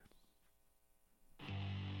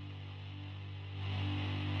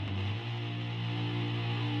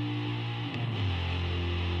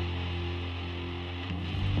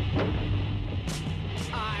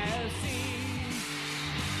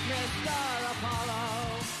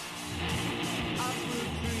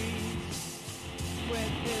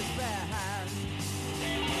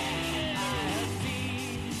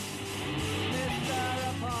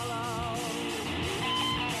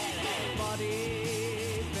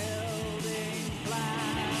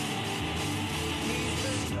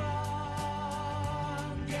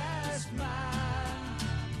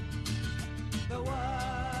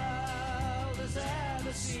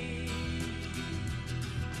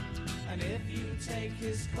you take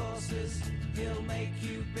his courses, he'll make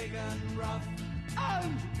you big and rough.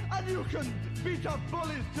 And you can beat up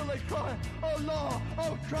bullies till they cry, "Oh law,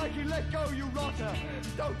 oh crikey, let go, you rotter,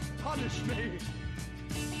 don't punish me."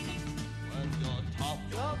 When you're tough,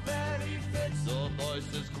 You're very fit, your voice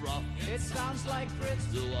is gruff, it sounds like grit,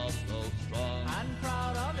 you are so strong. and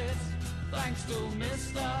proud of it, thanks to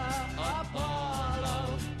Mr.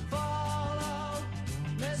 Apollo. Follow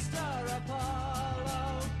Mr.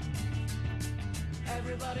 Apollo.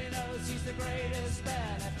 Everybody knows he's the greatest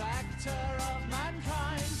benefactor of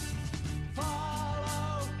mankind.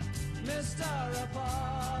 Follow Mr.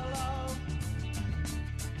 Apollo.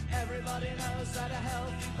 Everybody knows that a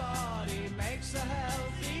healthy body makes a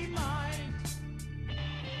healthy mind.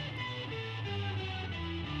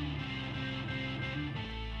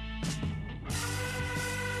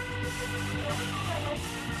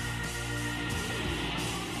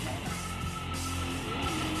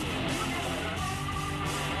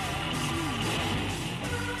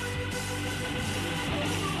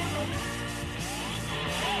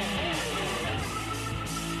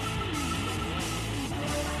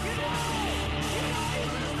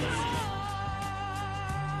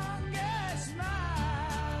 Strongest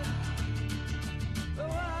man the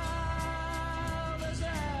world has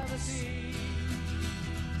ever seen.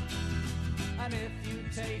 And if you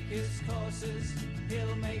take his courses,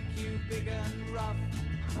 he'll make you big and rough.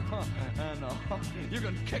 And you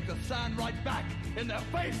can kick the sand right back in their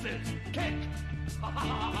faces. Kick!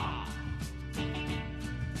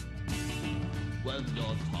 When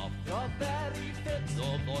you're tough, You're very fit,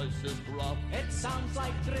 your voice is gruff, it sounds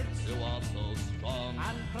like grit, you are so strong.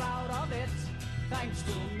 and proud of it, thanks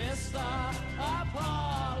to Mr.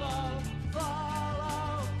 Apollo.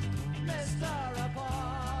 Follow Mr.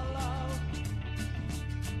 Apollo.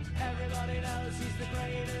 Everybody knows he's the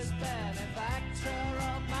greatest benefactor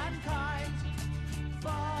of mankind.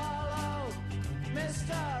 Follow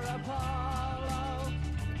Mr. Apollo.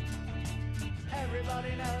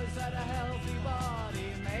 Everybody knows that a healthy body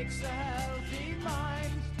makes a healthy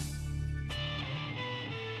mind.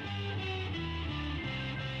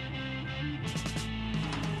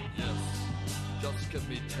 Yes, just give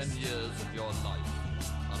me 10 years of your life,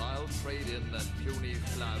 and I'll trade in that puny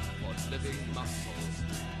flab for living muscle,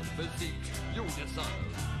 the physique you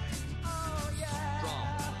deserve. Oh yeah. Strong.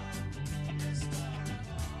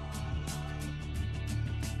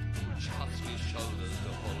 Husky shoulders to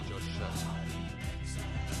hold your chest.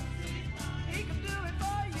 He can do it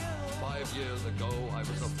for you. 5 years ago, I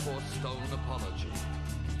was a 4-stone apology.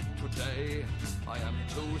 Today, I am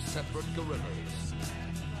 2 separate gorillas.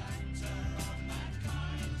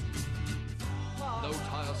 No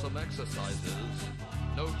tiresome exercises,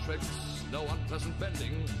 no tricks, no unpleasant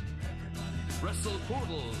bending. Wrestle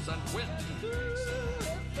poodles and win.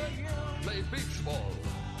 Play beach ball.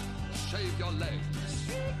 Shave your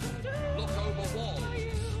legs. Look over walls.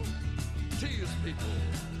 Tease people.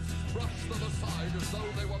 Brush them aside as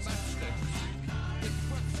though they were matchsticks.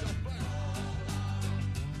 Express your breath.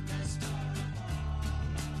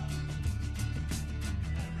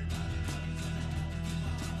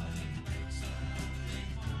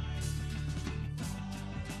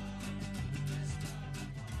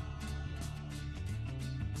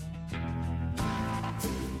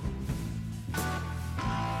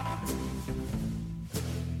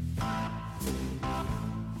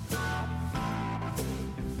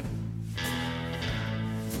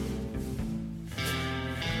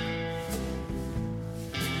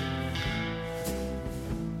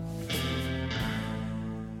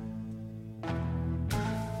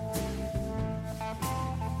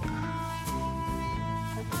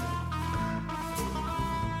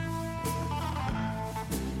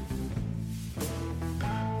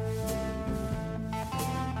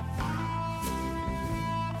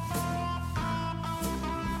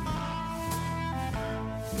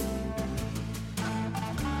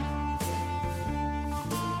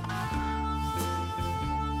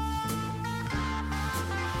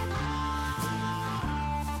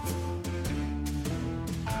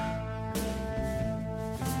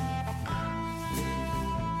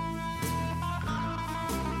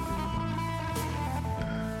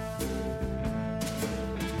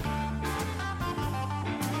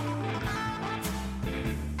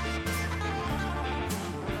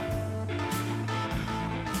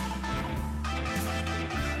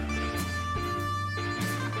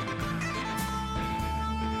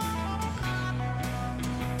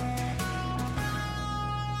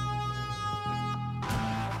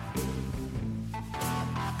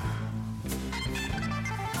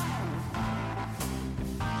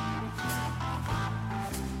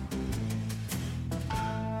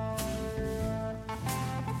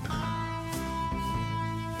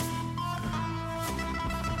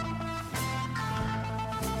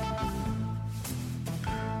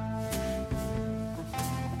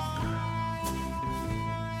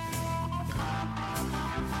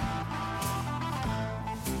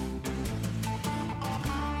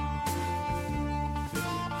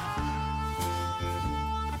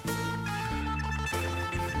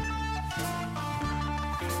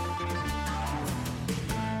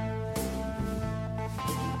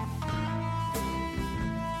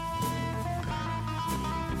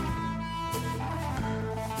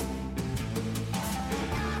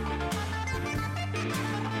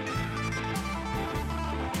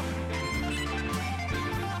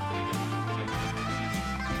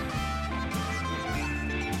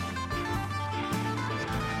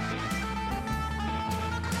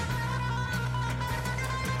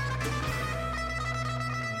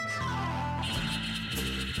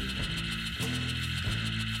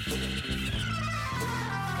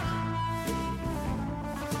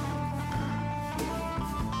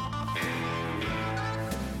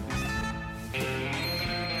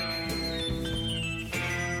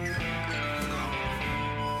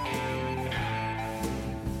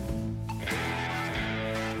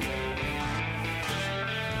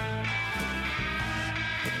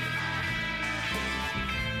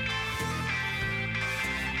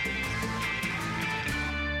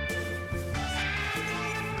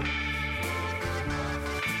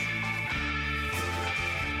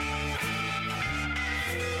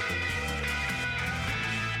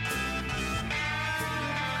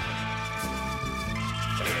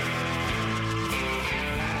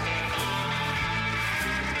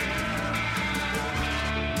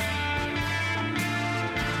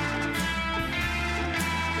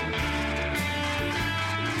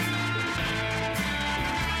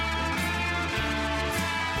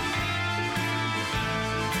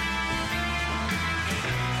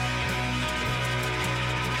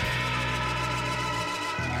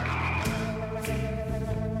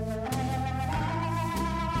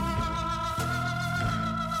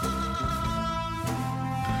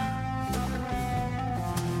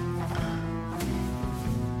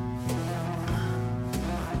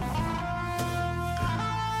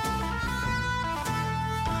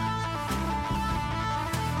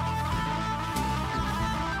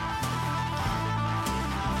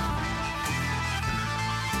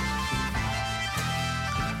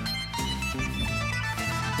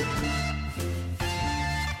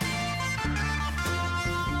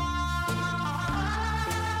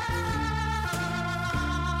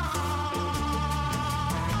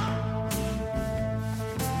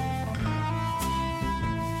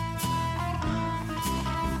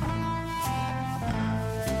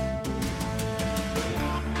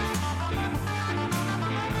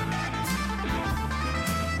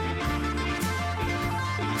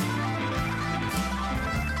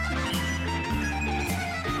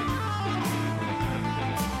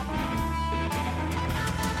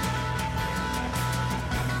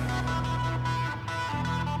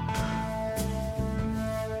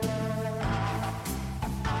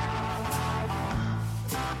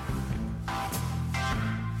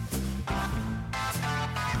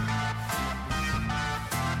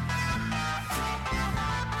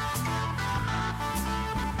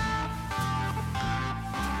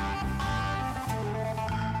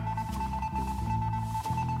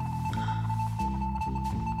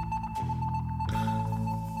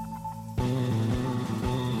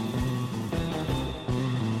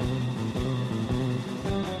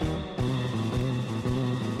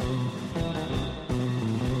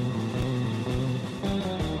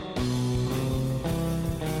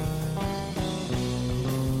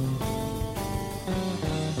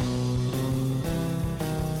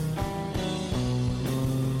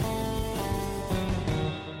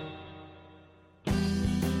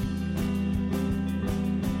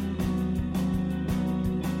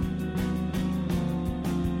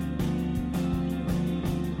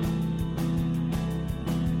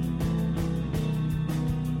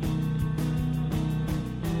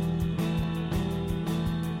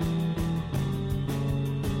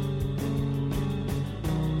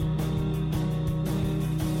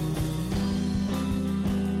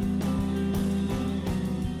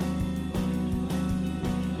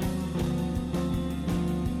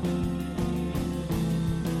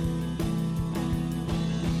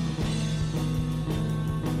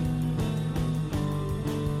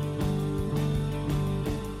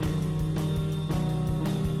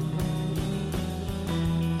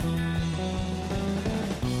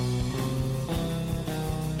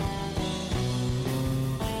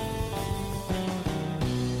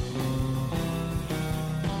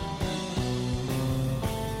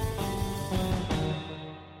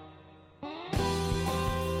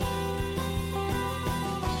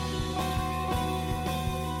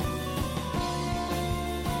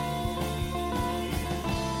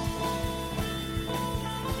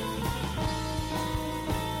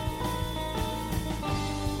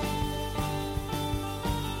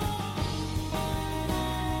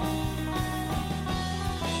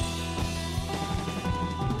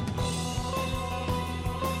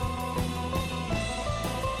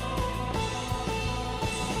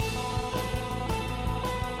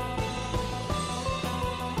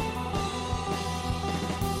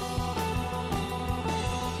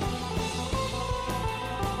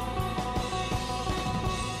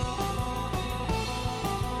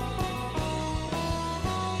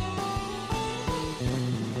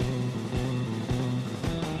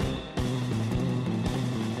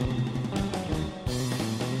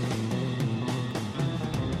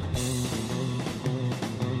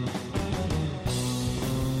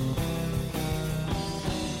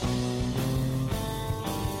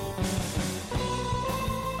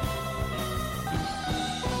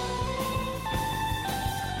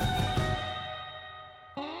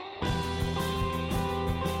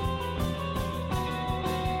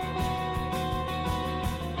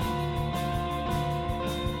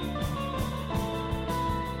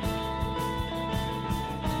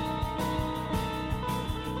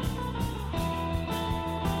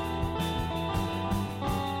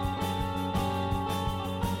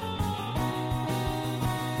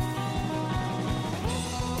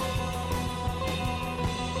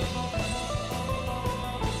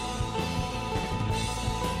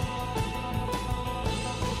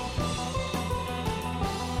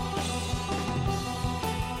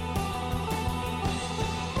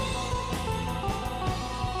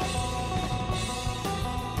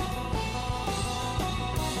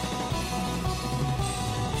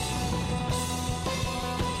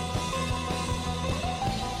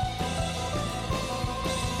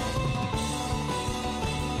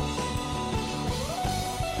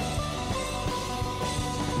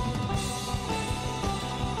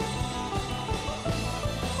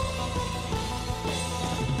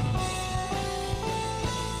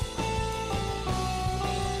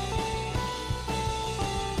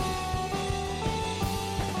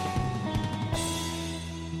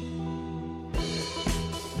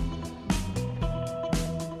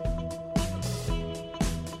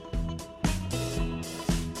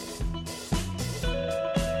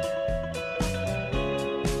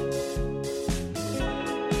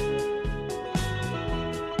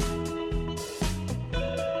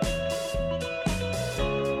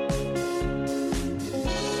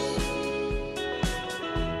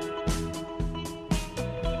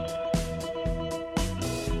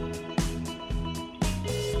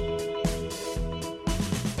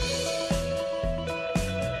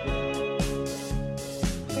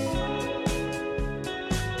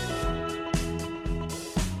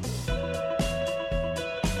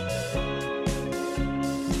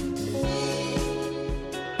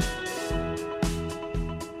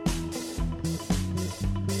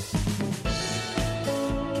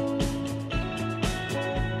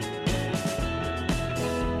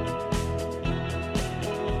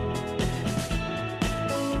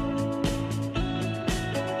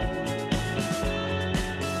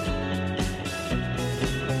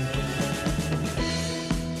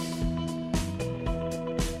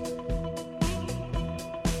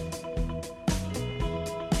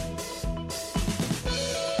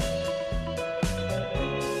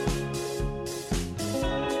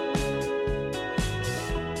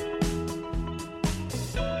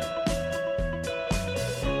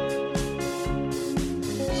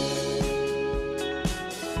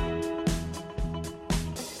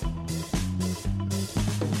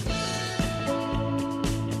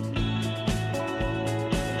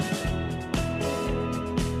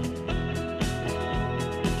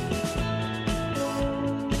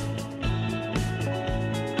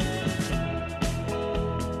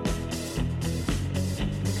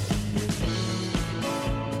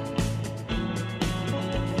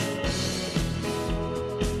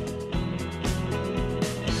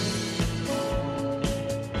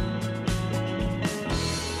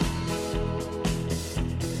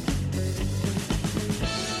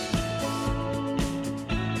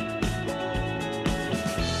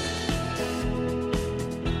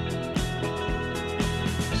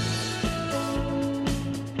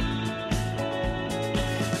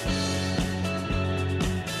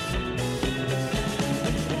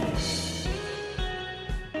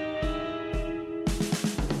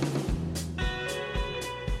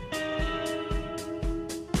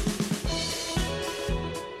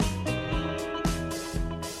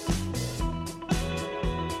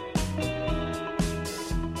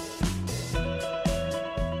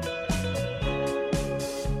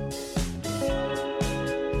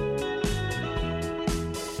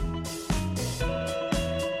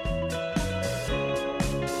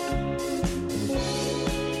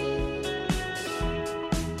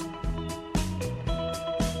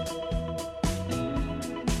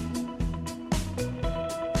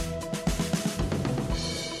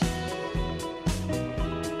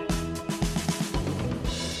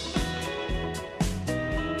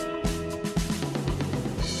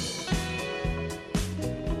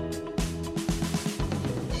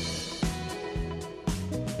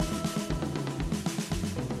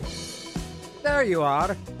 There you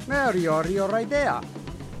are. There you're right there.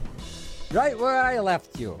 Right where I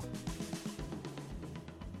left you.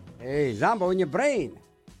 Hey, Zombo in Your Brain.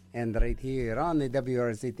 And right here on the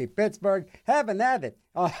WRCT Pittsburgh, having at it.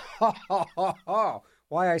 Why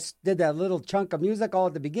I did that little chunk of music all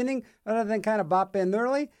at the beginning, rather than kind of bop in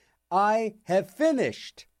early. I have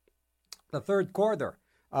finished the third quarter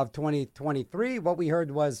of 2023. What we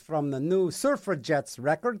heard was from the new Suffragettes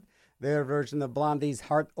record, their version of Blondie's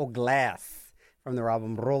Heart o' Glass from their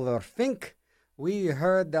album Roller Fink. We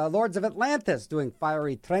heard Lords of Atlantis doing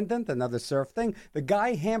Fiery Trident, another surf thing. The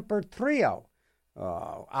Guy Hamper Trio.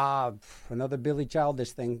 Another Billy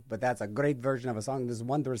Childish thing, but that's a great version of a song, This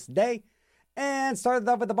Wondrous Day. And started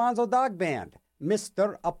off with the Bonzo Dog Band,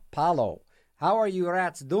 Mr. Apollo. How are you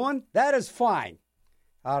rats doing? That is fine.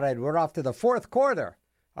 All right, we're off to the fourth quarter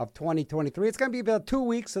of 2023. It's going to be about 2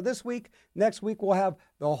 weeks. So this week, next week, we'll have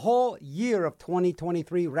the whole year of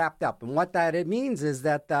 2023 wrapped up. And what that it means is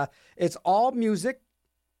that it's all music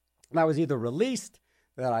that was either released,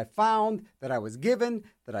 that I found, that I was given,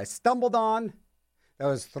 that I stumbled on, that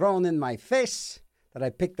was thrown in my face, that I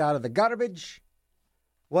picked out of the garbage,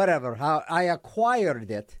 whatever, how I acquired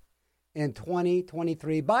it in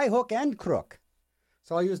 2023 by hook and crook.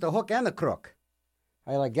 So I used the hook and the crook.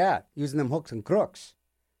 I like that, using them hooks and crooks.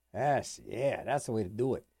 That's the way to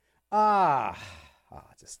do it.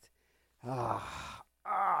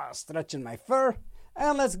 Stretching my fur.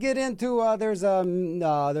 And let's get into, there's an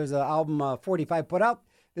album 45 put out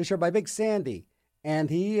this year by Big Sandy. And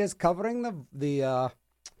he is covering the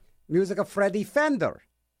music of Freddie Fender.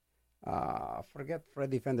 Forget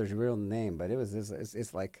Freddie Fender's real name, but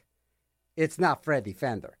it's like, it's not Freddie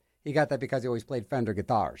Fender. He got that because he always played Fender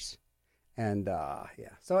guitars. And,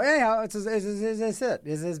 So anyhow, it's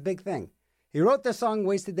his big thing. He wrote the song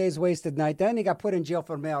Wasted Days, Wasted Night. Then he got put in jail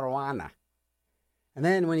for marijuana. And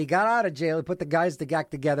then when he got out of jail, he put the guys to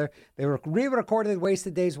back together. They re-recorded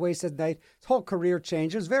Wasted Days, Wasted Night. His whole career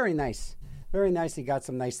changed. It was very nice. Very nice. He got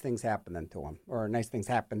some nice things happening to him. Or nice things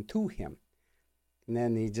happened to him. And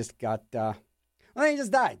then he just got... he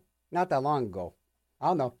just died. Not that long ago. I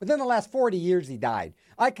don't know. Within the last 40 years, he died.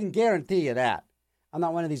 I can guarantee you that. I'm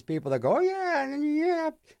not one of these people that go,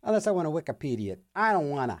 yeah, unless I want to Wikipedia it. I don't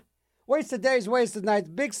want to. Wasted Days, Wasted Nights,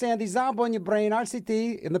 Big Sandy, Zombo in Your Brain,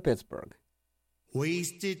 RCT in the Pittsburgh.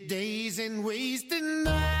 Wasted days and wasted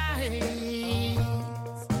nights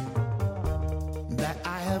that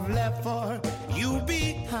I have left for you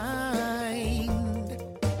behind.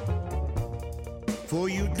 For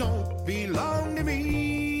you don't belong to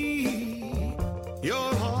me.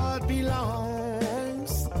 Your heart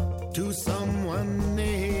belongs to someone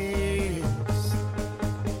else.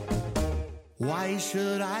 Why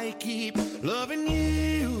should I keep loving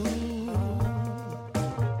you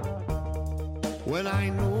when I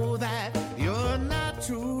know that you're not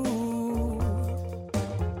true?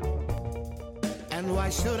 And why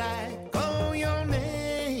should I call your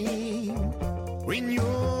name when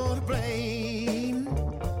you're to blame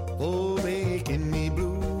for making me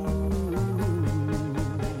blue?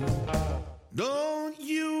 Don't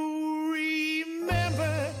you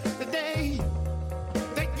remember the day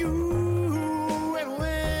that you went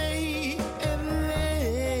away and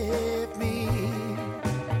left me?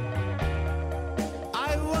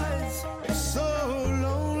 I was so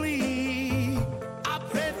lonely, I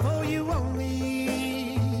prayed for you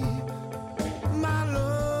only, my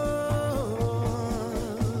love.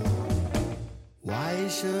 Why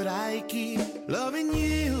should I keep loving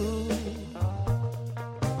you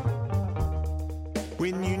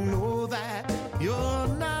when you know that you're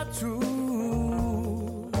not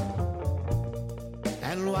true?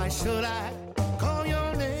 And why should I call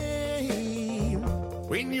your name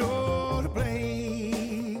when you're to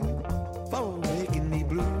blame for making me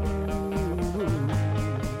blue?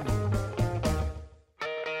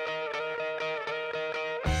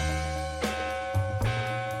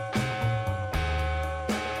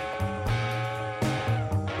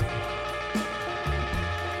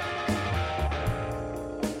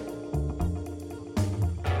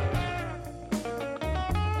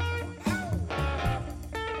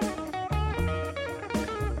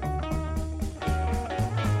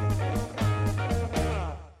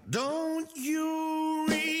 Don't you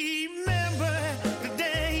remember the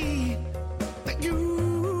day that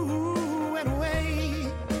you went away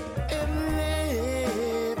and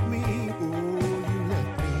left me? Oh, you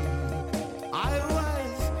left me. I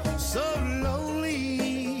was so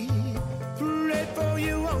lonely, prayed for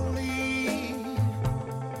you only,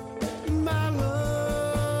 my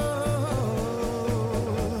love.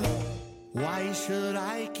 Why should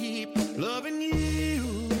I keep loving you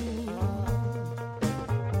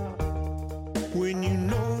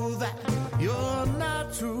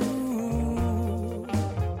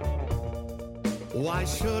Why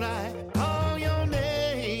should I call your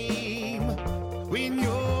name when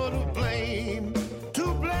you're to blame?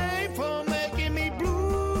 To blame for making me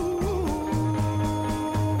blue.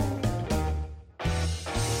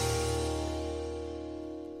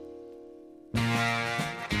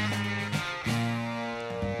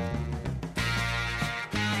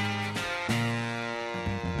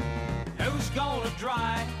 Who's gonna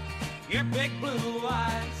dry your big blue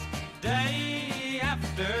eyes day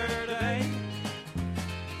after day?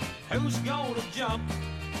 Who's gonna jump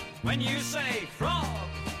when you say frog?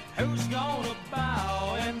 Who's gonna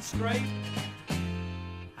bow and scrape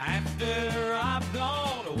after I've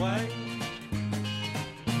gone away?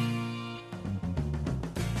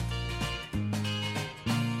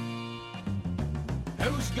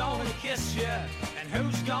 Who's gonna kiss you and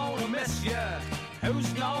who's gonna miss you?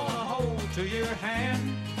 Who's gonna hold to your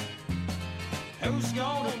hand? Who's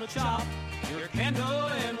gonna chop your kindle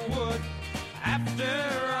and wood after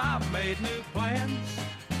I've made new plans?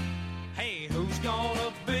 Hey, who's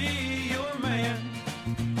gonna be your man?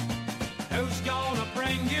 Who's gonna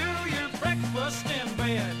bring you your breakfast in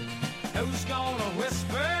bed? Who's gonna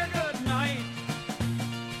whisper goodnight?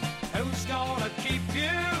 Who's gonna keep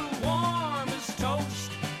you warm as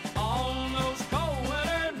toast on those cold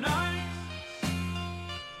winter nights?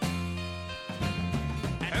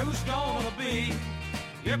 And who's gonna be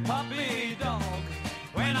your puppy dog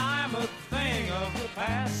when I'm a thing of the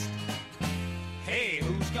past? Hey,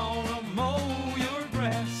 who's gonna mow your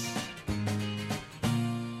grass?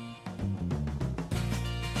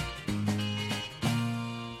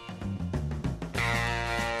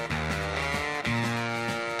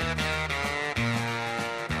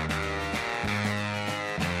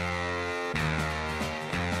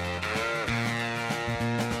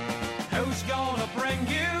 Who's gonna bring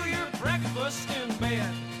you your breakfast in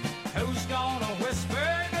bed? Who's gonna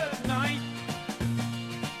whisper goodnight?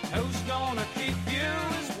 Who's gonna keep you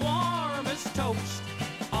as warm as toast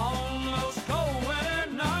on those cold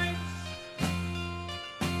winter nights?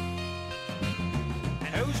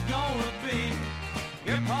 And who's gonna be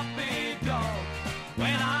your puppy dog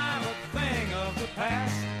when I'm a thing of the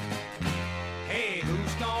past? Hey,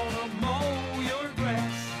 who's gonna mow your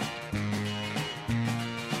grass?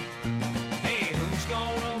 Hey, who's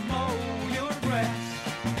gonna mow your grass?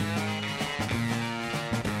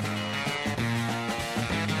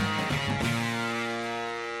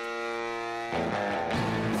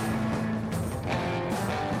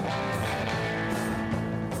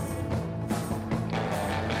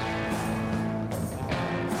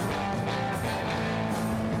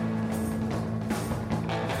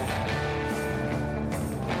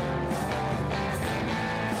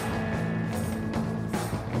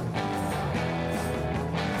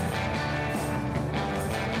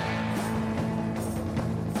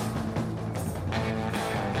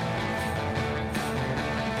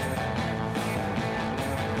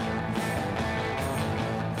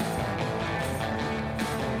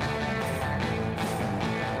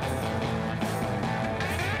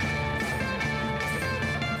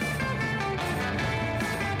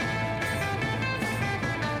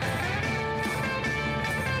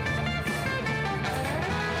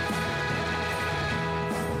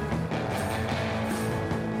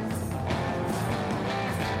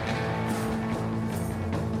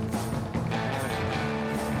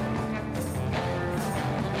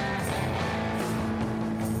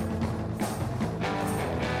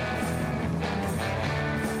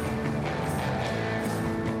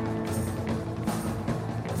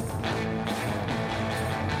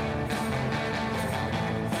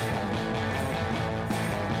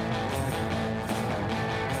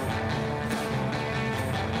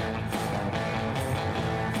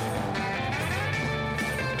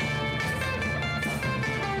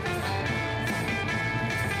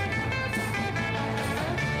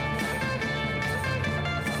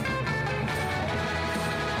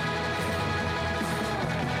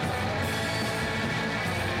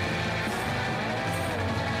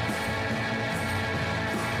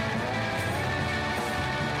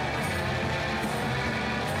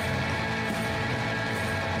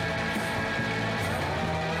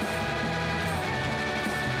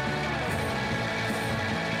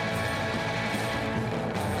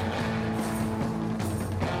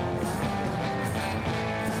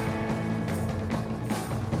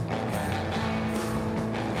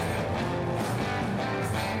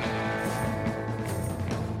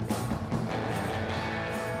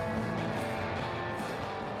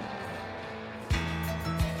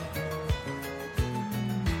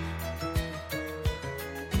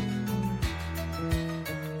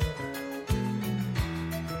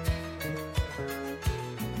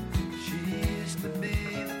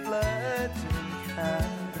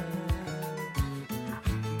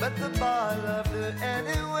 but the boy loved her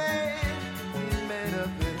anyway. He made up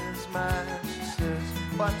his mind. She says,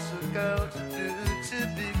 what's a girl to do to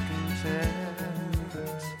be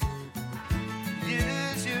content?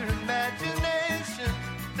 Use your imagination,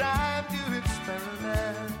 time to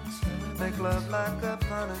experiment. Make love like a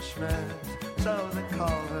punishment, so they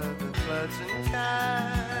call her the flirting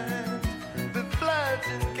kind. The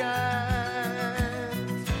flirting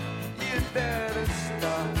kind. You'd better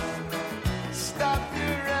stop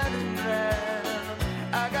your running round.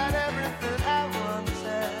 I got everything I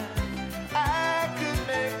wanted. I could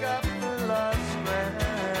make up the lost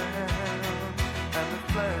ground. And the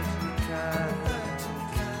flirting kind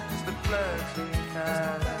is the flirting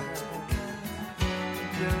kind.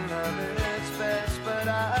 Your love is best, but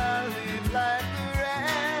I'll leave like the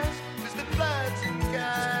rest. It's the flirting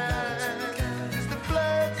kind. It's the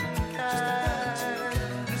flirting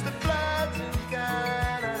kind. It's the flirting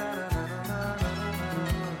kind.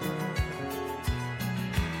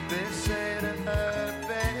 They say that her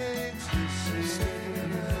begs to see,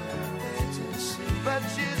 but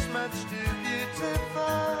she's much too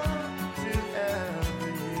beautiful to ever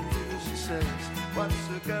use. She says, what's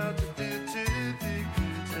a girl to do to be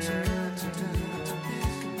content?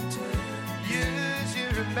 Use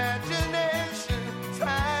your imagination,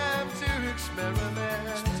 time to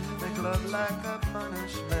experiment. Make love like a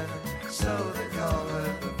punishment, so they call her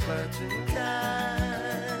the flirting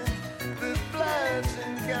kind. The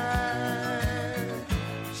flirting kind.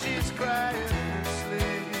 She's crying in her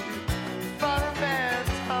sleep for a man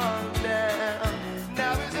torn down.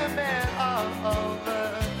 Now he's a man all over.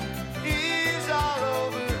 He's all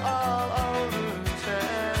over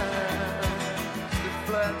town. It's the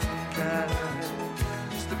flirting kind.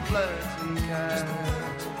 It's the flirting kind.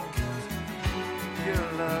 Your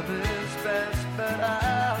love is best, but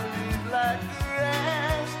I'll leave like the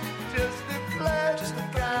rest. Just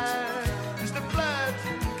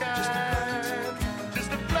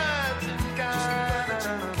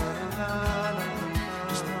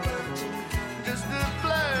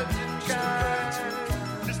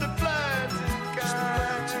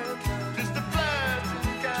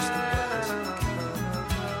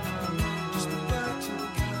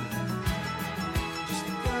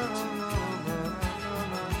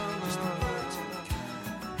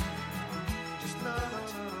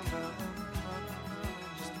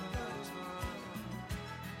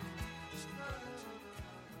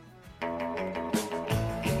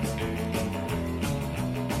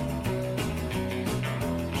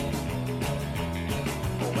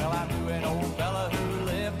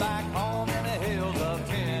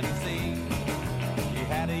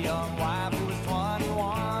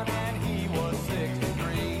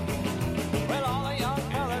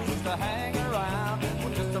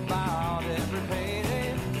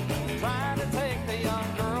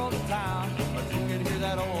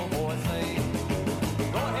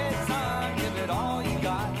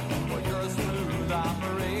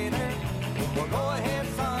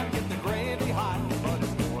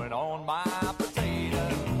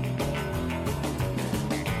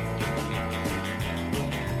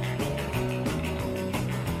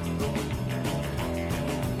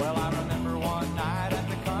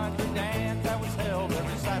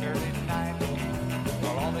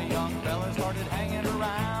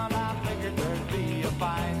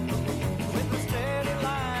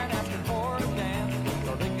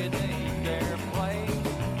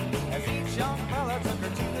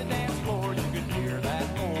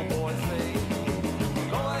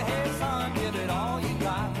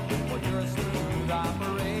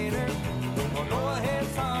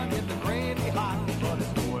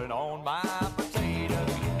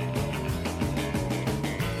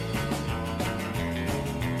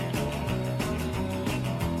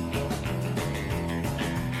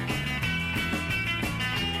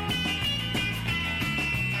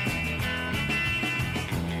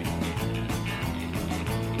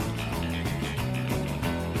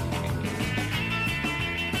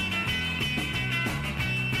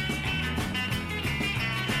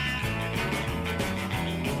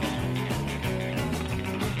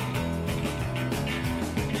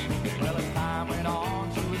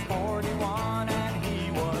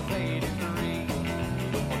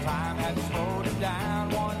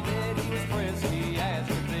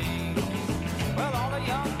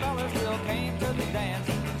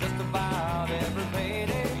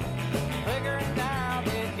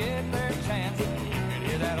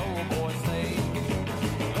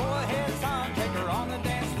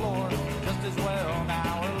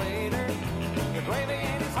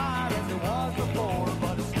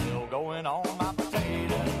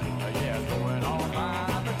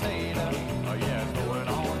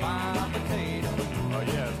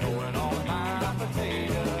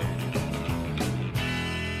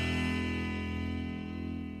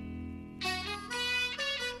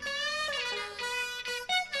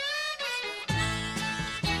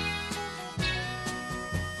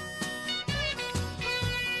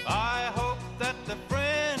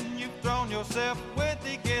himself when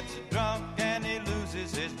he gets drunk and he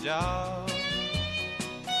loses his job.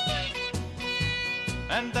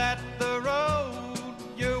 And that the road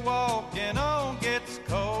you're walking on gets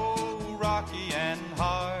cold, rocky and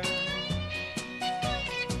hard.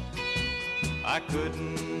 I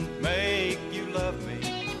couldn't make you love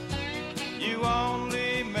me, you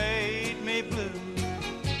only made me blue.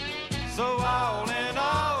 So all in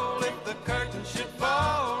all, if the curtain should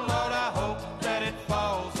fall, Lord, I hope that it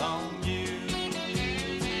falls on you.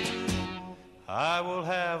 I will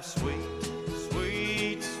have sweet,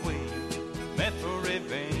 sweet, sweet mental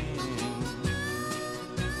revenge.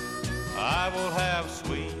 I will have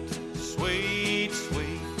sweet, sweet,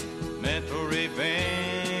 sweet mental revenge.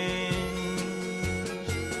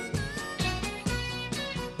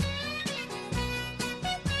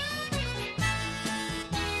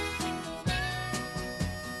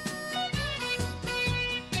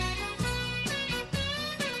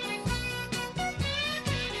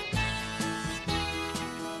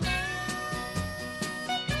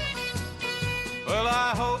 Well,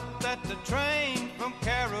 I hope that the train from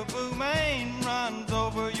Caribou, Maine runs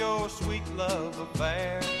over your sweet love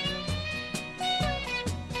affair.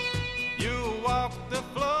 You'll walk the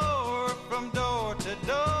floor from door to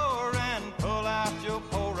door and pull out your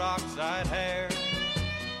peroxide hair.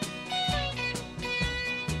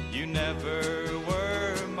 You never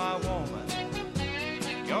were my woman,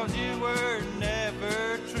 'cause you were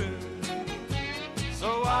never true.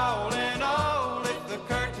 So all in all, if the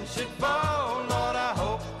curtain should fall, Lord, I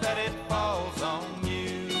hope that it falls on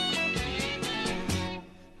you.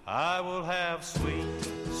 I will have sweet,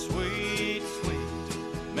 sweet,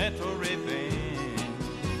 sweet mental revenge.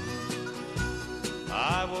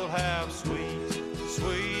 I will have sweet,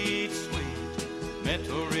 sweet, sweet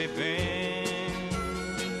mental revenge.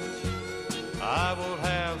 I will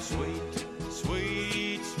have sweet,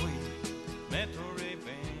 sweet, sweet mental revenge.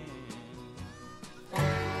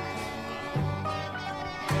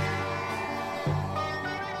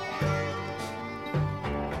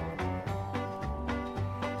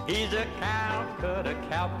 He's a Calcutta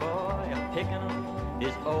cowboy, picking on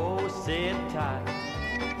his old Sid tie.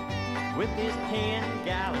 With his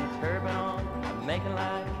 10-gallon turban on, making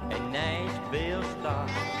like a Nashville star.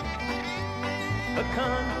 A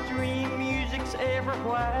country music's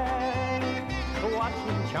everywhere. Watch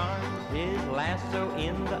him charm his lasso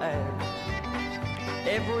in the air.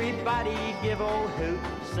 Everybody give old Hoot,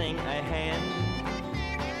 sing a hand.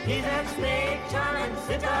 He's that snake charming,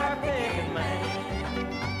 sitar picking man.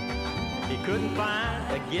 He couldn't find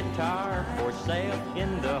a guitar for sale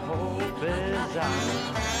in the whole bazaar.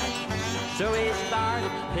 So he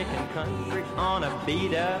started picking country on a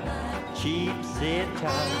beat-up, cheap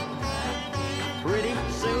sitar. Pretty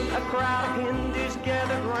soon a crowd of Hindus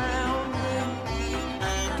gathered round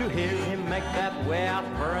to hear him make that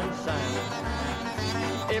way-out-burn sound.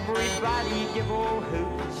 Everybody give old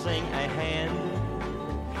Hoot, sing a hand.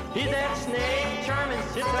 He's that snake charming,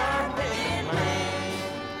 sitar picking man.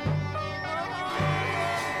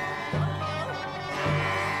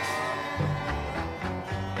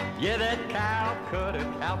 Yeah, that Calcutta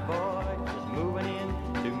cowboy is moving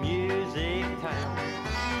into music town.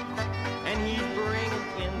 And he's bringing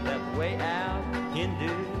in that way out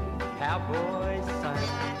Hindu cowboy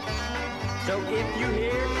sound. So if you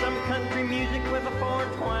hear some country music with a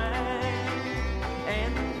foreign twang,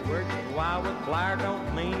 and words wild with flower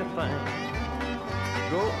don't mean a thing,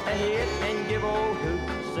 go ahead and give old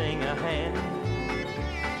Hoot, sing a hand.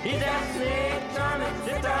 He's that snake charming,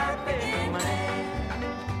 sitar picking man.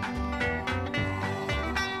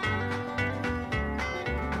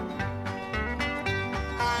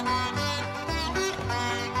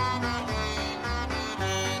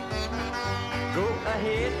 Go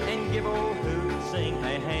ahead and give old Hoot, sing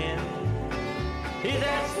a hand. He's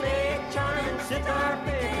that snake charming, sitar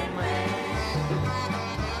picking man.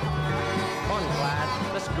 On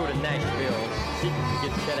Clyde, let's go to Nashville, see if we can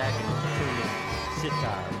get Chedak and tune the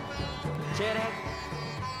sitar. Chedak,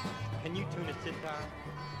 can you tune a sitar?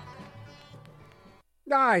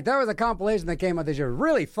 All right, that was a compilation that came out this year.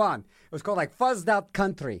 Really fun. It was called like Fuzzed Out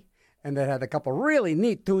Country. And it had a couple really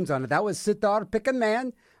neat tunes on it. That was Sitar Pickin'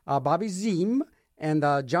 Man, Bobby Zim, and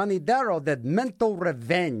Johnny Darrow did Mental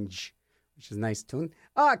Revenge, which is a nice tune.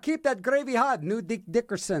 Keep That Gravy Hot, New Dick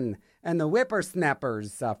Dickerson, and the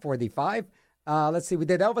Whippersnappers, 45. Let's see, we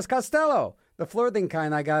did Elvis Costello, The Flirting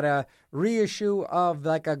Kind. I got a reissue of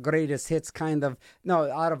like a greatest hits kind of,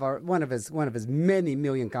 no, out of one of his many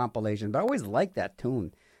million compilations. But I always liked that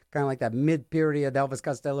tune. Kind of like that mid-period Elvis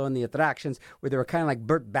Costello and the Attractions, where they were kind of like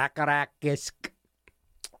Burt Bacharach-esque.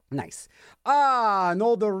 Nice. An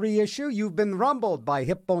older reissue, You've Been Rumbled by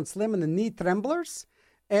Hip Bone Slim and the Knee Tremblers.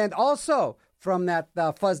 And also from that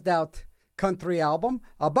fuzzed out country album,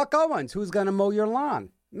 Buck Owens, Who's Gonna Mow Your Lawn?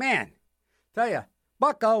 Man, tell you,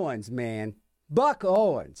 Buck Owens, man. Buck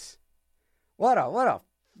Owens. What a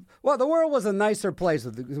well, the world was a nicer place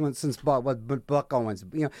since Buck Owens.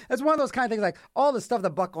 You know, it's one of those kind of things like all the stuff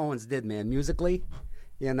that Buck Owens did, man, musically,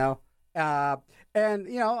 you know. And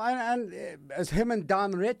you know, and as him and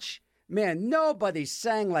Don Rich, man, nobody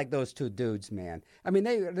sang like those two dudes, man. I mean,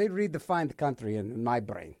 they redefined the country in my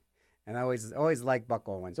brain, and I always liked Buck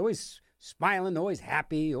Owens, always smiling, always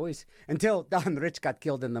happy, always until Don Rich got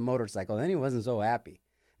killed in the motorcycle. Then he wasn't so happy.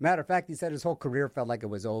 Matter of fact, he said his whole career felt like it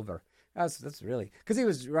was over. That's really because he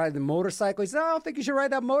was riding the motorcycle. He said, "Oh, I don't think you should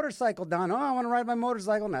ride that motorcycle, Don. Oh, I want to ride my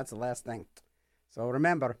motorcycle," and that's the last thing. So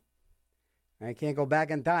remember. I can't go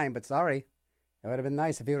back in time, but sorry. It would have been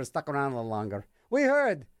nice if he would have stuck around a little longer. We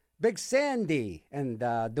heard Big Sandy and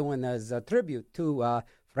doing his tribute to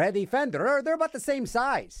Freddie Fender. They're about the same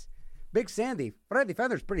size. Big Sandy. Freddie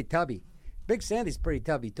Fender's pretty tubby. Big Sandy's pretty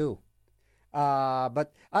tubby, too.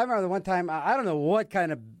 But I remember the one time, I don't know what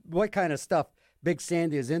kind of stuff Big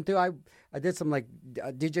Sandy is into. I did some like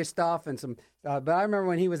DJ stuff and some, but I remember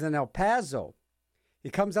when he was in El Paso. He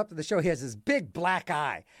comes up to the show. He has this big black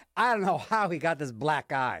eye. I don't know how he got this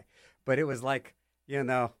black eye, but it was like, you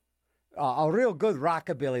know, a real good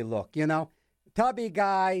rockabilly look, you know. Tubby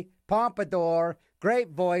guy, pompadour, great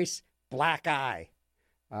voice, black eye.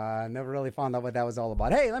 Never really found out what that was all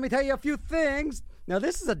about. Hey, let me tell you a few things. Now,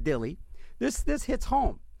 this is a dilly. This hits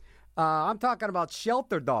home. I'm talking about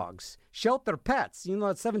shelter dogs, shelter pets. You know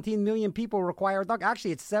that 17 million people require a dog.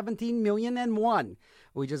 Actually, it's 17 million and one.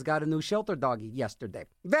 We just got a new shelter doggy yesterday.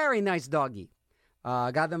 Very nice doggy.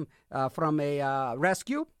 Got them from a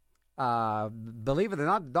rescue. Believe it or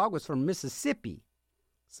not, the dog was from Mississippi.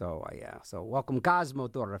 So, yeah. So, welcome Cosmo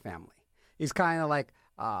to our family. He's kind of like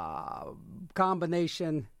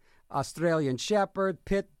combination Australian Shepherd,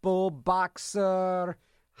 Pit Bull, Boxer,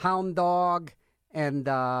 Hound Dog, and,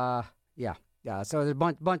 yeah. So, there's a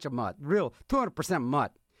bunch of mutt. Real 200%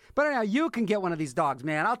 mutt. But anyhow, you can get one of these dogs,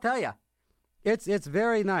 man. I'll tell you. It's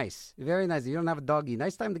very nice. Very nice. You don't have a doggy.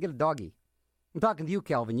 Nice time to get a doggy. I'm talking to you,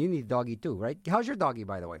 Calvin. You need a doggy too, right? How's your doggy,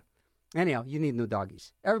 by the way? Anyhow, you need new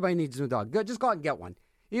doggies. Everybody needs a new dog. Good. Just go out and get one,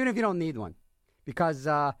 even if you don't need one. Because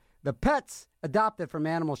the pets adopted from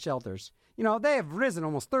animal shelters, you know, they have risen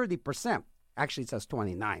almost 30%. Actually, it says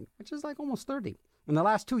 29, which is like almost 30 in the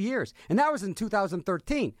last 2 years. And that was in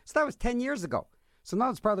 2013. So that was 10 years ago. So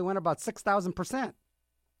now it's probably went about 6,000%.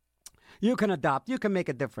 You can adopt. You can make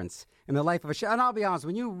a difference in the life of a shelter. And I'll be honest,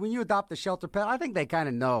 when you adopt a shelter pet, I think they kind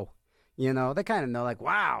of know. You know, they kind of know, like,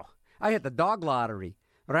 wow, I hit the dog lottery.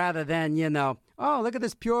 Rather than, you know, oh, look at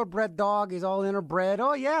this purebred dog. He's all interbred.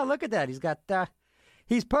 Oh, yeah, look at that.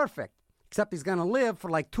 He's perfect. Except he's going to live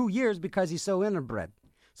for like 2 years because he's so interbred.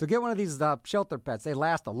 So get one of these shelter pets. They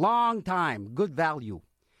last a long time. Good value.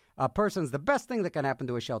 A person's the best thing that can happen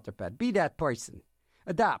to a shelter pet. Be that person.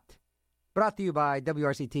 Adopt. Brought to you by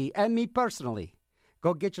WRCT and me personally.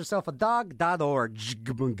 Go get yourself a dog.org.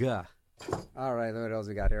 All right, what else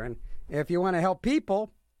we got here? And if you want to help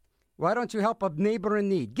people, why don't you help a neighbor in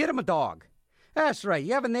need? Get him a dog. That's right.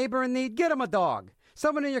 You have a neighbor in need? Get him a dog.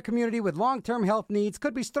 Someone in your community with long-term health needs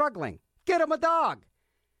could be struggling. Get him a dog.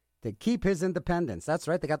 To keep his independence. That's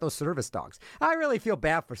right. They got those service dogs. I really feel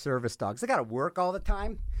bad for service dogs. They got to work all the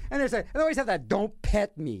time. And they always have that, don't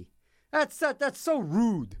pet me. That's so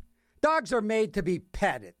rude. Dogs are made to be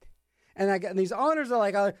petted. And these owners are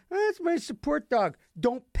like, oh, that's my support dog.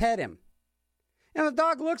 Don't pet him. And the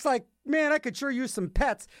dog looks like, man, I could sure use some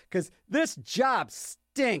pets because this job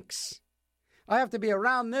stinks. I have to be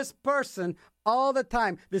around this person all the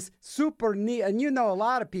time. This super neat, and you know a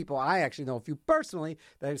lot of people, I actually know a few personally,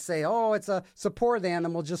 that say, oh, it's a support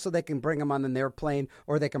animal just so they can bring him on an airplane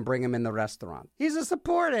or they can bring him in the restaurant. He's a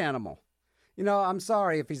support animal. You know, I'm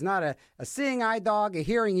sorry if he's not a seeing eye dog, a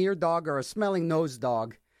hearing ear dog, or a smelling nose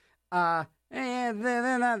dog. I'm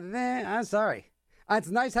sorry. It's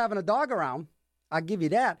nice having a dog around. I'll give you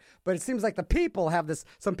that. But it seems like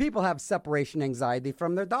some people have separation anxiety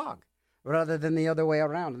from their dog rather than the other way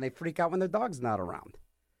around. And they freak out when their dog's not around.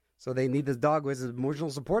 So they need this dog as an emotional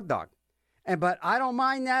support dog. But I don't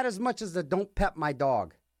mind that as much as the don't pet my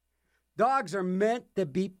dog. Dogs are meant to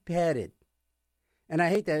be petted. And I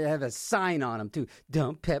hate to have a sign on them, too.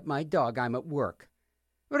 Don't pet my dog. I'm at work.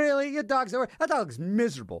 Really? Your dog's at work? That dog looks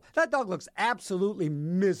miserable. That dog looks absolutely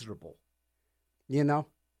miserable. You know?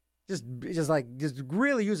 Just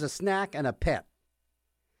really use a snack and a pet.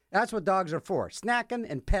 That's what dogs are for. Snacking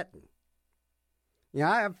and petting. You know,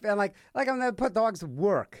 I feel like I'm going to put dogs to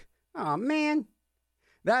work. Oh, man.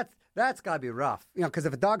 That's got to be rough. You know, because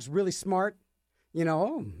if a dog's really smart, you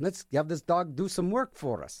know, let's have this dog do some work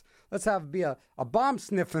for us. Let's have be a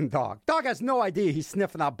bomb-sniffing dog. Dog has no idea he's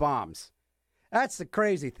sniffing out bombs. That's the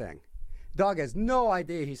crazy thing. Dog has no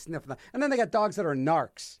idea he's sniffing out. And then they got dogs that are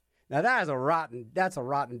narcs. Now, that's a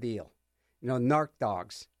rotten deal. You know, narc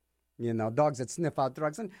dogs. You know, dogs that sniff out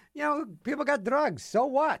drugs. And, you know, people got drugs. So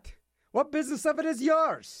what? What business of it is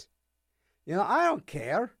yours? You know, I don't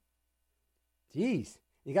care. Jeez.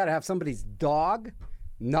 You got to have somebody's dog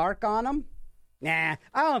narc on them? Nah,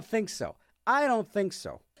 I don't think so.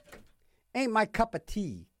 Ain't my cup of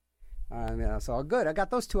tea. So good. I got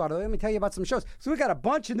those two out of it. Let me tell you about some shows. So we got a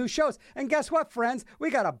bunch of new shows. And guess what, friends? We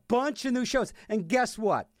got a bunch of new shows. And guess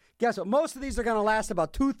what? Most of these are going to last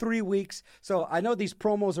about 2-3 weeks. So I know these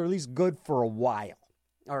promos are at least good for a while.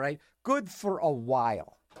 All right? Good for a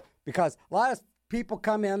while. Because a lot of people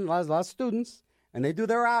come in, a lot of students, and they do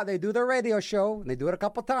their radio show, and they do it a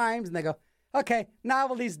couple times, and they go, okay,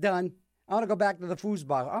 novelty's done. I want to go back to the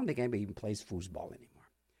foosball. I don't think anybody even plays foosball anymore.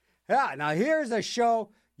 Yeah, now here's a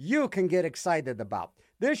show you can get excited about.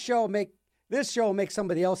 This show makes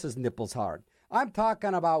somebody else's nipples hard. I'm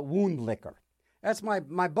talking about wound liquor. That's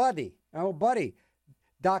my buddy,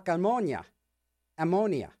 Doc Ammonia.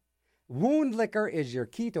 Wound liquor is your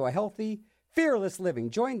key to a healthy, fearless living.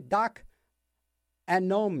 Join Doc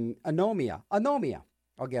Anomia.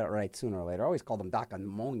 I'll get it right sooner or later. I always called him Doc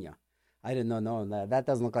Ammonia. I didn't know that. That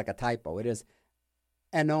doesn't look like a typo. It is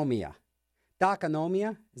anomia. Doc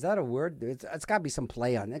Anomia? Is that a word? It's got to be some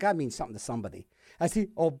play on it. It got to mean something to somebody. As he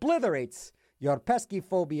obliterates your pesky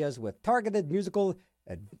phobias with targeted musical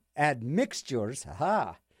admixtures,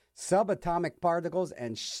 subatomic particles,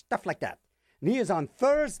 and stuff like that. And he is on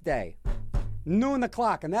Thursday, noon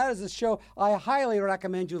o'clock. And that is a show I highly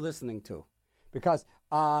recommend you listening to. Because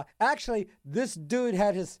actually, this dude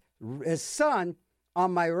had his son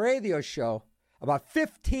on my radio show about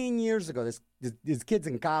 15 years ago. This kid's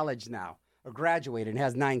in college now, or graduated, and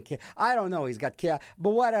has 9 kids. I don't know. He's got kids,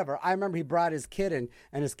 but whatever. I remember he brought his kid in,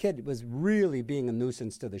 and his kid was really being a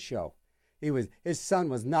nuisance to the show. His son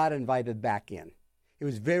was not invited back in. He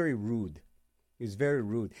was very rude.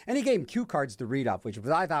 And he gave him cue cards to read off, which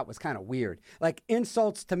I thought was kind of weird. Like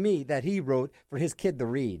insults to me that he wrote for his kid to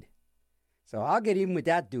read. So I'll get even with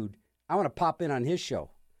that dude. I want to pop in on his show.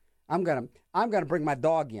 I'm gonna bring my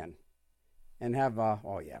dog in and have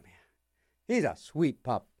oh yeah, man. He's a sweet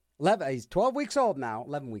pup. He's 12 weeks old now,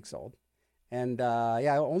 11 weeks old. And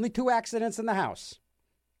only 2 accidents in the house.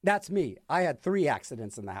 That's me. I had 3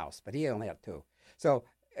 accidents in the house, but he only had 2. So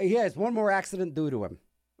he has one more accident due to him.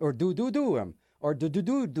 Or do him. Or do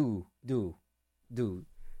to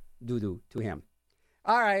him.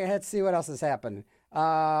 All right, let's see what else has happened.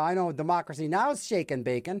 I know Democracy Now! Is shaking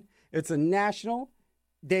bacon. It's a national,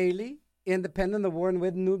 daily, independent, award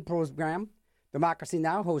with news program. Democracy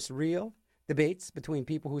Now! Hosts real debates between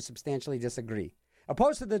people who substantially disagree,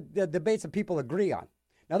 opposed to the debates that people agree on.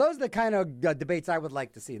 Now, those are the kind of debates I would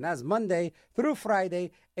like to see. And that's Monday through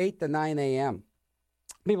Friday, 8 to 9 a.m.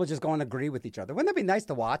 People just go and agree with each other. Wouldn't that be nice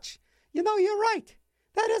to watch? You know, you're right.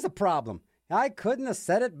 That is a problem. I couldn't have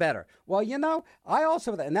said it better. Well, you know, I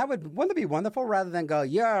also, and that wouldn't it be wonderful rather than go,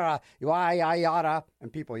 yeah, yada,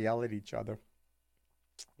 and people yell at each other.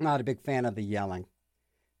 Not a big fan of the yelling.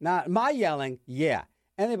 Not my yelling, yeah.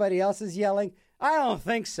 Anybody else's yelling? I don't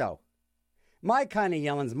think so. My kind of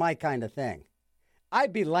yelling's my kind of thing.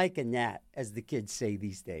 I'd be liking that, as the kids say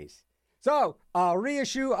these days. So, a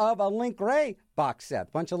reissue of a Link Ray box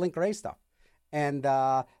set, bunch of Link Ray stuff. And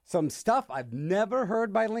some stuff I've never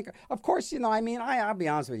heard by Link. Of course, you know, I mean, I'll be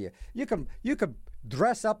honest with you. You could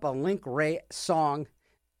dress up a Link Ray song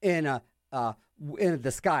in a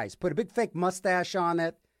disguise. Put a big fake mustache on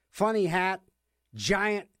it, funny hat,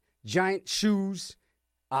 giant shoes,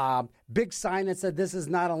 big sign that said, "This is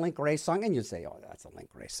not a Link Ray song." And you say, "Oh, that's a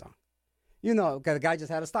Link Ray song." You know, because the guy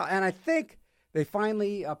just had a style. And I think they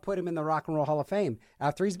finally put him in the Rock and Roll Hall of Fame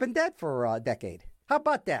after he's been dead for a decade. How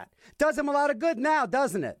about that? Does him a lot of good now,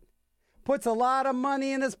 doesn't it? Puts a lot of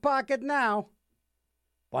money in his pocket now.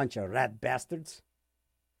 Bunch of rat bastards.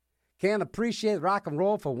 Can't appreciate rock and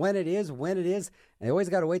roll for when it is. And they always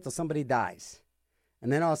got to wait till somebody dies.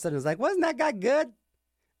 And then all of a sudden it's like, wasn't that guy good?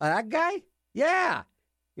 That guy? Yeah.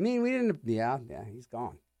 You mean we didn't? Yeah, he's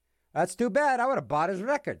gone. That's too bad. I would have bought his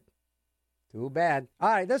record. Too bad. All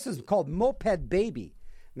right, this is called Moped Baby.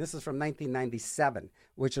 And this is from 1997,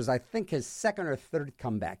 which was, I think, his second or third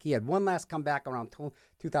comeback. He had one last comeback around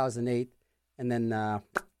 2008, and then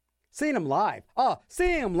seeing him live. Oh,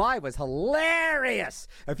 seeing him live was hilarious.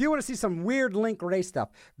 If you want to see some weird Link Ray stuff,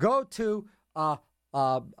 go to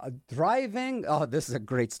driving. Oh, this is a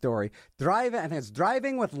great story. I think it's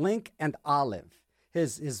Driving with Link and Olive.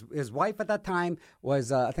 His wife at that time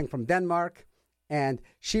was, I think, from Denmark, and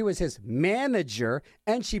she was his manager,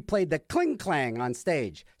 and she played the kling clang on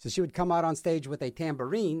stage. So she would come out on stage with a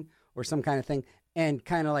tambourine or some kind of thing and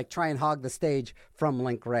kind of like try and hog the stage from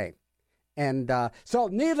Link Ray. And so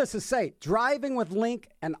needless to say, Driving with Link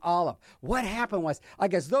and Olive. What happened was, I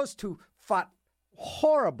guess those two fought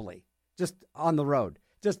horribly just on the road.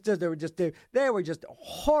 They were just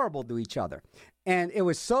horrible to each other. And it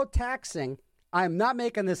was so taxing. I'm not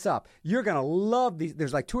making this up. You're going to love these.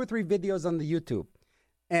 There's like 2 or 3 videos on the YouTube.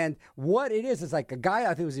 And what it is like a guy,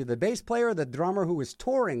 I think it was either the bass player or the drummer who was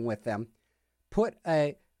touring with them, put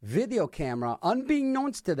a video camera,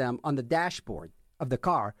 unbeknownst to them, on the dashboard of the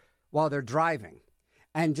car while they're driving.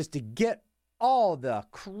 And just to get all the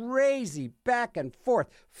crazy back and forth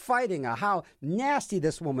fighting of how nasty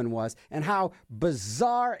this woman was and how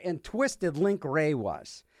bizarre and twisted Link Ray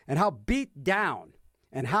was and how beat down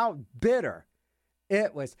and how bitter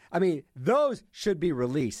it was. I mean, those should be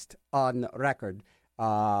released on record,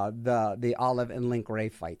 the Olive and Link Ray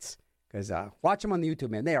fights. Because watch them on the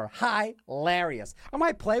YouTube, man. They are hilarious. I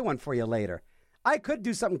might play one for you later. I could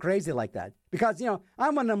do something crazy like that. Because, you know,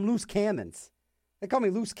 I'm one of them loose cannons. They call me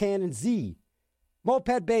Loose Cannon Z.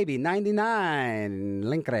 Moped Baby, 99,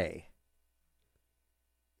 Link Ray.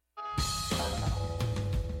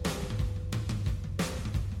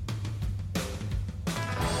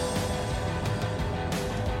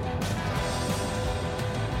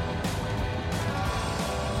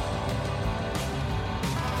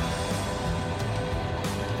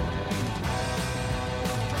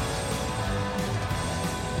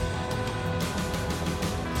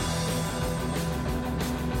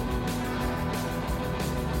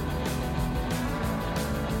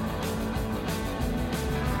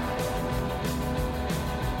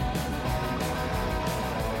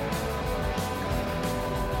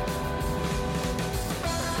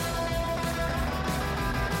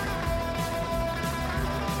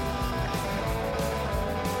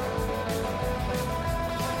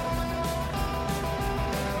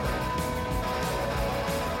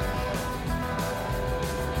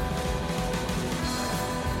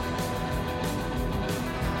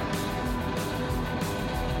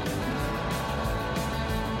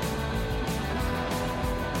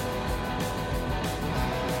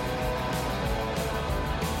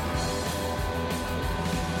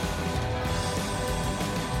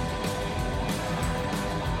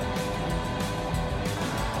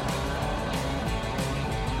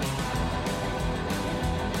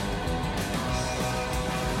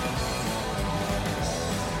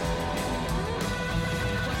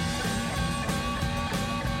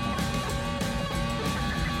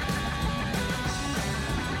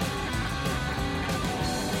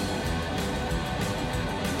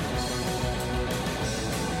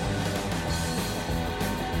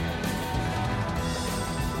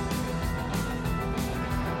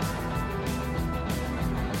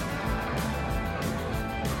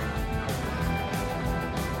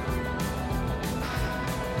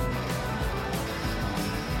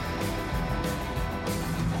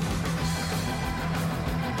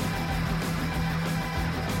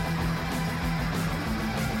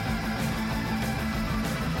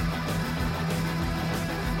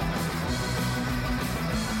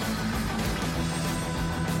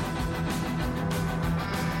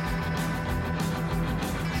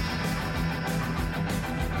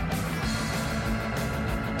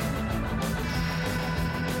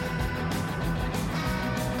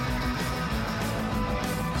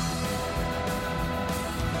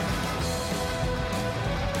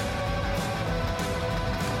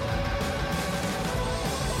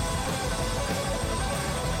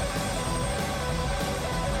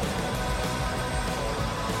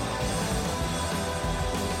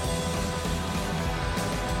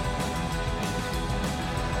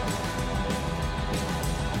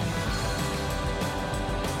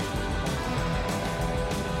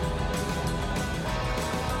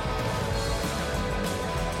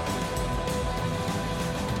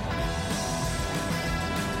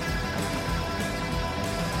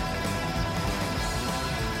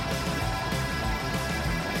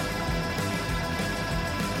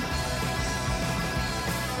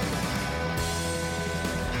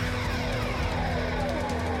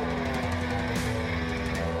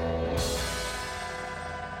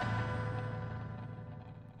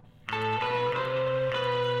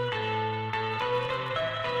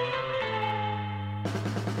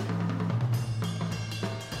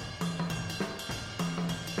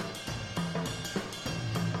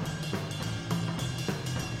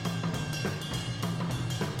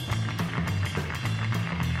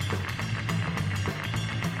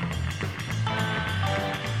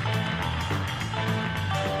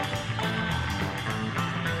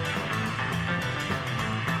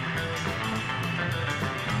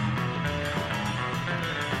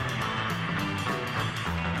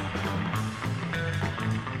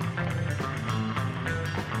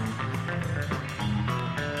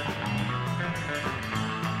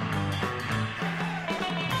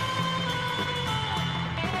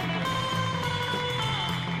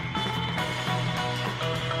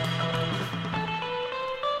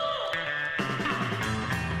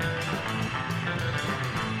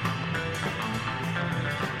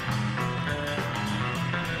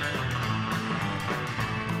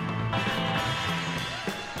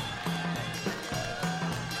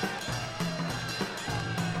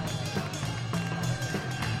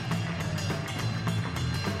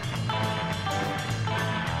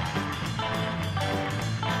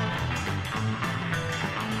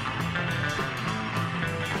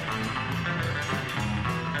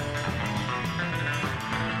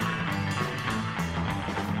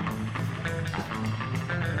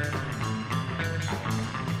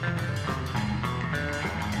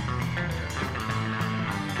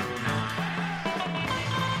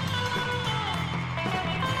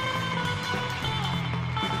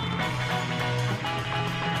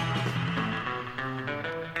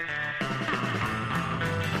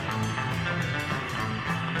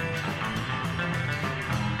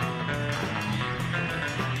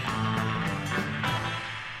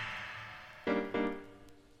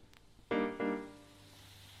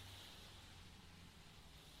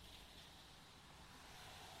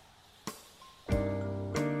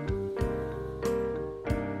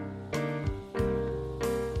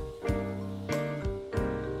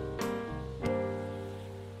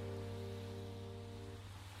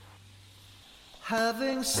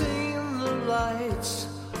 Having seen the lights,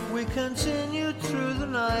 we continued through the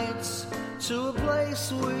nights to a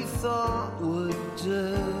place we thought would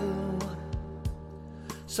do.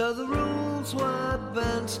 So the rules were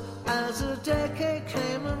bent as a decade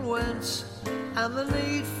came and went, and the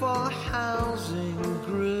need for housing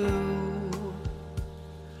grew.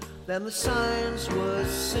 Then the signs were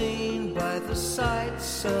seen by the sights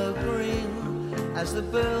so green as the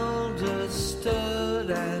builders stood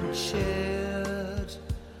and cheered.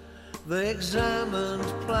 They examined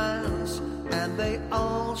plans and they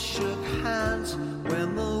all shook hands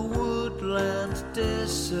when the woodland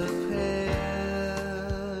disappeared.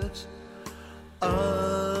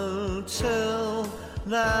 Until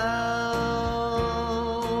now,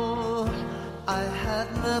 I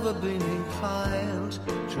had never been inclined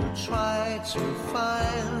to try to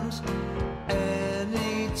find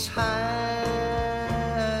any town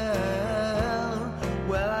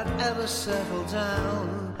where I'd ever settle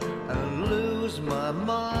down and lose my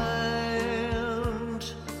mind.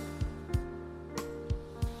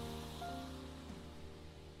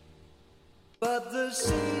 But the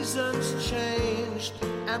seasons changed,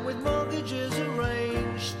 and with mortgages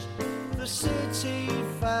arranged, the city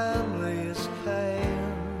families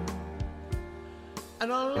came. And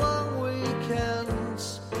on long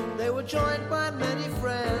weekends, they were joined by many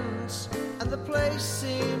friends, and the place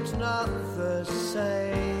seemed not the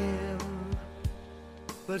same.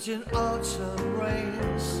 But in autumn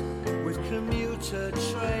rains, with commuter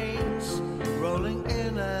trains rolling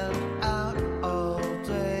in and out all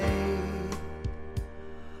day,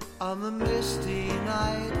 on the misty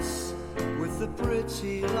nights with the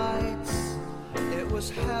pretty lights, it was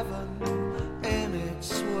heaven in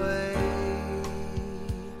its way.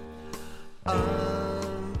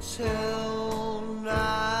 Until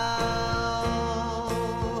now,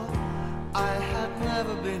 I had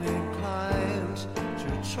never been inclined to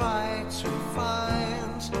try to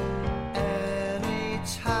find any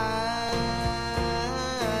town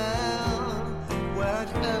where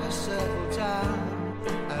I'd ever settle down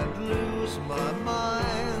and lose my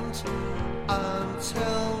mind.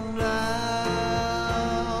 Until now,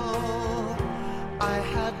 I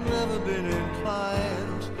had never been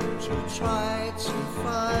inclined to try to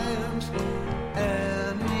find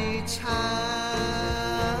any town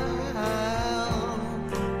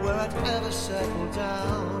where I'd ever settle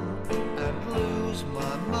down and lose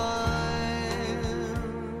my mind.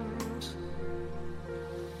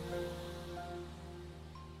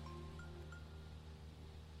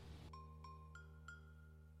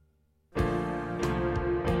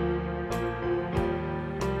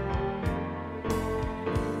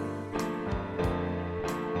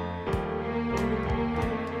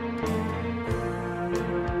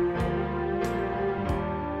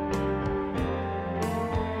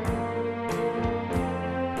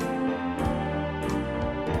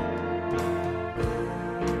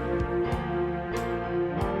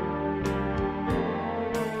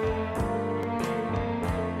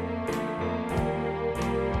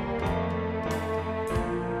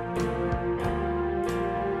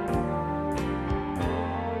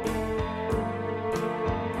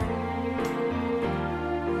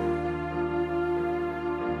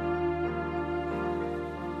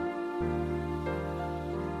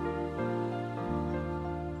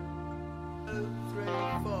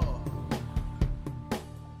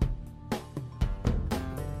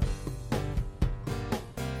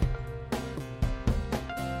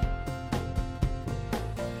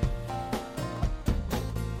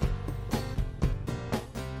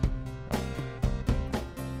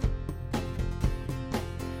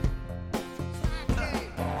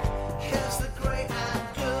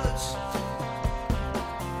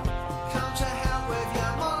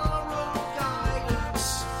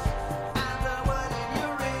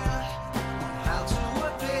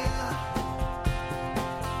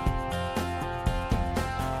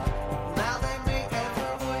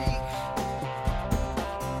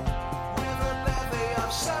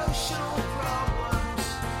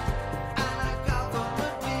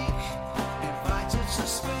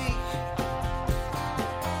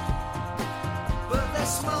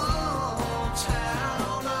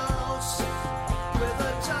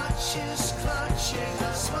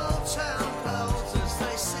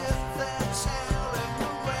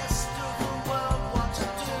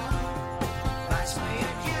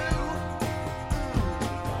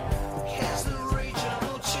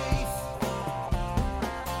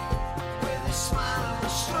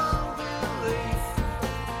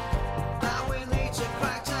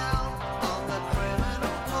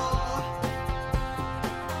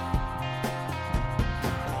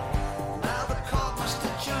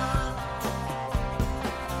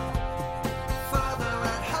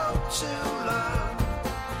 to learn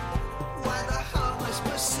why the homeless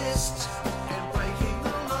persist in breaking the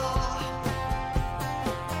law.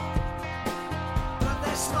 But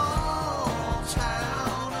they're small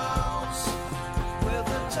towners with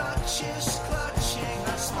the Duchess clutching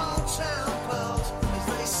her small town pearls as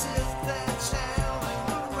they sit there telling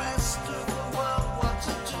the rest of the world what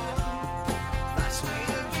to do. That's me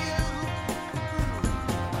and you.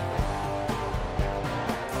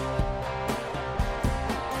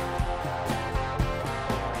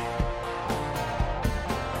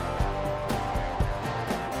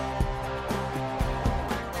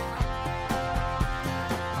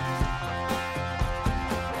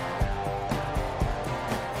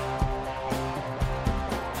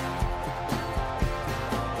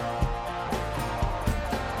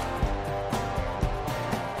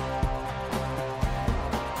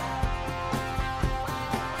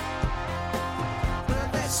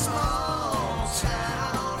 But they're small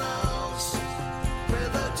towners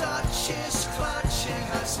with a Duchess clutching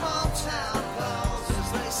her small town pearls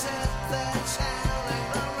as they sit there telling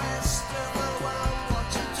the rest of the world what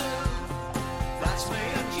to do. That's me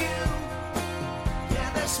and you. Yeah,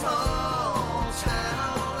 they're small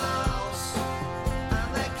towners, and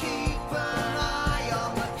they keep an eye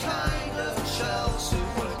on the kind of churls who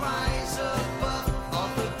would rise above all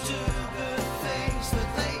the do-good things that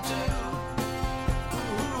they do.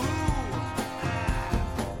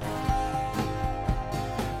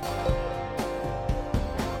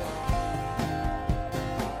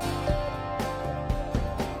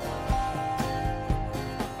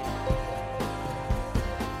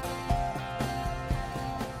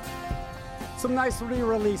 Some nice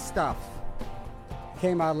re-release stuff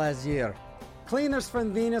came out last year. Cleaners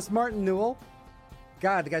from Venus, Martin Newell.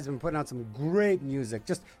 God, the guy's been putting out some great music.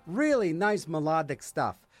 Just really nice melodic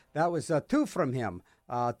stuff. That was two from him,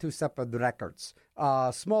 two separate records.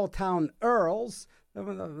 Small Town Earls.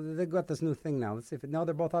 They got this new thing now. Let's see if no,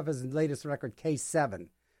 they're both off his latest record, K7,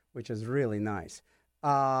 which is really nice.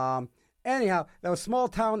 Anyhow, that was Small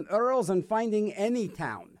Town Earls and Finding Any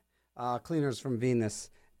Town. Cleaners from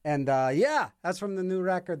Venus. And yeah, that's from the new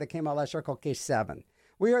record that came out last year called K7.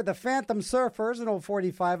 We heard the Phantom Surfers, an old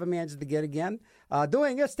 45 I managed to get again,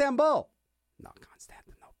 doing Istanbul, not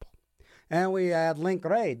Constantinople. And we had Link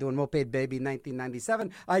Ray doing Moped Baby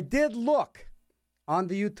 1997. I did look on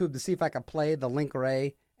the YouTube to see if I could play the Link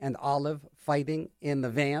Ray and Olive fighting in the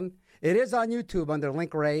van. It is on YouTube under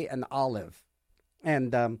Link Ray and Olive.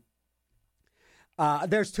 And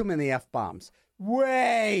there's too many F-bombs.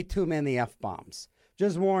 Way too many F-bombs.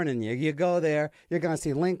 Just warning you. You go there, you're going to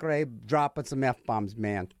see Link Ray dropping some F-bombs,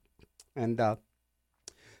 man. And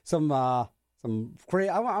some crazy.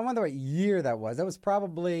 I wonder what year that was. That was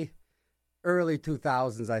probably early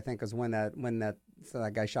 2000s, I think, is when that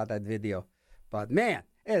guy shot that video. But, man,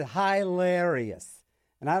 it's hilarious.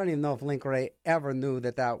 And I don't even know if Link Ray ever knew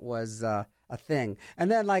that was a thing. And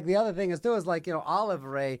then, like, the other thing is, too, is, like, Olive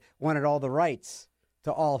Ray wanted all the rights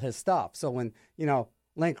to all his stuff. So when,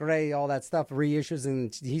 Link Ray, all that stuff, reissues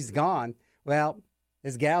and he's gone, well,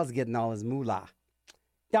 his gal's getting all his moolah.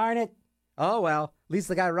 Darn it. Oh, well, at least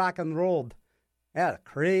the guy rock and rolled. Yeah,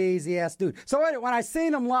 crazy-ass dude. So when I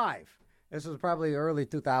seen him live, this was probably early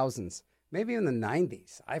 2000s, maybe in the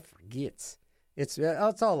 90s. I forget. It's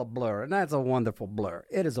all a blur, and that's a wonderful blur.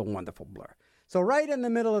 It is a wonderful blur. So right in the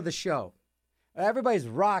middle of the show, everybody's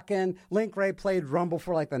rocking. Link Ray played Rumble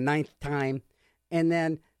for like the 9th time, and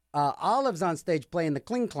then Olive's on stage playing the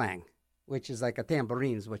cling clang, which is like a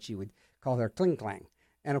tambourine is what she would call her cling clang.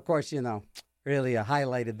 And of course, really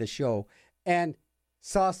highlighted the show and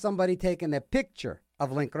saw somebody taking a picture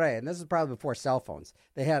of Link Ray. And this is probably before cell phones.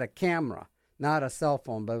 They had a camera, not a cell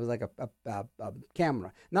phone, but it was like a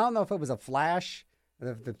camera. Now, I don't know if it was a flash,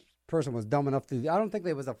 if the person was dumb enough to. I don't think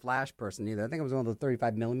it was a flash person either. I think it was one of the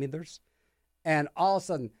 35 millimeters. And all of a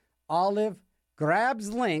sudden, Olive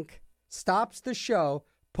grabs Link, stops the show,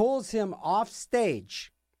 pulls him off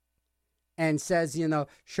stage and says,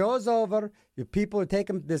 show's over. Your people are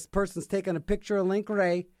this person's taking a picture of Link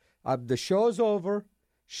Ray. The show's over.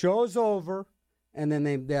 And then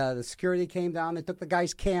the security came down. They took the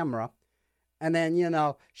guy's camera. And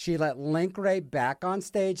then, she let Link Ray back on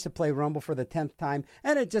stage to play Rumble for the 10th time.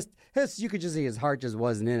 And you could just see his heart just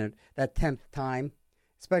wasn't in it that 10th time,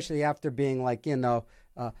 especially after being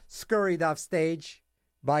scurried off stage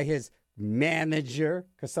by his manager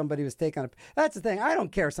because somebody was taking that's the thing. I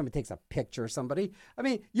don't care if somebody takes a picture of somebody. I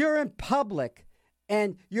mean, you're in public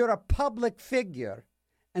and you're a public figure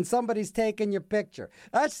and somebody's taking your picture.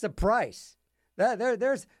 That's the price.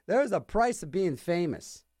 There's a price of being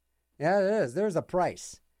famous. Yeah, there is. There's a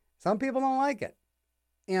price. Some people don't like it.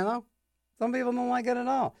 It's Some people don't like it at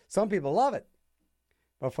all. Some people love it.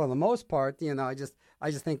 But for the most part, I just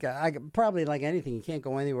think I probably like anything. You can't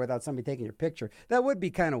go anywhere without somebody taking your picture. That would be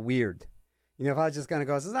kind of weird. If I was just going to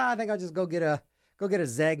go, I think I'll just go get a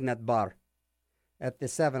Zagnut bar at the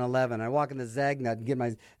 7-Eleven. I walk in the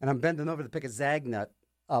Zagnut and I'm bending over to pick a Zagnut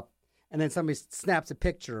up, and then somebody snaps a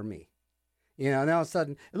picture of me. And all of a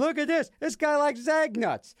sudden, look at this. This guy likes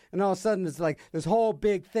Zagnuts. And all of a sudden, it's like this whole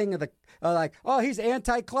big thing of he's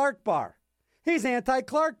anti-Clark bar. He's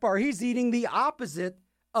anti-Clark bar. He's eating the opposite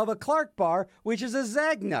of a Clark bar, which is a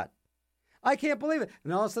Zagnut. I can't believe it.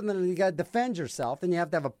 And all of a sudden, you got to defend yourself, and you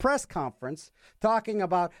have to have a press conference talking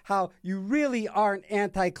about how you really aren't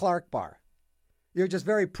anti-Clark bar. You're just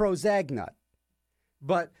very pro-Zagnut.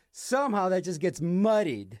 But somehow that just gets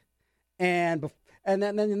muddied. And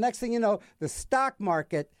then the next thing you know, the stock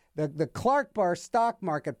market, the Clark bar stock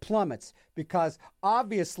market plummets because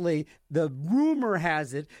obviously the rumor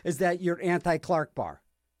has it is that you're anti-Clark bar.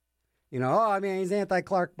 He's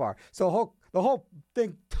anti-Clark bar. So the whole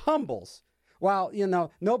thing tumbles. While,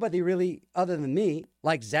 nobody really, other than me,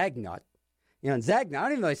 likes Zagnut. And Zagnut, I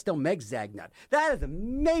don't even know they still make Zagnut. That is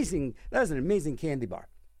amazing. That is an amazing candy bar.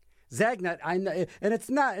 Zagnut, I know, and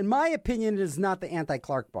it's not, in my opinion, it is not the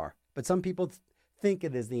anti-Clark bar. But some people think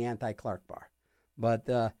it is the anti-Clark bar. But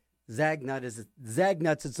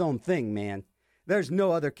Zagnut's its own thing, man. There's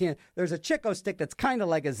no other There's a Chico stick that's kind of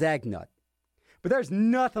like a Zagnut. But there's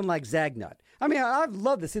nothing like Zagnut. I'd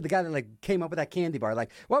love to see the guy that came up with that candy bar.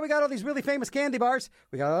 We got all these really famous candy bars.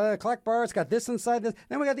 We got Clark bar. It's got this inside this.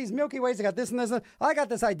 Then we got these Milky Ways. They got this and this. I got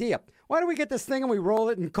this idea. Why don't we get this thing and we roll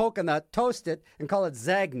it in coconut, toast it, and call it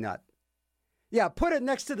Zagnut? Yeah, put it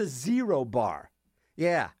next to the Zero bar.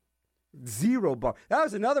 Yeah, Zero bar. That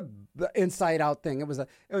was another inside out thing. It was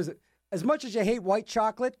as much as you hate white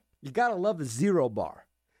chocolate, you gotta love the Zero bar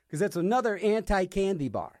because it's another anti-candy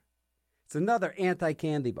bar. It's another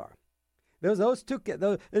anti-candy bar. Those two,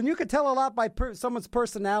 and you can tell a lot by someone's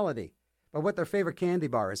personality, by what their favorite candy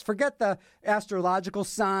bar is. Forget the astrological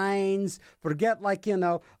signs. Forget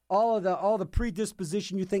all the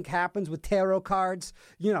predisposition you think happens with tarot cards.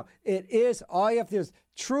 It is all you have to do is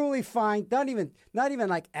truly find. Not even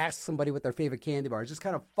ask somebody what their favorite candy bar is. Just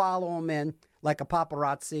kind of follow them in like a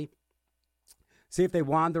paparazzi. See if they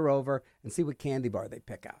wander over and see what candy bar they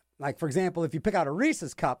pick out. Like for example, if you pick out a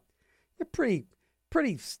Reese's cup. You're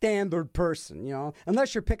pretty standard person,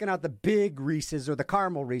 unless you're picking out the big Reese's or the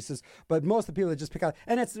caramel Reese's. But most of the people that just pick out,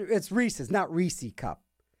 and it's Reese's, not Reese's cup.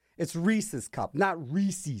 It's Reese's cup, not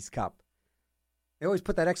Reese's cup. They always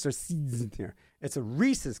put that extra C's in there. It's a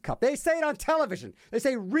Reese's cup. They say it on television. They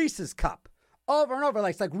say Reese's cup over and over,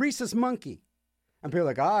 it's like Reese's monkey. And people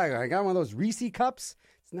are like, I got one of those Reese's cups.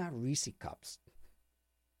 It's not Reese's cups.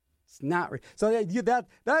 It's not. So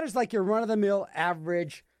that is like your run-of-the-mill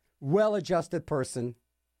average well-adjusted person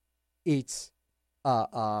eats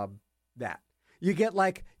that. You get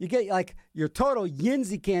your total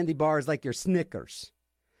Yinzy candy bar is like your Snickers.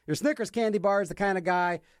 Your Snickers candy bar is the kind of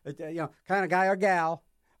guy or gal,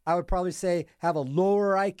 I would probably say have a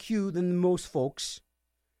lower IQ than most folks.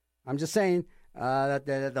 I'm just saying that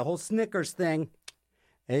the whole Snickers thing,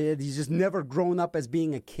 he's just never grown up as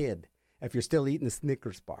being a kid if you're still eating the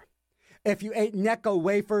Snickers bar. If you ate Necco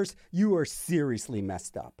wafers, you are seriously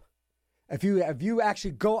messed up. If you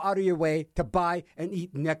actually go out of your way to buy and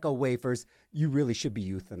eat Necco wafers, you really should be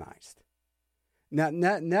euthanized. Now,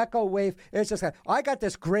 Necco wafer, it's just I got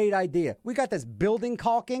this great idea. We got this building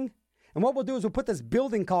caulking, and what we'll do is we'll put this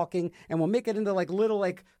building caulking and we'll make it into little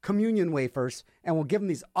communion wafers, and we'll give them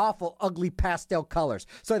these awful, ugly pastel colors.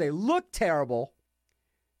 So they look terrible,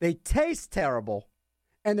 they taste terrible,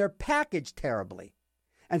 and they're packaged terribly.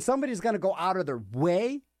 And somebody's going to go out of their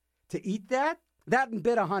way to eat that and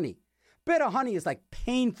bit of honey. Bit of honey is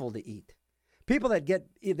painful to eat. People that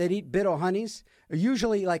eat bit of honeys are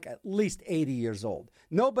usually at least 80 years old.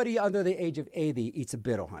 Nobody under the age of 80 eats a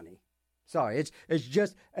bit of honey. Sorry, it's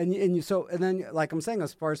just and then like I'm saying,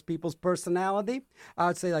 as far as people's personality, I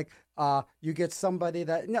would say you get somebody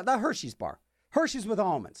that Hershey's bar, Hershey's with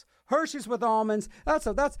almonds. That's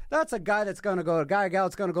a guy that's going to go, a guy or gal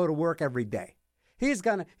that's going to go to work every day. He's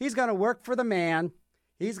gonna work for the man.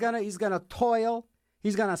 He's gonna toil.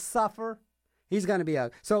 He's gonna suffer. He's gonna be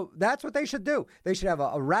so that's what they should do. They should have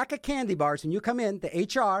a rack of candy bars, and you come in to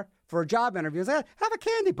HR for a job interview and say, have a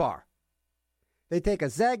candy bar. They take a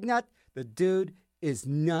Zagnut. The dude is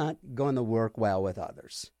not going to work well with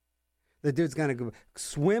others. The dude's going to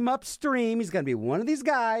swim upstream. He's going to be one of these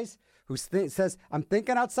guys who says, I'm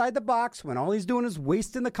thinking outside the box when all he's doing is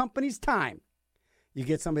wasting the company's time. You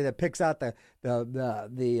get somebody that picks out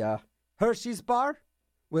the Hershey's bar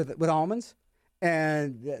with almonds,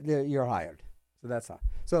 and you're hired. So that's how.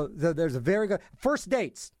 So there's a very good first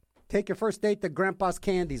dates. Take your first date to Grandpa's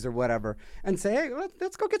Candies or whatever and say, hey,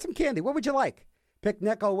 let's go get some candy. What would you like? Pick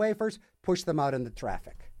Necco wafers, push them out into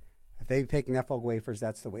traffic. If they pick Necco wafers,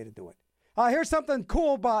 that's the way to do it. Here's something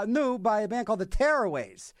cool new by a band called the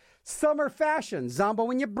Tearaways. Summer Fashion, Zombo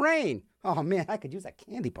In Your Brain. Oh, man, I could use that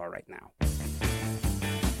candy bar right now.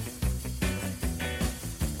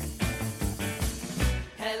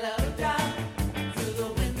 Hello, down through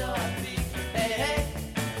the window I peek. Hey, hey,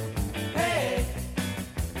 hey,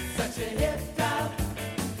 such a hip top,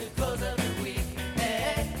 the close of the week.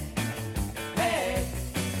 Hey, hey,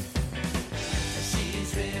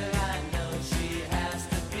 she's real, I know she has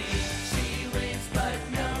to be. She waits, but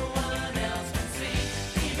no one else can see.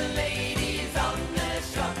 Even ladies on their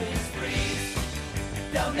shopping sprees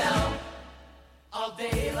don't know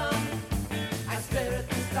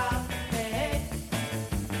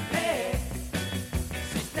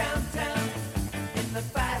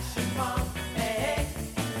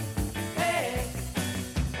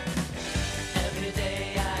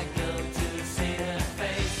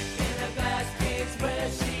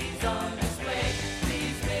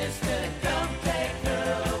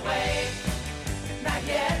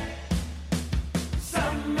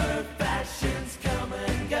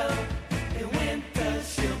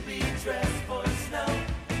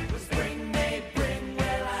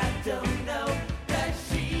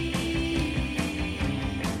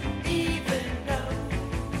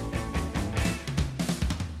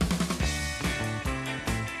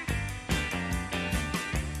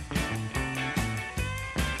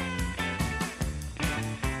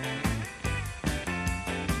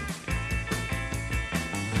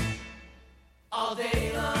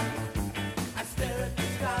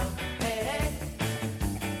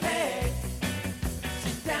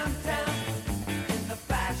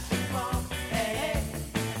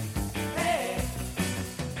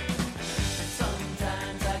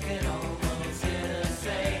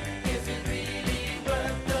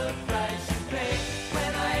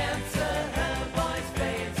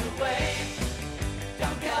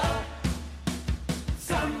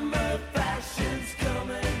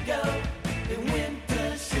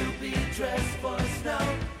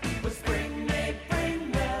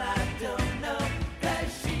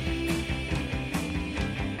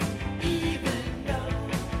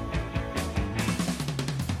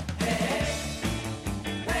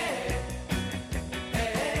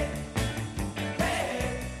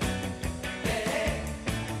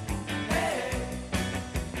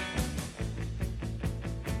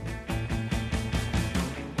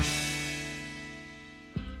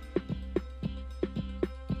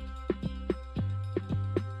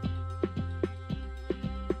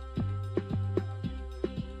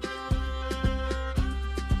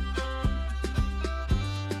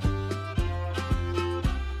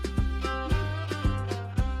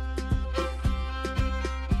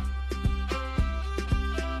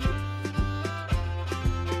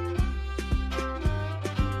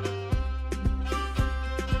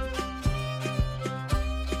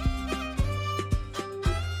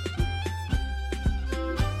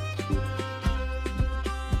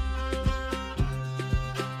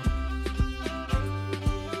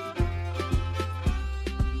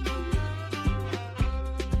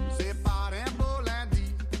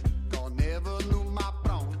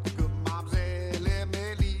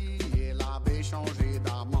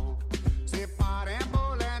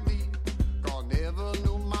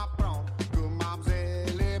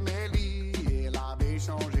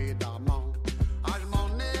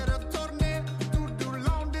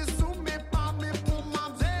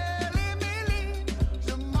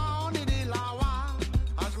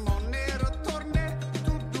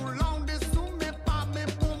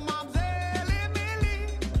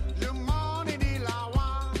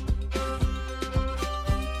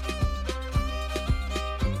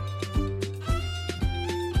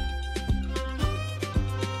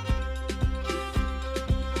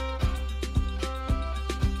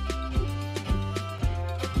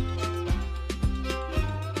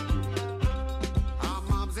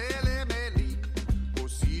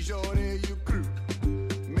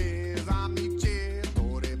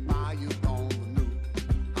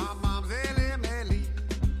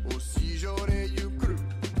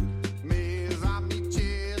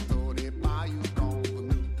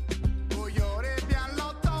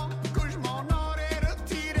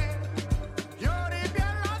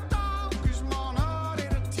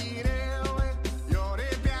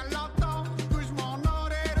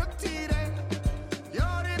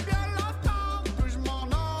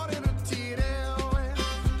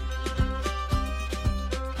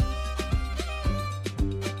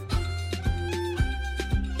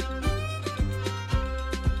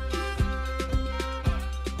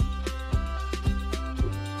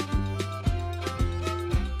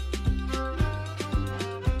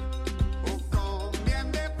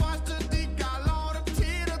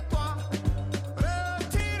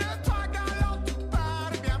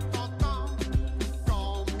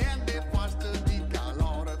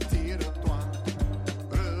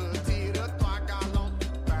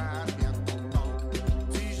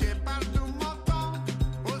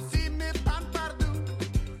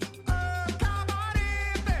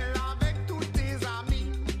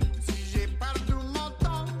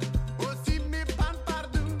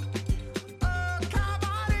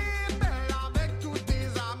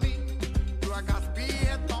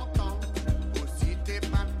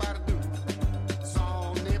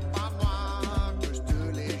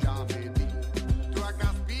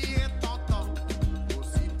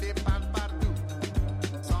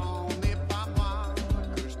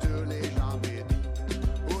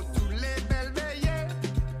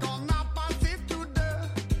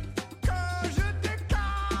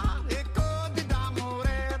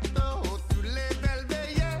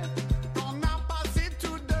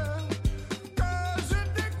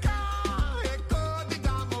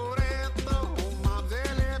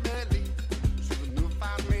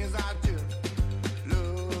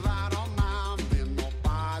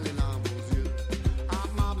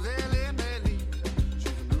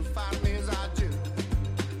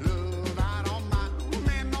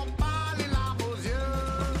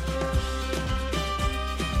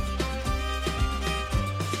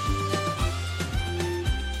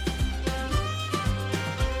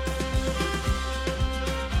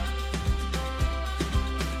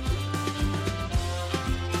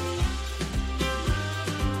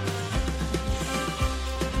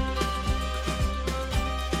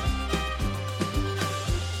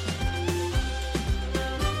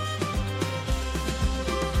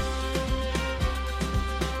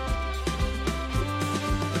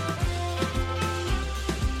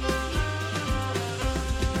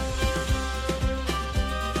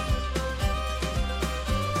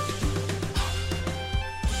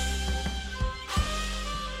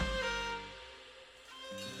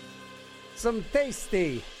some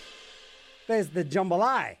tasty. There's the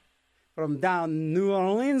jambalaya from down New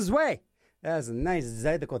Orleans way. That's a nice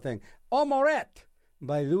Zydeco thing. Omelette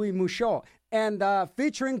by Louis Mouchot. And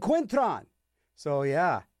featuring Quintron. So,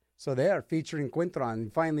 yeah. So they're featuring Quintron. He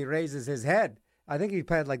finally raises his head. I think he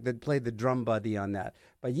played the drum buddy on that.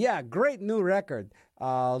 But, yeah, great new record,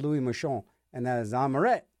 Louis Mouchot. And that is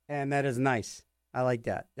Omelette. And that is nice. I like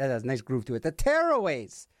that. That has a nice groove to it. The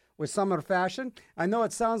Tearaways with Summer Fashion. I know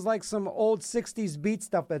it sounds like some old 60s beat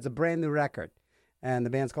stuff, but it's a brand new record. And the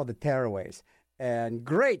band's called the Tearaways. And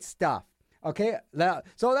great stuff. Okay,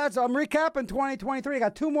 so I'm recapping 2023. I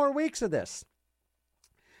got 2 more weeks of this.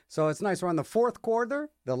 So it's nice. We're on the 4th quarter,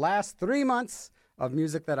 the last 3 months of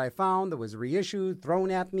music that I found that was reissued, thrown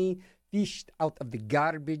at me, fished out of the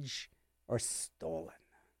garbage, or stolen.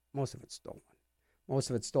 Most of it's stolen. Most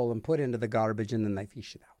of it's stolen, put into the garbage, and then they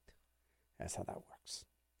fish it out. That's how that works.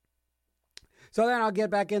 So then I'll get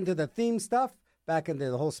back into the theme stuff, back into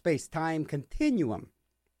the whole space-time continuum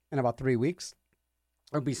in about 3 weeks.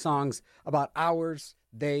 There'll be songs about hours,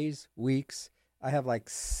 days, weeks. I have like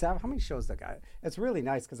 7. How many shows I got? It's really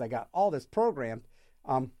nice because I got all this programmed.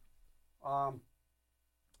 I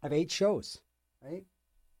have 8 shows, right?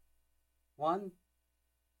 1,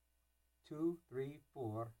 2, 3,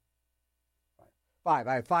 4, 5.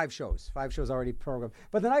 I have 5 shows. 5 shows already programmed.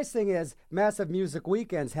 But the nice thing is, Massive Music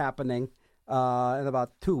Weekend's happening in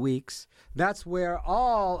about 2 weeks. That's where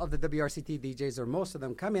all of the WRCT DJs, or most of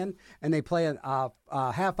them, come in and they play a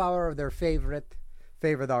half hour of their favorite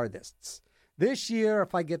artists. This year,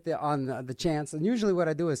 if I get the chance, and usually what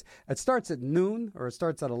I do is it starts at noon or it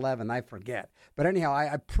starts at 11. I forget, but anyhow,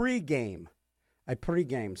 I pregame.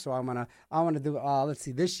 So I want to do. Let's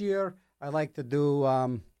see. This year, I like to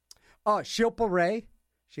do. Shilpa Ray.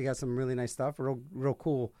 She got some really nice stuff. Real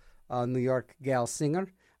cool New York gal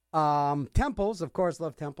singer. Temples, of course,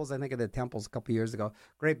 love Temples. I think I did Temples a couple years ago.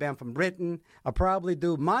 Great band from Britain. I'll probably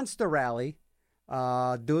do Monster Rally.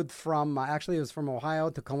 Dude from, actually it was from Ohio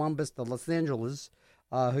to Columbus to Los Angeles,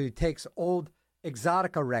 who takes old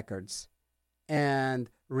Exotica records and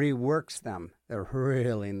reworks them. They're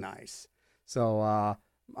really nice. So,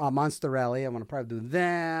 Monster Rally, I'm going to probably do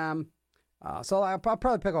them. So I'll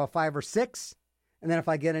probably pick up 5 or 6. And then if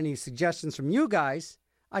I get any suggestions from you guys,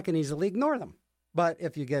 I can easily ignore them. But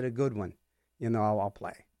if you get a good one, I'll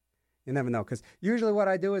play. You never know. Because usually what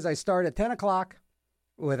I do is I start at 10 o'clock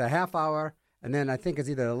with a half hour. And then I think it's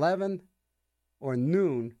either 11 or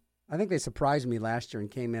noon. I think they surprised me last year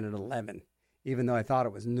and came in at 11, even though I thought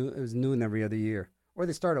it was noon every other year. Or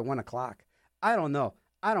they start at 1 o'clock. I don't know.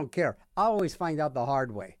 I don't care. I always find out the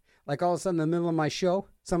hard way. Like all of a sudden in the middle of my show,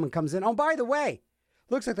 someone comes in. Oh, by the way,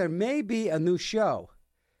 looks like there may be a new show.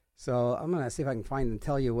 So I'm going to see if I can find and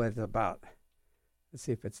tell you what it's about. Let's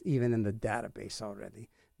see if it's even in the database already.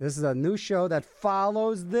 This is a new show that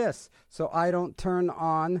follows this, so I don't turn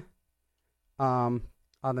on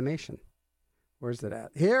automation. Where's it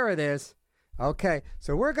at? Here it is. Okay,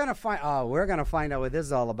 so we're gonna find out what this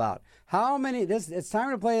is all about. It's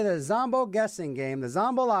time to play the Zombo guessing game, the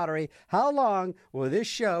Zombo lottery. How long will this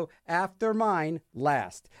show after mine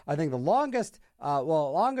last? I think the longest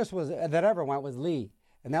was that ever went was Lee,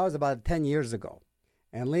 and that was about 10 years ago.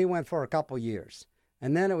 And Lee went for a couple years.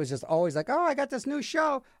 And then it was just always like, oh, I got this new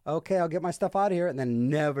show. Okay, I'll get my stuff out of here, and then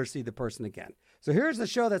never see the person again. So here's the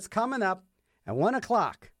show that's coming up at 1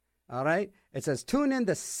 o'clock. All right? It says, tune in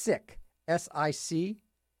to SIC, S-I-C.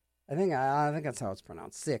 I think that's how it's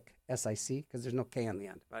pronounced, SIC, S-I-C, because there's no K on the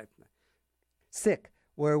end. Right? SIC,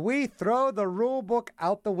 where we throw the rule book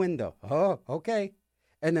out the window. Oh, okay.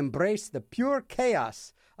 And embrace the pure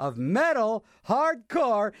chaos of metal,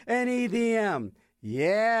 hardcore, and EDM.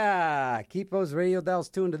 Yeah, keep those radio dials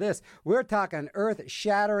tuned to this. We're talking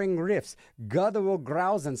earth-shattering riffs, guttural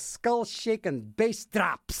growls, and skull-shaking bass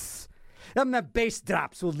drops. And the bass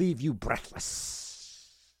drops will leave you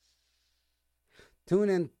breathless.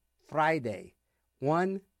 Tune in Friday,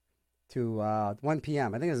 1 to 1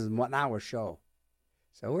 p.m. I think this is a 1-hour show.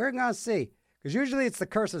 So we're going to see. Because usually it's the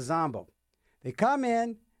Curse of Zombo. They come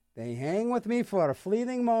in, they hang with me for a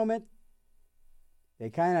fleeting moment.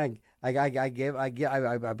 They kind of... I give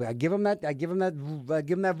them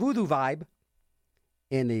that voodoo vibe,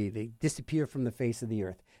 and they disappear from the face of the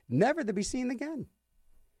earth, never to be seen again.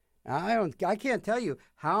 I can't tell you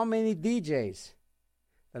how many DJs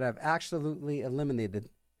that I've absolutely eliminated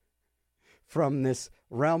from this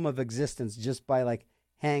realm of existence just by like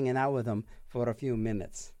hanging out with them for a few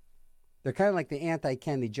minutes. They're kind of like the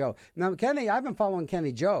anti-Kenny Joe. Now, I've been following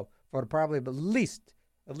Kenny Joe for probably at least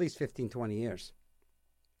 15, 20 years.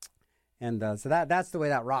 And so that's the way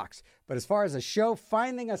that rocks. But as far as a show,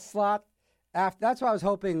 finding a slot That's why I was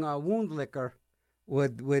hoping Wound Liquor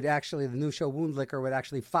would actually, the new show Wound Liquor would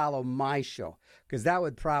actually follow my show, because that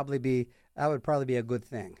would probably be a good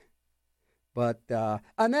thing. But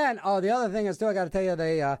and then the other thing is too, I got to tell you,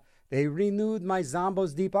 they renewed my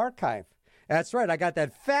Zombo's Deep Archive. That's right, I got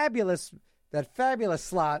that fabulous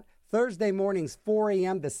slot Thursday mornings 4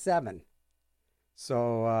 a.m. to 7.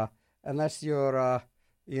 So unless you're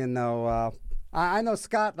I know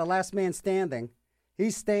Scott, the last man standing. He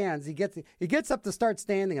stands. He gets up to start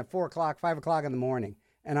standing at 4 o'clock, 5 o'clock in the morning,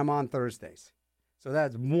 and I'm on Thursdays. So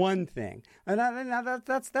that's one thing, and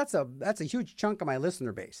that's a huge chunk of my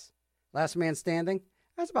listener base. Last man standing.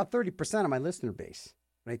 That's about 30% of my listener base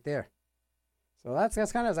right there. So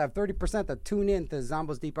that's kind of, I have 30% that tune in to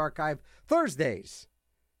Zombo's Deep Archive Thursdays,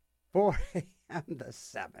 4 a.m. to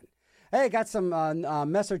 7. Hey, got some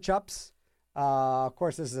Messer Chups. Of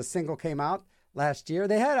course, this is a single came out last year.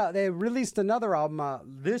 They released another album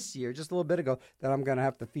this year, just a little bit ago, that I'm going to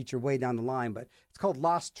have to feature way down the line. But it's called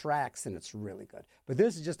Lost Tracks, and it's really good. But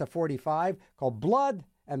this is just a 45 called Blood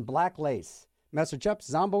and Black Lace. Messer Chups,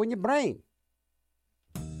 Zombo in Your Brain.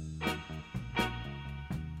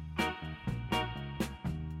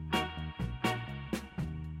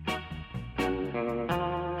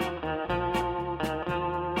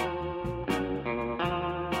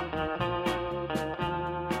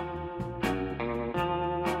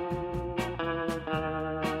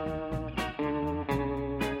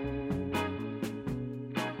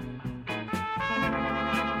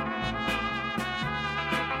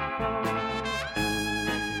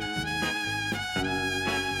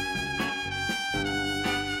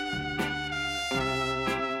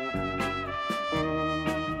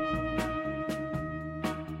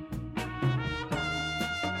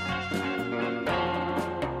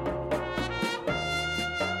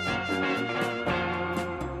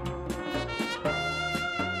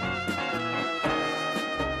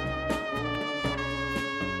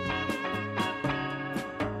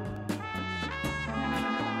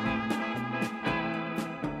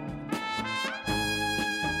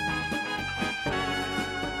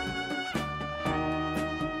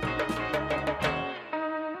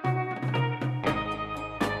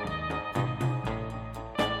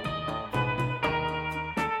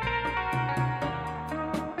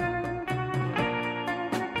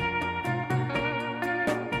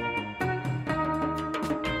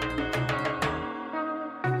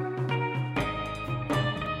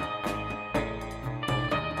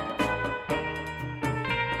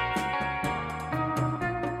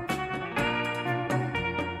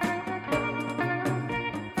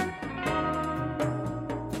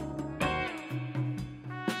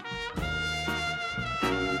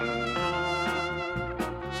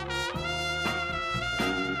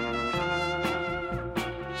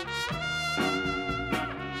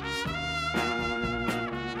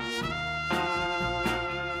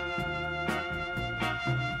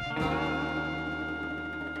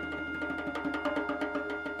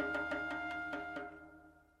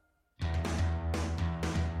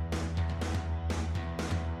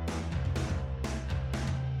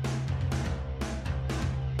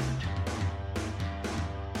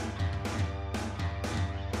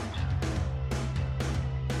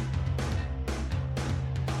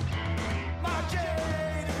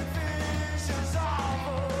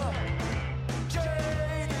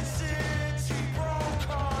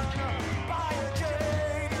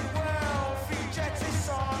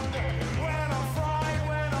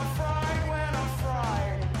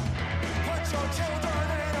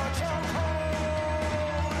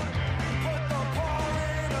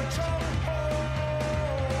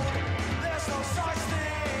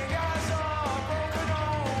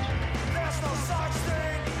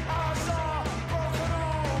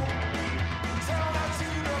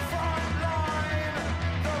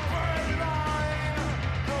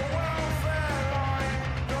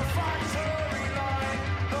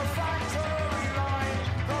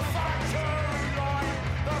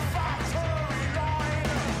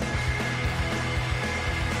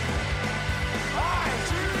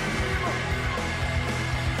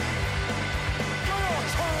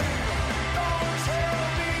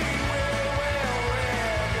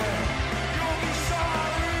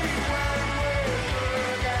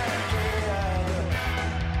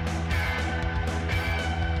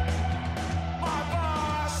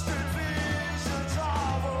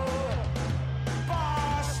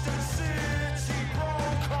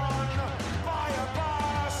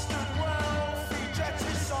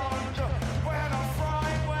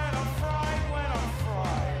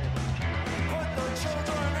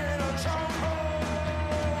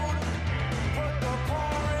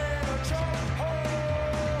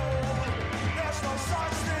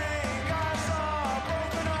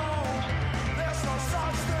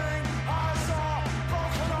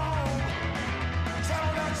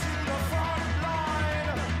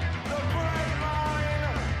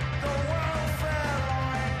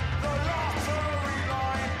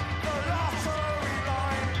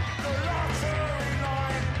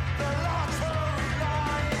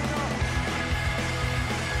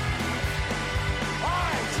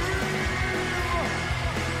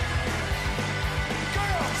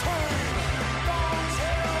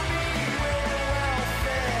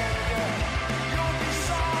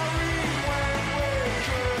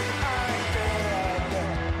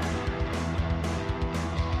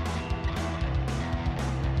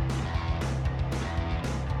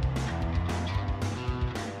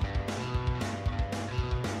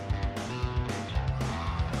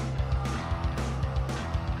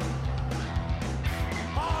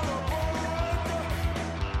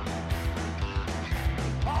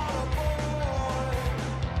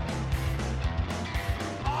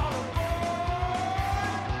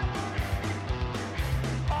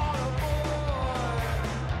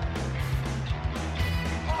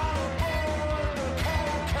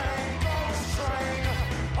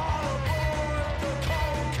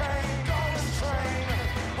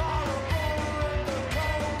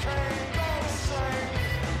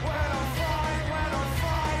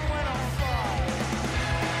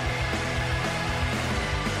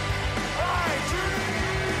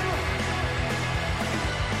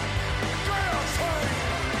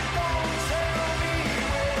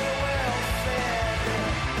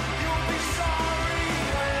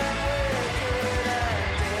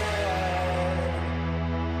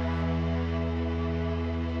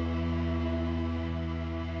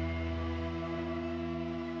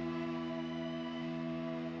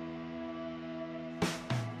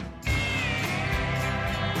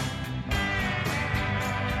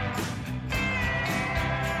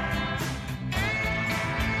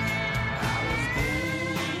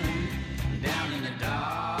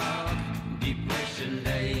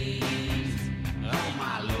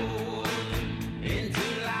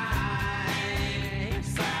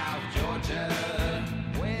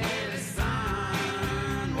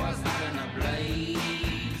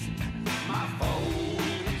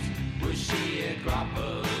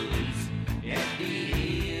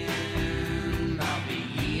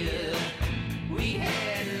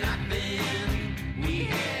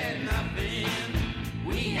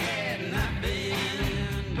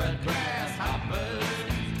 but grasshoppers.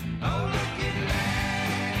 Oh, looking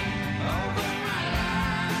back over my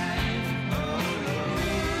life. Oh,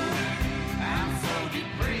 Lord, I'm so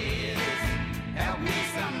depressed. Help me,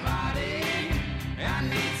 somebody. I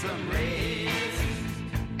need some rest.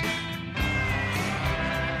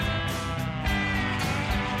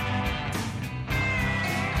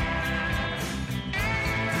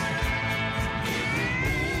 Every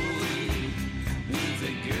boy needs a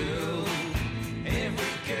girl.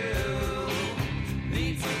 Every girl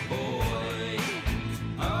needs a boy.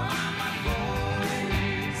 Oh, I'm a boy,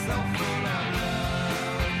 so full of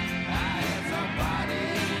love. I have somebody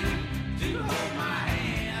to hold my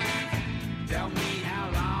hand. Tell me how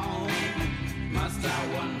long must I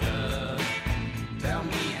wonder? Tell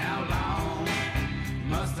me how long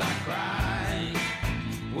must I cry?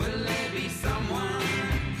 Will there be someone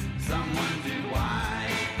to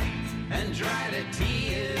wipe and dry the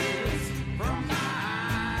tears from my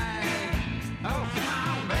eyes? Oh, come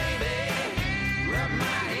on, baby, rub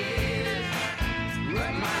my head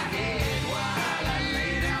while I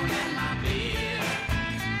lay down in my bed.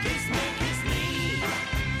 Kiss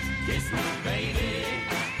me, baby.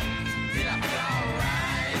 Did I feel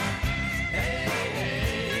alright? Hey,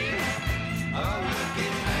 hey, oh,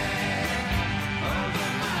 looking back over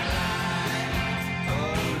my life.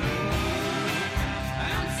 Oh, Lord,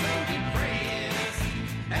 I'm so depressed.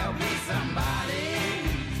 Help me, somebody.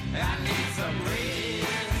 I need some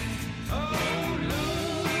rest. Oh,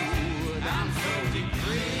 Lord, I'm so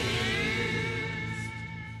depressed.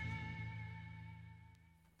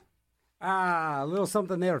 A little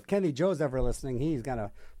something there. If Kenny Joe's ever listening, he's going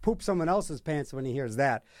to poop someone else's pants when he hears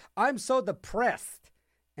that. I'm so depressed.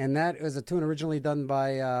 And that is a tune originally done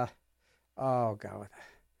by, oh, God.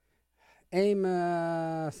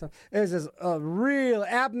 Amos. This is a real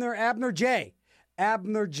Abner J.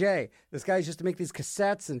 Abner J. This guy used to make these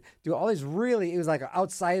cassettes and do all these really, it was like an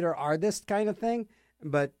outsider artist kind of thing,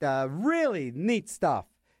 but really neat stuff.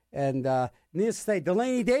 And needless to say,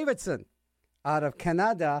 Delaney Davidson out of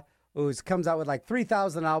Canada, who comes out with like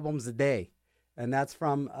 3,000 albums a day. And that's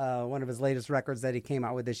from one of his latest records that he came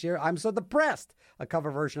out with this year. I'm So Depressed, a cover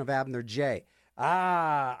version of Abner J.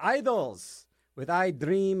 Idols with I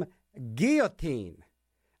Dream Guillotine.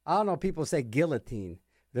 I don't know, people say guillotine.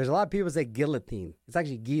 There's a lot of people say guillotine. It's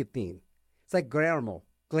actually guillotine. It's like Guillermo,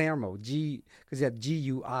 because you have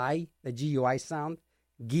G-U-I, the G-U-I sound.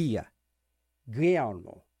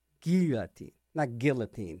 Guillermo, guillotine, not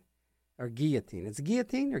guillotine. Or guillotine. It's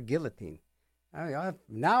guillotine or guillotine?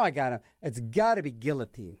 Now I got to, it's got to be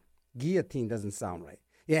guillotine. Guillotine doesn't sound right.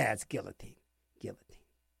 Yeah, it's guillotine. Guillotine.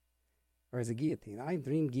 Or is it guillotine? I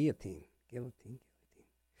dream guillotine. Guillotine.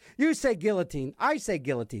 You say guillotine. I say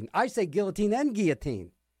guillotine. I say guillotine and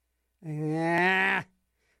guillotine.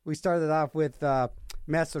 We started off with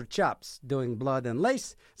Master Chops doing Blood and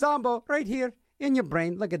Lace. Zombo, right here in your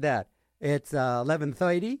brain. Look at that. It's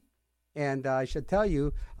 11:30. And I should tell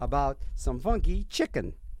you about some funky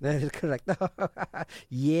chicken. That is correct.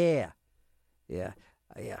 Yeah,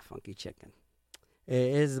 funky chicken. It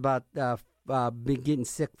is about getting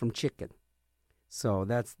sick from chicken. So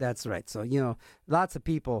that's right. So, lots of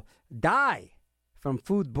people die from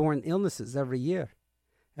foodborne illnesses every year.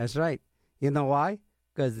 That's right. You know why?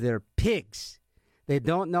 Because they're pigs. They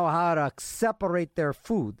don't know how to separate their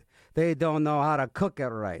food. They don't know how to cook it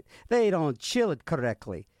right. They don't chill it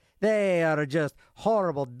correctly. They are just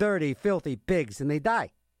horrible, dirty, filthy pigs, and they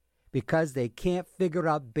die because they can't figure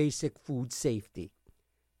out basic food safety.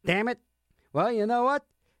 Damn it. Well, you know what?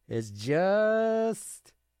 It's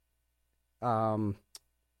just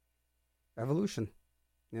evolution.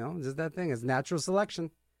 It's just that thing. It's natural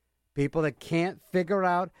selection. People that can't figure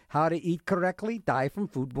out how to eat correctly die from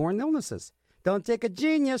foodborne illnesses. Don't take a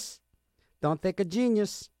genius. Don't take a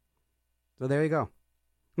genius. So there you go.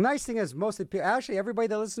 Nice thing is, mostly people, actually everybody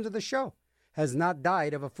that listens to the show has not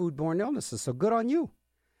died of a foodborne illness. So good on you.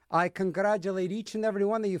 I congratulate each and every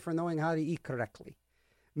one of you for knowing how to eat correctly.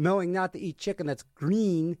 Knowing not to eat chicken that's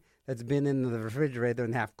green, that's been in the refrigerator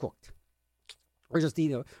and half cooked. Or just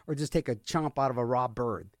take a chomp out of a raw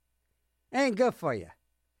bird. Ain't good for you.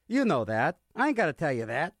 You know that. I ain't got to tell you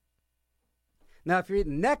that. Now, if you're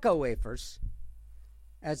eating Necco wafers,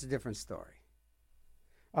 that's a different story.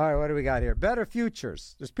 All right, what do we got here? Better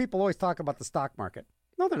futures. There's people always talking about the stock market.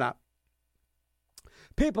 No, they're not.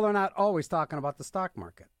 People are not always talking about the stock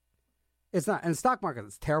market. It's not. And the stock market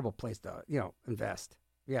is a terrible place to, invest.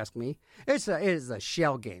 If you ask me, it is a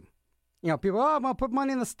shell game. People, I'm going to put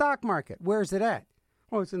money in the stock market. Where's it at?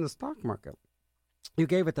 Oh, it's in the stock market. You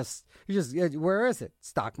gave it this. Where is it?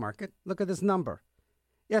 Stock market. Look at this number.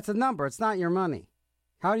 Yeah, it's a number. It's not your money.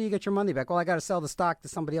 How do you get your money back? Well, I got to sell the stock to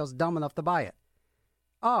somebody else dumb enough to buy it.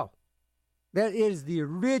 Oh, that is the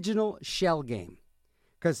original shell game.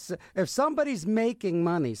 Because if somebody's making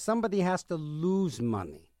money, somebody has to lose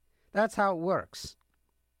money. That's how it works.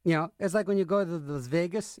 You know, it's like when you go to Las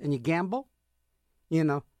Vegas and you gamble, you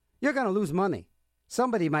know, you're going to lose money.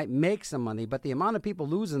 Somebody might make some money, but the amount of people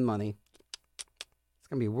losing money, it's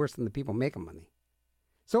going to be worse than the people making money.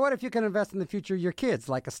 So what if you can invest in the future of your kids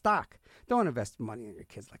like a stock? Don't invest money in your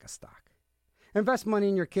kids like a stock. Invest money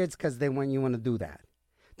in your kids because you want to do that.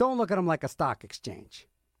 Don't look at them like a stock exchange,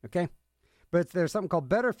 okay? But there's something called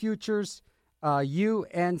Better Futures,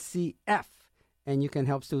 UNCF, and you can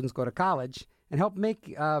help students go to college and help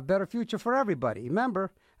make a better future for everybody.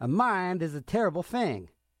 Remember, a mind is a terrible thing.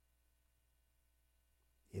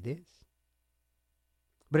 It is.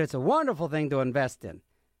 But it's a wonderful thing to invest in.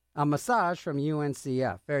 A massage from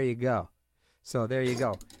UNCF. There you go. So there you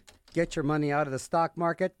go. Get your money out of the stock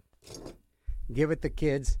market. Give it to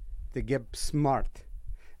kids to get smart.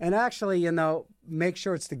 And actually, you know, make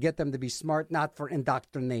sure it's to get them to be smart, not for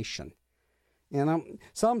indoctrination. You know,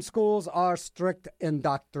 some schools are strict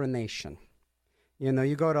indoctrination. You know,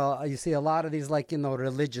 you see a lot of these, like, you know,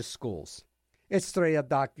 religious schools. It's straight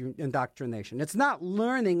indoctrination. It's not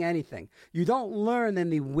learning anything. You don't learn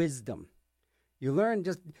any wisdom. You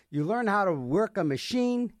learn how to work a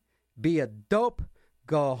machine, be a dope,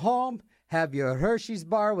 go home, have your Hershey's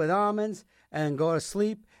bar with almonds, and go to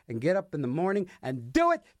sleep and get up in the morning and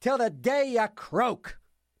do it till the day you croak.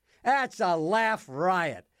 That's a laugh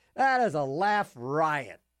riot. That is a laugh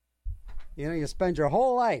riot. You know, you spend your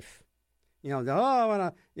whole life, you know, I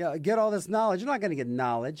want to get all this knowledge. You're not going to get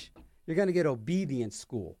knowledge. You're going to get obedience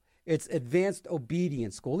school. It's advanced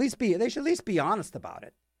obedience school. They should at least be honest about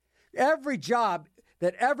it. Every job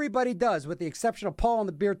that everybody does, with the exception of Paul in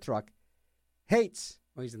the beer truck, hates,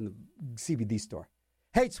 well, he's in the CBD store,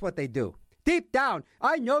 hates what they do. Deep down,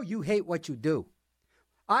 I know you hate what you do.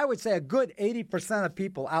 I would say a good 80% of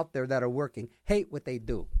people out there that are working hate what they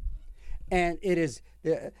do. And it is,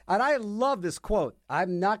 and I love this quote.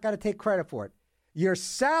 I'm not going to take credit for it. Your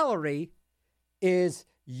salary is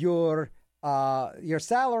your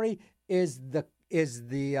salary is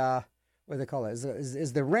the what do they call it?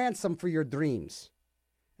 Is the ransom for your dreams.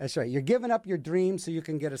 That's right. You're giving up your dreams so you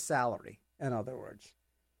can get a salary, in other words.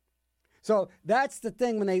 So that's the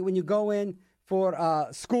thing when you go in for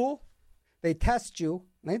school, they test you.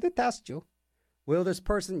 They test you. Will this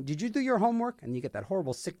person, did you do your homework? And you get that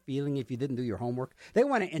horrible sick feeling if you didn't do your homework. They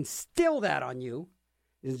want to instill that on you.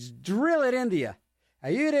 Just drill it into you. Now,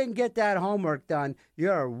 you didn't get that homework done,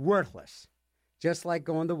 you're worthless. Just like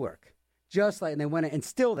going to work. And they want to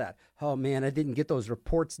instill that. Oh, man, I didn't get those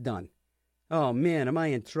reports done. Oh, man, am I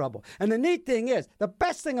in trouble? And the neat thing is, the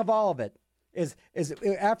best thing of all of it is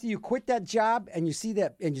after you quit that job and you see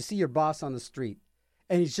your boss on the street,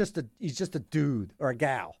 and he's just a dude or a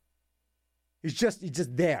gal. He's just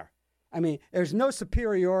there. I mean, there's no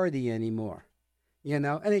superiority anymore, you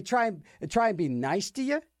know. And they try and be nice to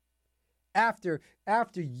you after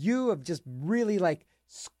you have just really like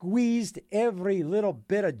squeezed every little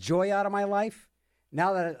bit of joy out of my life.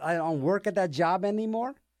 Now that I don't work at that job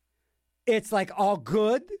anymore, it's like all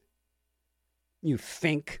good. You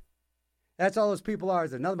think. That's all those people are.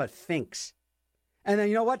 Is they're nothing but thinks. And then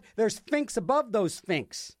you know what? There's thinks above those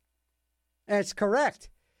thinks. And it's correct.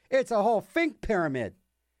 It's a whole think pyramid.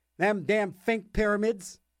 Them damn think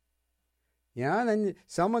pyramids. Yeah, and then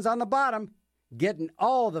someone's on the bottom getting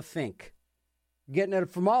all the think. Getting it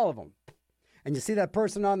from all of them. And you see that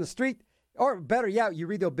person on the street, or better yet, you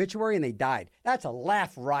read the obituary and they died. That's a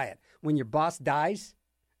laugh riot. When your boss dies,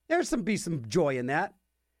 be some joy in that.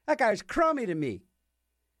 That guy's crummy to me.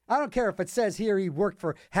 I don't care if it says here he worked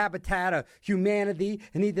for Habitat of Humanity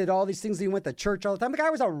and he did all these things. He went to church all the time. The guy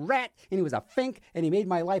was a rat and he was a fink and he made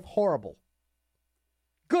my life horrible.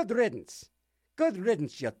 Good riddance. Good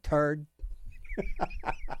riddance, you turd.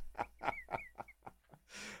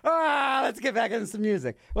 Let's get back into some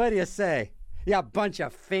music. What do you say? Yeah, bunch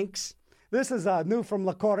of finks. This is new from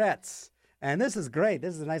La Corettes. And this is great.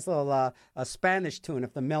 This is a nice little a Spanish tune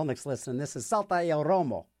if the Melnick's listening. This is Salta y el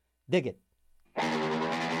Romo. Dig it.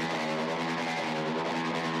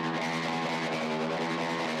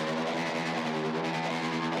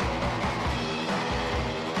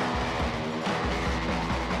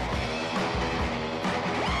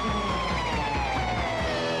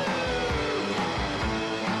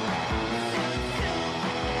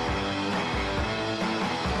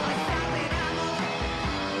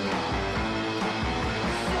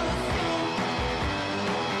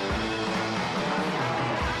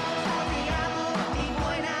 Salty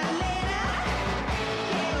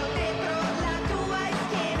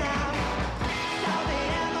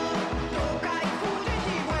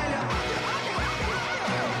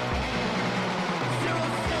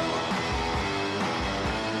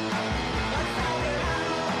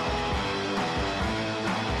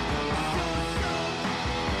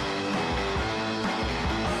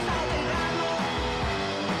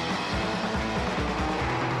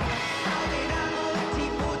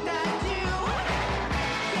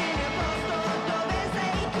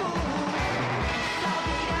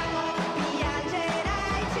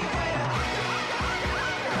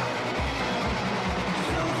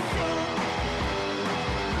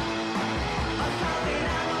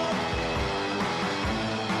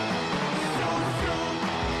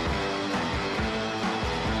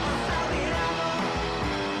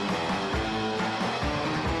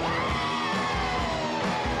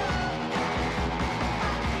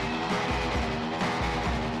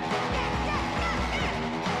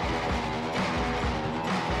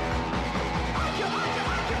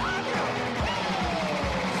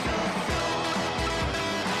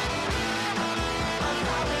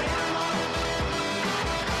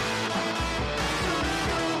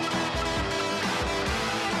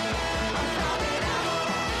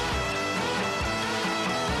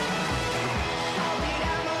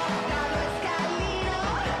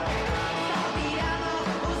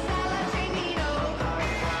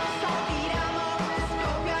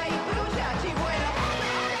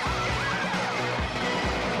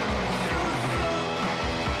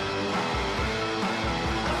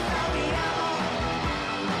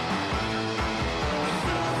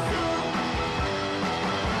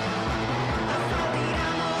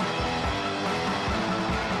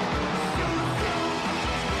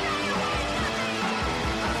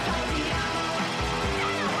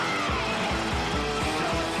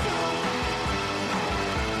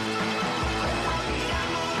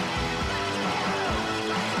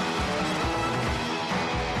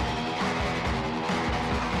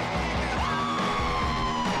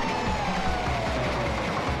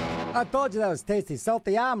I told you that was tasty.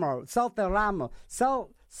 Saltaramo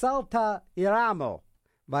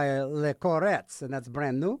by Le Corettes, and that's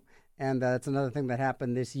brand new. And that's another thing that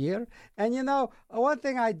happened this year. And you know, one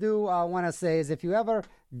thing I do want to say is if you ever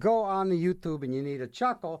go on the YouTube and you need a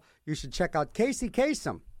chuckle, you should check out Casey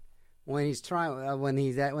Kasem when he's trying when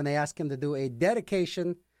they ask him to do a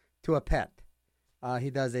dedication to a pet. He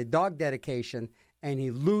does a dog dedication and he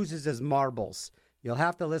loses his marbles. You'll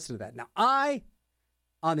have to listen to that. Now, I,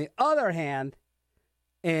 on the other hand,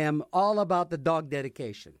 am all about the dog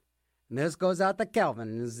dedication. And this goes out to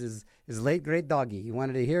Calvin, his late great doggy. He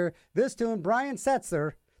wanted to hear this tune, Brian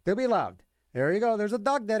Setzer, To Be Loved. There you go. There's a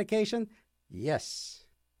dog dedication. Yes.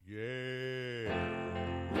 Yeah.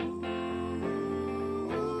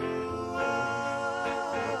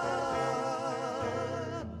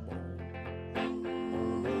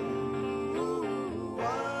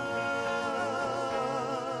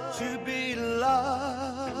 To be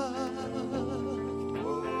loved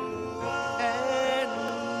and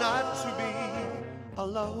not to be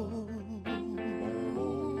alone.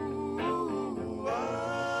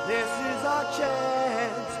 This is our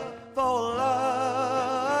chance for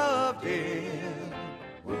love, dear.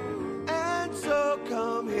 And so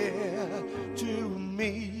come here to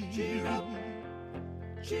me. Cheer up,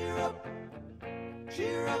 cheer up,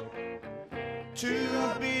 cheer up.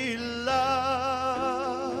 To be loved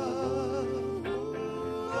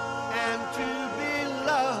and to be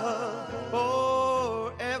loved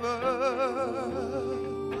forever.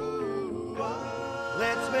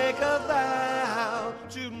 Let's make a vow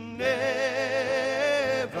to never,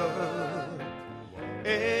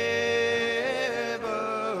 ever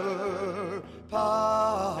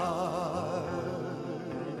part.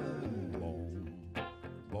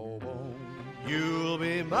 You'll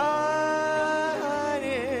be mine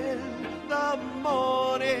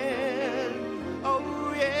morning,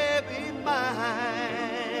 oh yeah, be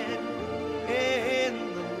mine in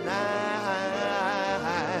the night.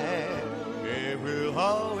 Yeah, we'll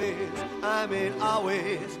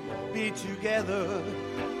always be together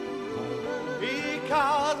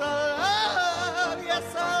because our love,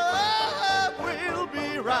 yes, our love will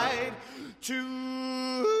be right to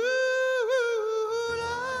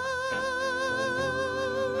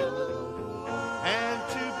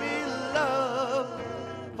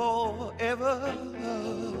forever.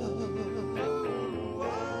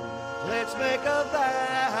 Let's make a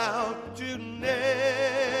vow to never,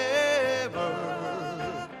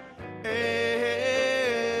 ever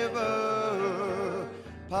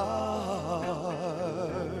part.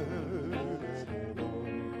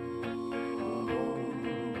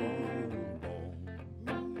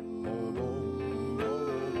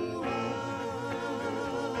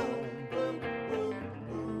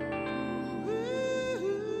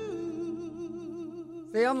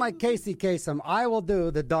 See, unlike Casey Kasem, I will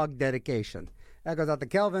do the dog dedication. That goes out to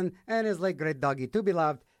Kelvin and his late great doggy, To Be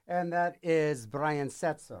Loved, and that is Brian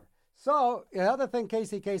Setzer. So, the other thing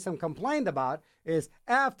Casey Kasem complained about is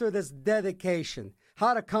after this dedication,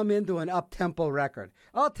 how to come into an up-tempo record.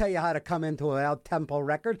 I'll tell you how to come into an up-tempo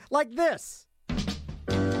record like this.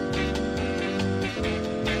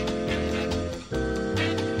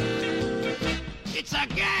 It's a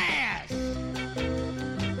gas!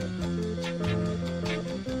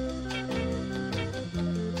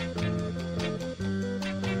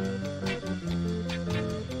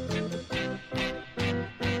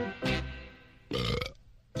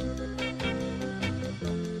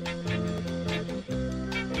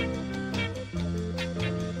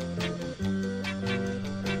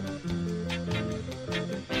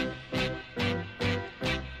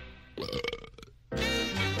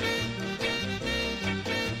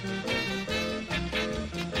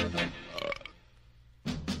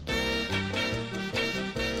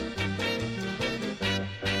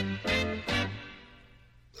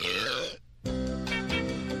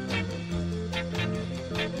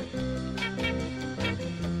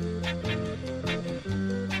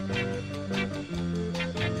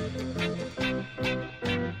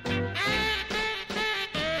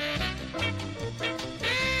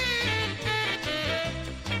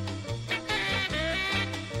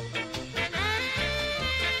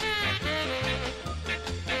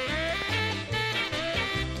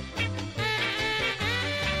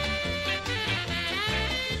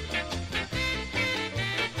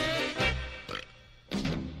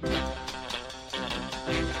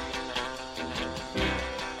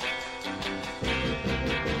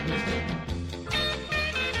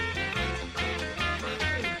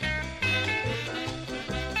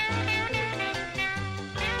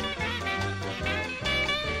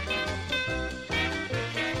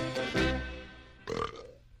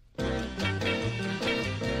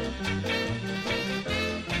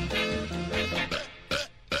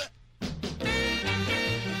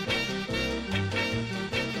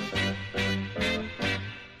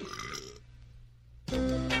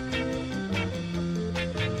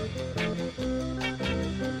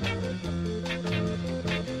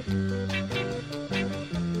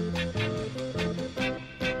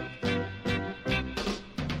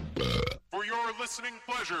 listening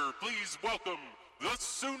pleasure, please welcome the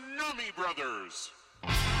Tsunami Brothers.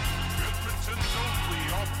 Edmonton's only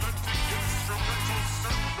authentic instrumental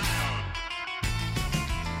surf band.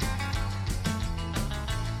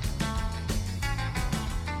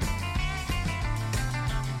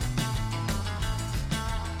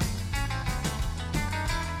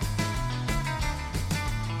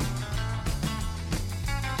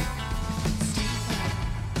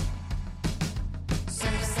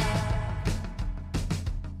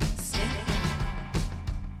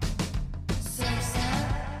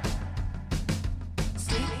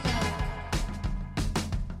 Sleep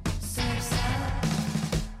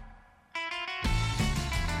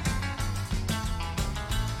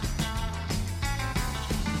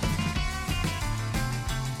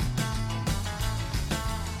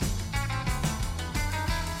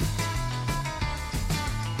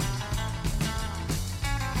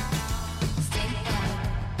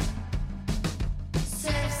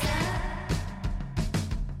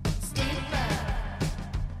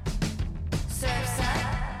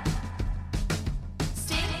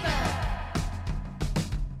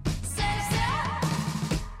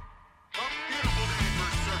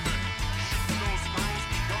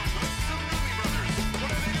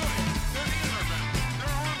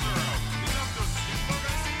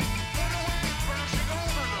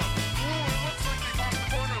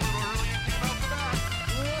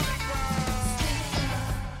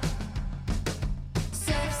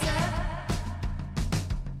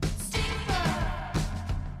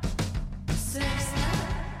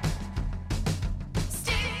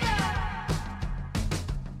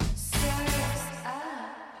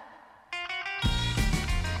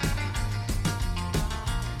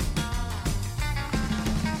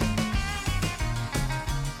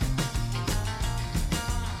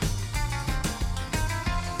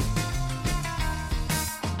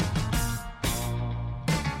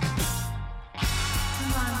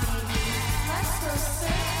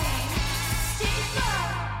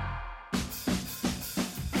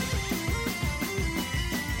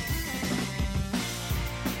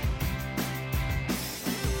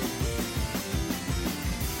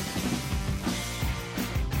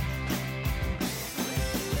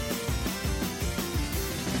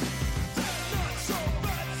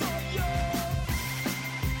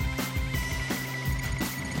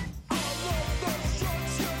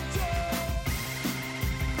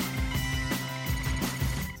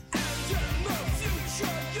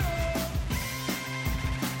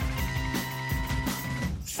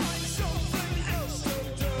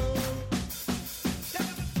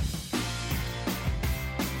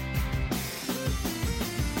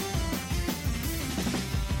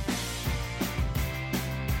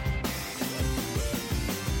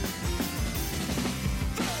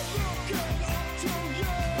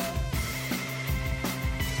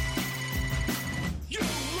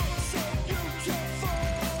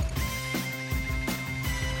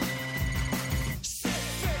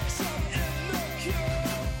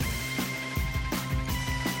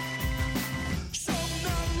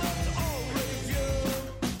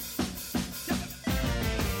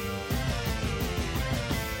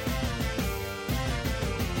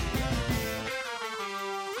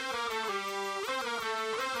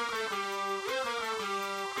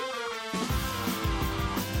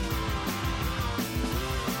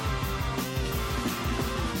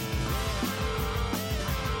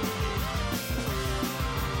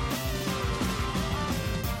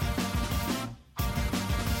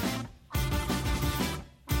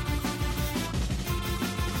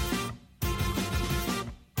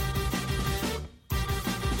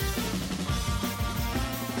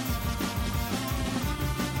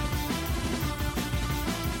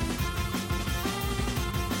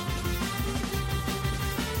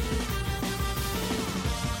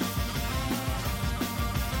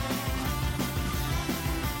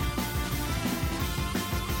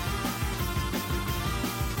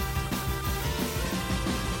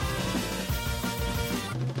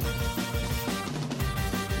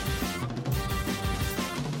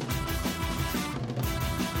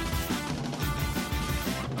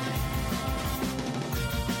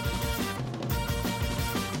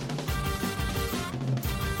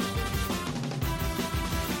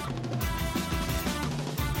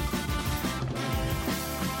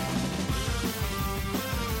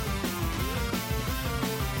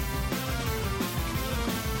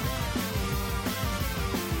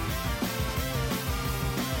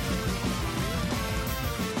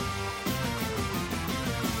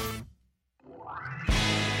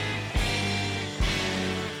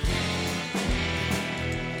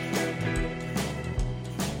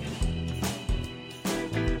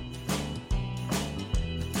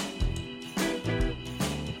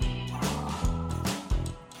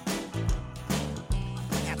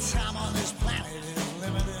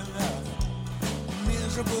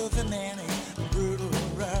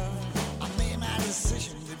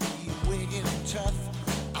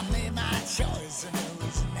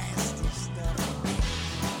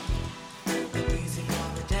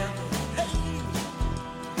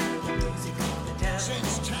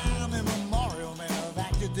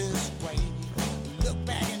it this way. Look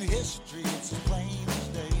back in history, it's as plain as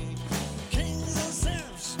day. Kings and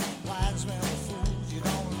serfs, wise men and fools. You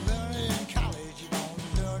don't learn it in college, you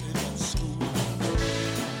don't learn it in school.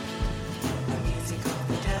 The music of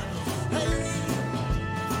the devil. Hey,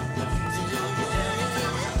 The music of the devil.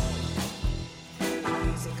 The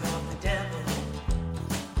music of the devil.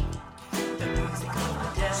 The music of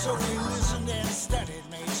the devil. so we listened and studied,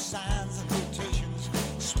 made signs and quotations,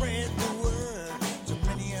 spread the word to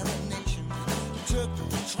many other nations. Took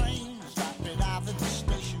the trains, dropped it off at the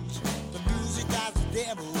stations. The music of the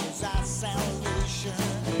devil was our salvation.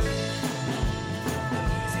 The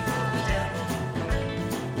music of the devil.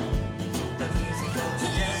 The music of the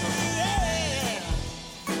devil. Yeah.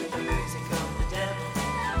 The music of the devil.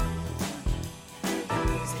 The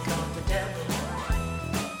music of the devil.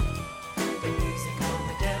 The music of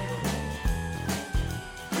the devil.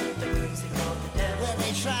 The music of the devil. Well,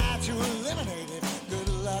 they tried to eliminate it, good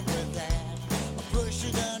luck with that. I pushed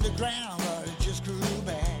it underground, but it just grew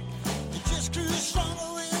back. It just grew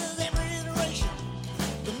stronger with every iteration.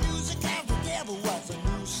 The music of the devil was a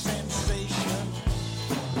new sensation.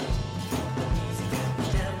 The music of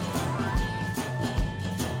the devil.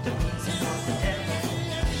 The music of the devil.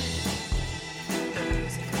 The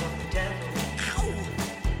music of the devil. Ow!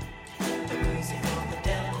 The music of the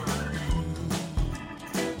devil.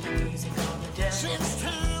 The music of the devil. Since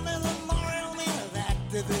time immemorial, men have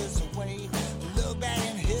acted this way. Look back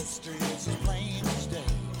in history, it's as plain as day.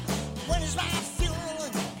 When it's my funeral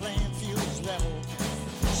and the playing field is level,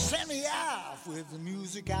 send me off with the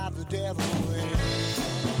music of the devil. The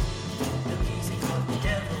music of the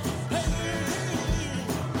devil. Hey,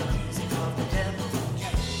 The music of the devil.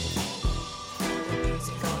 The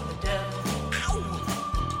music of the devil. ow!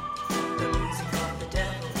 The music of the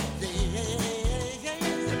devil. The music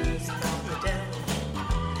of the devil.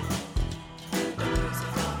 The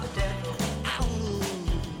music of the devil.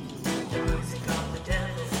 The music of the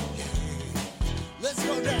devil. Let's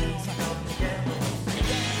go down. Of the devil. The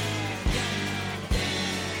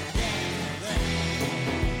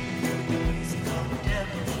music of the devil. The music of the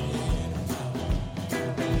devil. The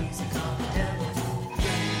music of the devil. The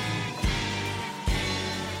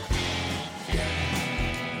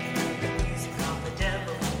music of the devil. The music of the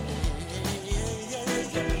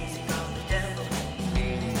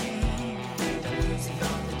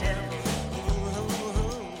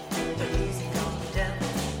devil. The music of the devil.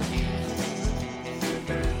 The music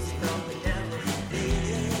of the devil.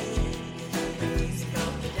 The music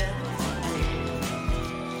of the devil. The music of the devil.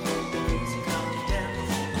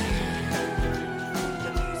 The music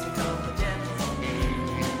of the devil.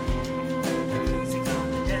 The music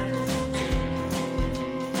of the devil. The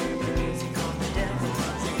music of the devil.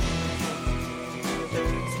 The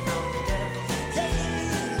music of the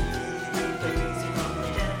devil. The music of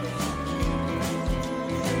the devil.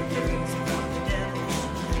 The music of the devil.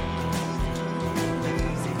 The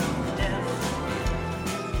music of the devil.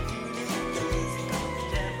 The music of the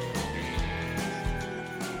devil.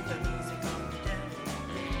 The music of the devil.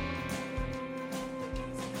 The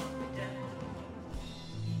music of the devil.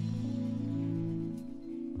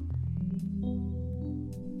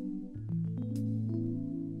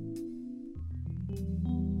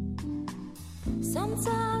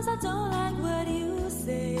 Sometimes I don't like what you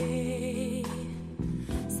say.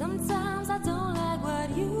 Sometimes I don't like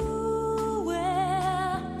what you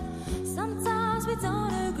wear. Sometimes we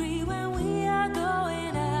don't agree when we are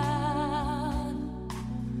going out.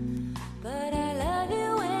 But I love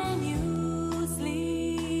you when you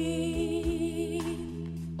sleep.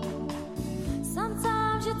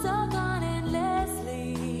 Sometimes you talk on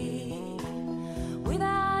endlessly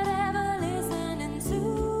without ever listening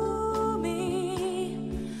to me.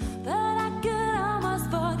 But I could almost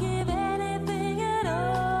forgive anything at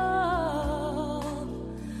all.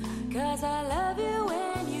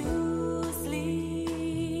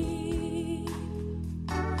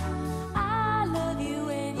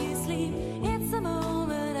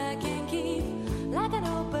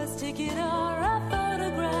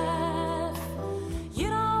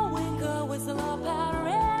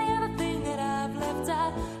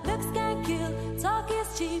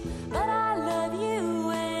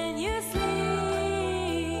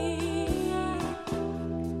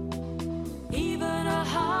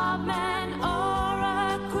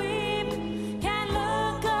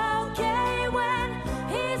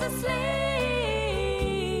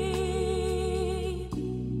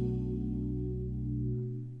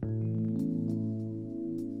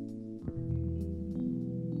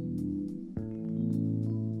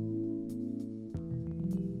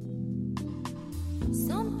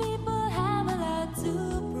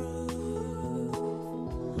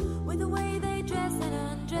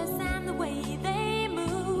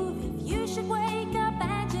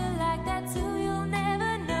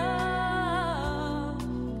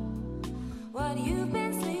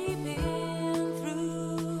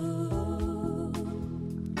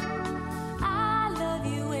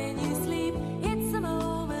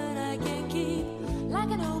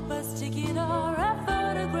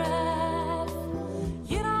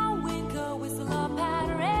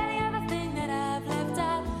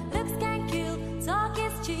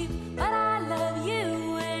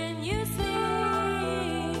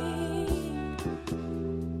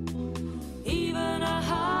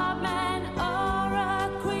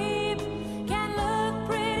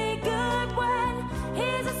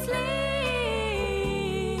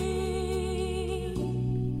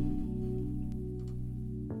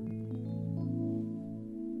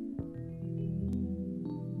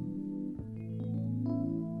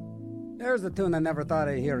 There's a tune I never thought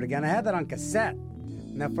I'd hear it again. I had that on cassette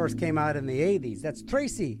when that first came out in the 80s. That's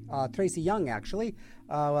Tracy Young, actually.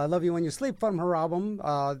 I Love You When You Sleep from her album,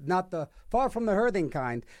 not the Far From the Hurting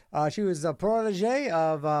Kind. She was a protege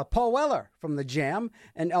of Paul Weller from The Jam,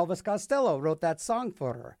 and Elvis Costello wrote that song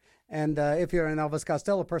for her. And if you're an Elvis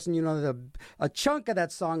Costello person, you know a chunk of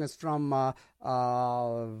that song is from a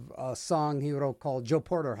song he wrote called Joe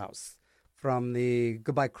Porterhouse from the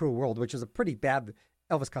Goodbye Cruel World, which is a pretty bad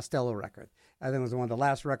Elvis Costello record. I think it was one of the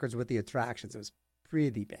last records with the Attractions. It was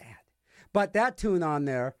pretty bad. But that tune on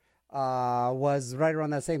there was right around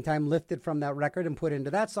that same time lifted from that record and put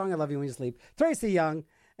into that song, I Love You When You Sleep. Tracy Young,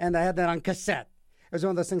 and I had that on cassette. It was one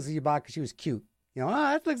of those things that you bought because she was cute. You know,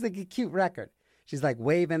 that looks like a cute record. She's like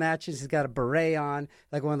waving at you. She's got a beret on,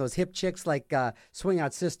 like one of those hip chicks like Swing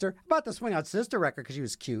Out Sister. I bought the Swing Out Sister record because she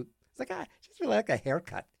was cute. It's like, she's really like a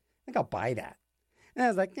haircut. I think I'll buy that. And I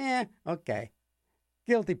was like, okay.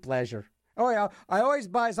 Guilty pleasure. Oh, yeah. I always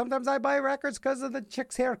buy, sometimes I buy records because of the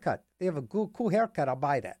chick's haircut. They have a cool haircut. I'll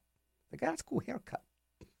buy that. Like, that's a cool haircut.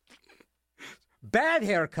 Bad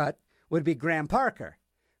haircut would be Graham Parker.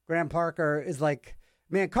 Graham Parker is like,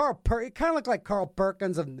 man, he kind of looked like Carl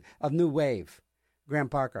Perkins of New Wave. Graham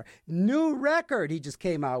Parker. New record he just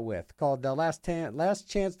came out with called Last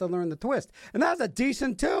Chance to Learn the Twist. And that's a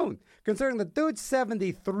decent tune, considering the dude's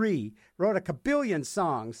 73, wrote a kabillion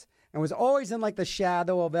songs, and was always in like the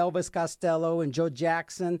shadow of Elvis Costello and Joe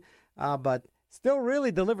Jackson, but still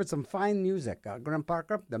really delivered some fine music. Graham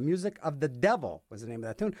Parker, The Music of the Devil was the name of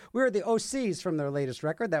that tune. We were the OCs from their latest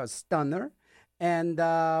record. That was Stunner. And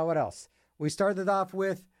what else? We started off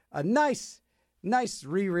with a nice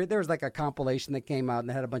reread. There was like a compilation that came out and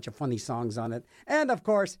it had a bunch of funny songs on it. And of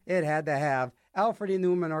course, it had to have Alfred E.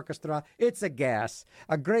 Newman Orchestra, It's a Gas,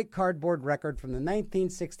 a great cardboard record from the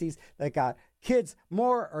 1960s that got kids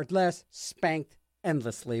more or less spanked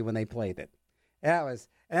endlessly when they played it. That was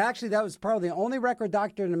probably the only record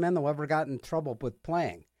Dr. Demento ever got in trouble with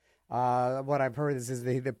playing. What I've heard is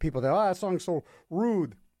the people that, that song's so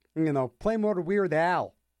rude. You know, play more Weird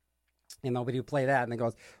Al. You know, but you play that and it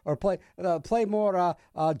goes, or play more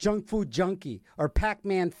Junk Food Junkie or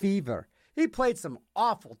Pac-Man Fever. He played some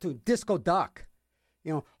awful tune, Disco Duck.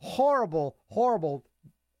 You know, horrible,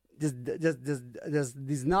 just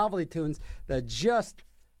these novelty tunes that just,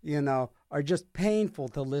 you know, are just painful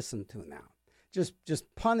to listen to now.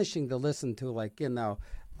 Just punishing to listen to, like, you know,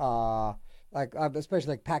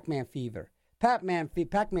 especially like Pac-Man Fever. Pac-Man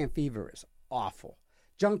Fever is awful.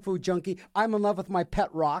 Junk Food Junkie, I'm in Love with My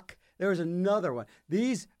Pet Rock. There's another one.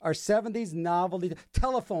 These are 70s novelty.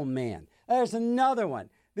 Telephone Man. There's another one.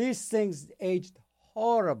 These things aged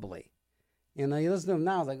horribly. You know, you listen to them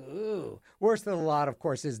now, it's like, ooh. Worst of the lot, of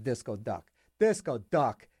course, is Disco Duck. Disco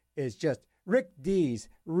Duck is just, Rick Dees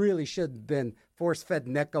really should have been force-fed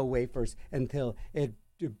Necco wafers until it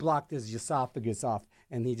blocked his esophagus off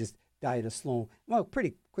and he just died a slow,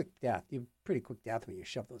 pretty quick death. Pretty quick death when you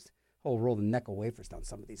shove those whole roll of Necco wafers down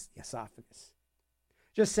somebody's esophagus.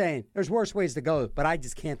 Just saying, there's worse ways to go, but I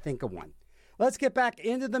just can't think of one. Let's get back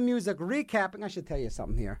into the music, recapping. I should tell you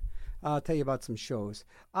something here. I'll tell you about some shows.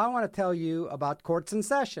 I want to tell you about Courts in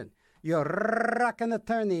Session. Your rockin'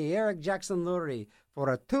 attorney, Eric Jackson Lurie,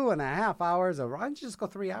 for a 2.5 hours of, why don't you just go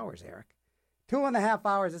 3 hours, Eric? 2.5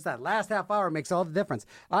 hours, it's that last half hour makes all the difference.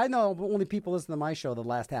 I know only people listen to my show the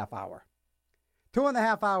last half hour.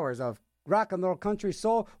 2.5 hours of rock and roll country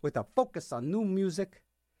soul with a focus on new music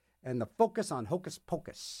and the focus on hocus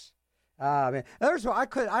pocus. Man,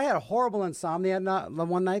 I had a horrible insomnia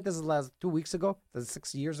one night. This is last 2 weeks ago,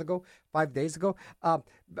 6 years ago, 5 days ago.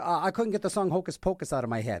 I couldn't get the song Hocus Pocus out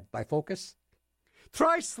of my head by Focus.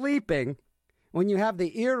 Try sleeping when you have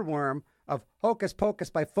the earworm of Hocus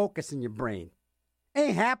Pocus by Focus in your brain.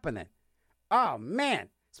 Ain't happening. Oh, man.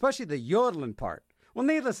 Especially the yodeling part. Well,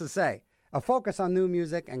 needless to say, a focus on new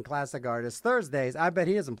music and classic artists. Thursdays, I bet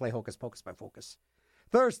he doesn't play Hocus Pocus by Focus.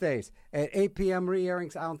 Thursdays at 8 p.m.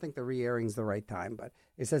 re-airings. I don't think the re-airing's the right time, but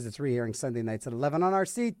it says it's re-airing Sunday nights at 11 on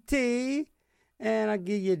RCT. And I'll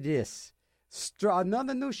give you this.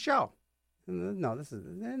 Another new show. No, this is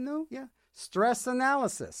new, yeah. Stress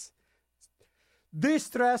Analysis.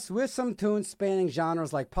 Distress with some tunes spanning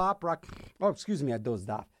genres like pop, rock. Oh, excuse me, I dozed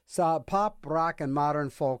off. So pop, rock, and modern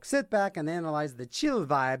folk. Sit back and analyze the chill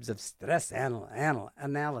vibes of stress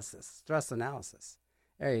analysis. Stress analysis.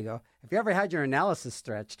 There you go. If you ever had your analysis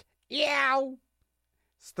stretched, yow,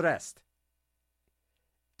 stressed.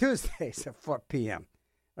 Tuesdays at 4 p.m.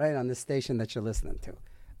 Right on the station that you're listening to.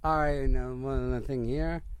 All right, now one other thing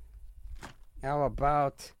here. How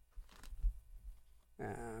about...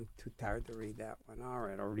 I'm too tired to read that one. All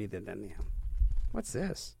right, I'll read it anyhow. What's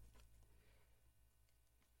this?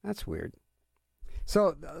 That's weird.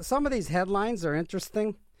 So some of these headlines are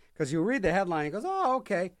interesting because you read the headline and it goes, oh,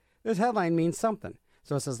 okay, this headline means something.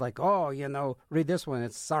 So it says like, oh, read this one,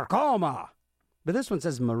 it's sarcoma. But this one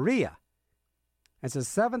says Maria. It says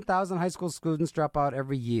 7,000 high school students drop out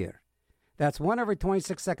every year. That's 1 every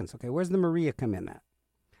 26 seconds. Okay, where's the Maria come in at?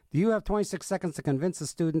 Do you have 26 seconds to convince a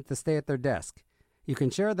student to stay at their desk? You can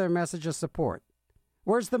share their message of support.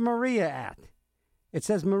 Where's the Maria at? It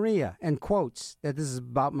says Maria and quotes that this is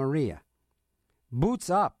about Maria. Boots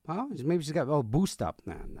up. Huh? Maybe she's got, boost up.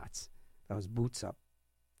 No, nuts. That was boots up.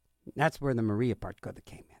 That's where the Maria part could have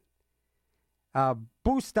came in.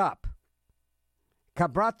 Boost up.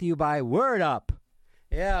 Brought to you by Word Up.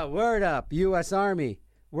 Yeah, Word Up. U.S. Army.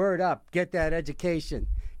 Word Up. Get that education.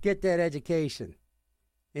 Get that education.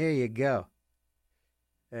 There you go.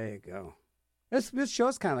 There you go. This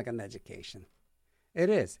show's kind of like an education. It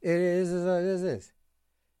is. It is.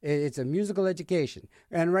 It's a musical education.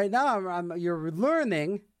 And right now, you're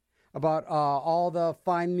learning about all the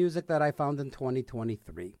fine music that I found in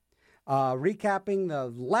 2023. Recapping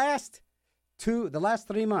the last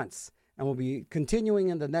 3 months. And we'll be continuing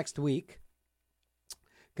in the next week.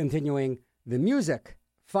 Continuing the music,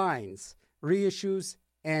 finds, reissues,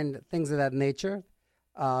 and things of that nature.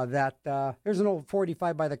 There's an old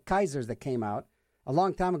 45 by the Kaisers that came out a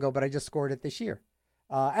long time ago, but I just scored it this year.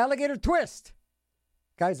 Alligator Twist.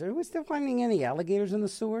 Guys, are we still finding any alligators in the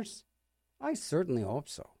sewers? I certainly hope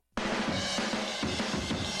so.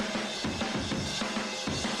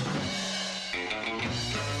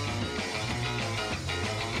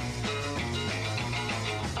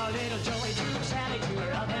 A little Joey took Sally to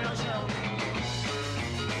her rock and roll show.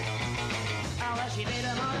 Oh, well, she bit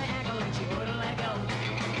him on the ankle and she wouldn't let go.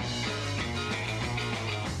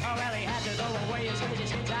 Oh, well, he had to go away and switch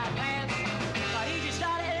his inside pants. But he just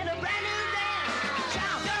started in a brand new dance.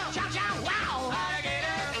 Chow, chow, chow, wow.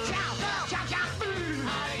 Alligator. Chow, chow, chow, boo.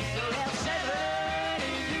 Alligator. Well, seven,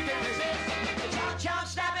 if you can resist. The chow, chow,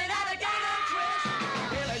 snap it, alligator twist.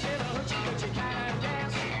 Billy did a hoochie-coochie kind of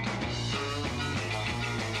dance.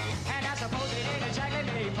 And I suppose it ain't exactly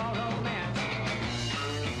made for romance.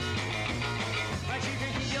 But you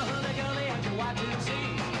can keep your hooly-gully and your wife to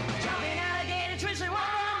see. Jumping alligator twisting one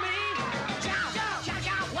on me. Chow, chow,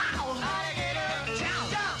 chow, wow. Alligator. Chow,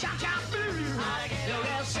 chow, chow, boo. Alligator.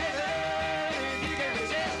 Well, seven, if you can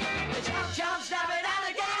resist. The chow, chow, snap it,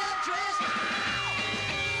 alligator twist.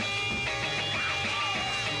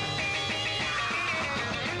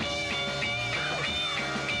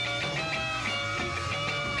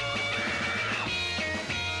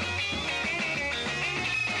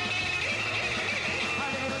 A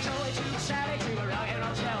little Joey took Sally to a rock and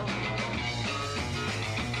roll show.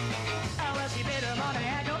 Oh, well, she bit him on the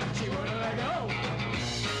ankle, she wouldn't let go.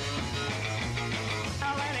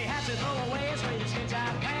 Oh, well, he had to throw away his latest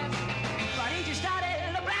inside pants. But he just started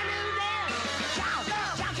in a brand new dance. Chow,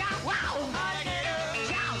 chow, chow, wow. Alligator.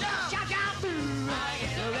 Chow, chow, chow, boo.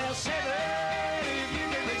 Alligator. Well, seven, if you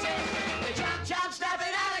can resist. The chow, chow, snap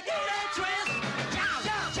it, alligator twist. Chow,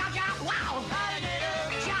 chow, chow, wow. Alligator.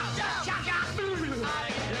 Chow, chow, chow, boo.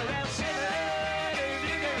 Alligator. Well, seven, if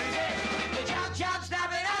you can resist. The chow, chow, snap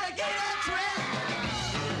it, alligator twist.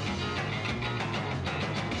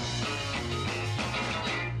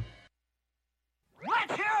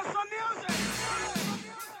 Let's hear some music.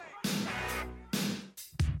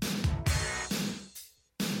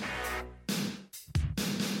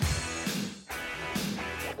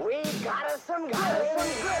 We got us some good.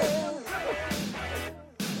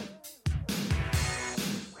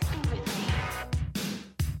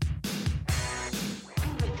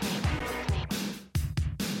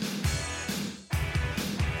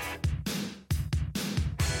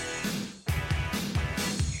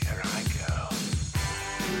 Here I go.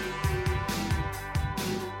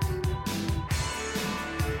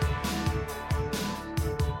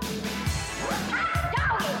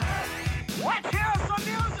 Let's hear some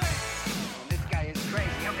music. This guy is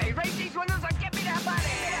crazy. Okay, raise these windows and get me that body.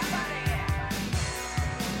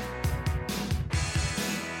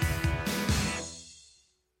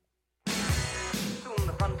 Soon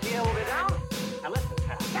the frontier will be down. Now listen,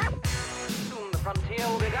 pal. Soon the frontier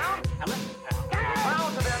will be down. Now listen, pal. Bow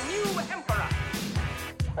to their new emperor,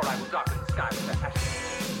 or I will darken the sky with their ashes.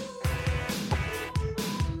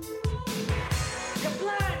 You're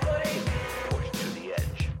blind, buddy. Pushed to the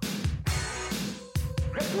edge.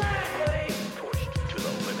 You're blind, buddy. Pushed to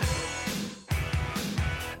the limit.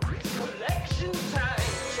 Collection time.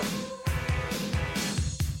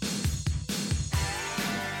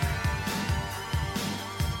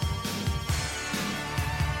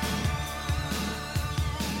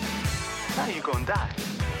 Now you're gonna die.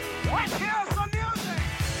 Let's hear some music.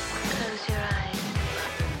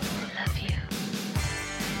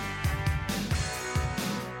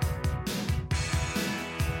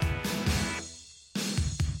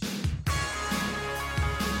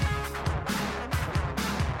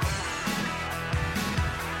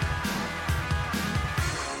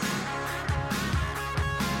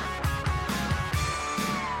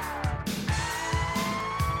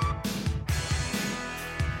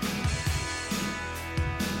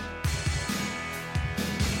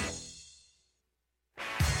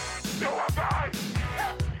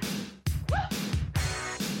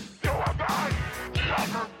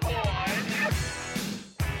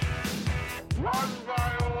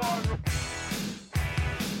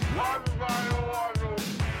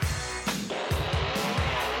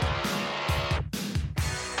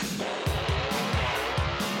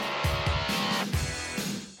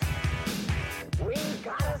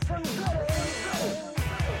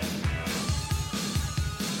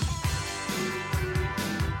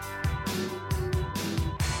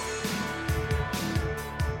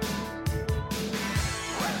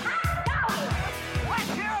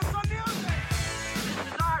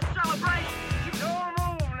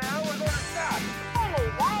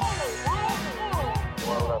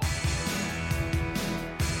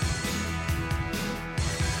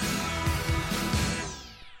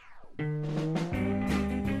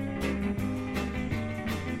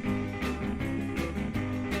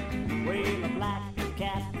 black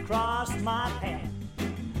cat crossed my path.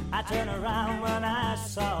 I turned around when I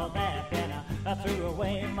saw that, and I threw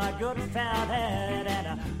away my good felt hat,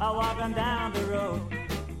 and I walked on down the road.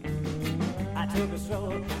 I took a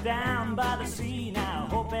stroll down by the sea now,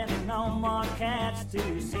 hoping no more cats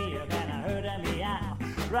to see her. Then I heard a meow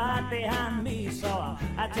right behind me, so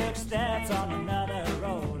I took steps on another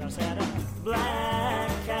road. I said,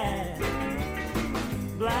 black cat,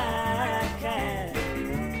 black cat,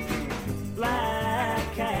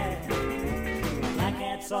 black cat, black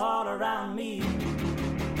cats all around me.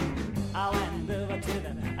 I went over to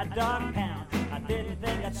the dog pound. I didn't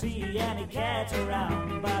think I'd see any cats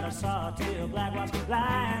around, but I saw two black ones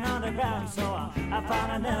lying on the ground, so I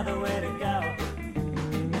found another way to go.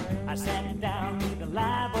 I sat down neath a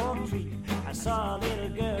live oak tree. I saw a little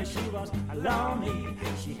girl, she was lonely.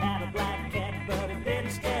 She had a black cat, but it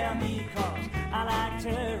didn't scare me, 'cause I liked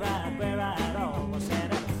her right where I'd always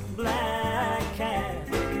said, black cat,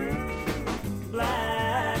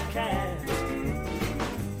 black cat,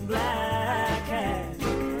 black cat,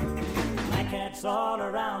 black cats all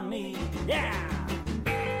around me, yeah!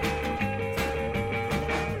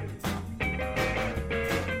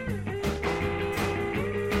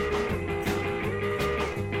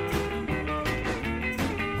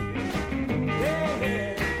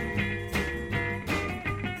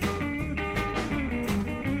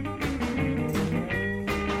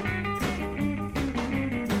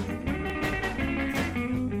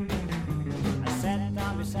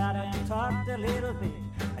 Talked a little bit.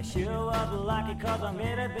 I sure was lucky 'cause I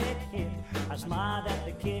made a big hit. I smiled at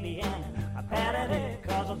the kitty and I patted it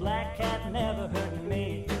 'cause a black cat never hurt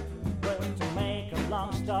me. But to make a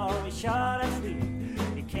long story short and sweet,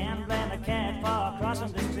 you can't blame a cat for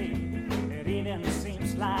crossing the street. It even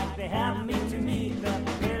seems like they have me to meet that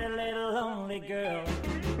pretty little lonely girl.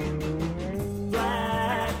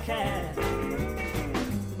 Black cat,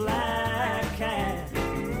 black cat,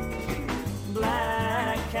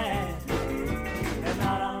 black cat.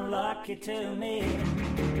 Not unlucky to me.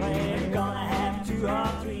 We're gonna have two or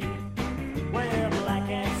three. Well, black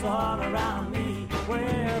cats all around me.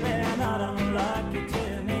 Well, they're not unlucky to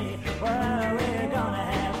me. Well, we're gonna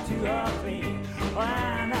have two or three.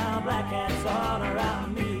 Well, now black cats all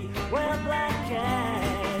around me. Well, black cats.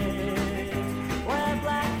 Well,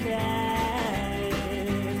 black cats.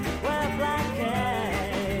 Well, black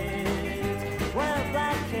cats. Well,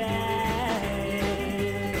 black cats.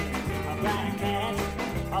 A black cat.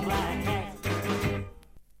 A black cat.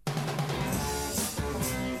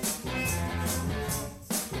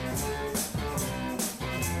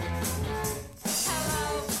 Hello,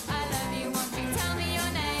 I love you, won't you tell me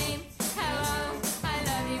your name? Hello, I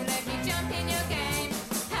love you, let me jump in your game.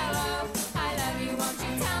 Hello, I love you, won't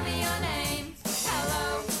you tell me your name?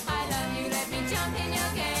 Hello, I love you, let me jump in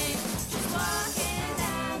your game. She's walking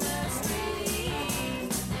down the street,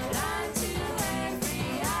 blind to every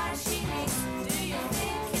eye she meets. Do you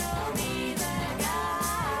think you'll be the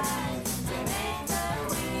guy to make the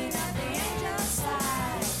queen of the angels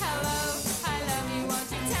sigh? Hello, I love you, won't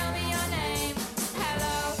you tell me your name?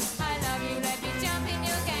 Hello, I love you, let me jump in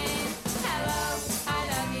your game. Hello, I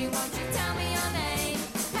love you, won't you tell me your name?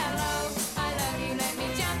 Hello, I love you, let me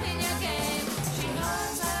jump in your game. She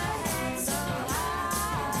holds her head so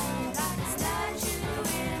high, like a statue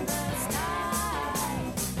in the sky.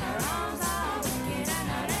 Her arms are wicked and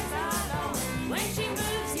her legs are long. When she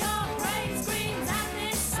moves, your brain screams out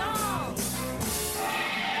this song.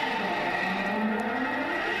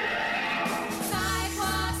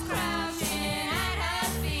 Sidewalks crouching at her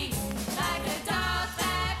feet, like a dog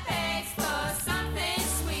that begs for something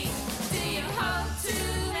sweet. Do you hope to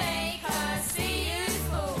make her see you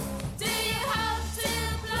fool? Do you hope to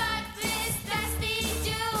pluck this dusty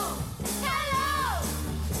jewel? Hello,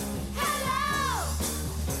 hello,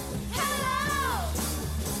 hello,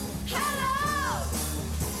 hello.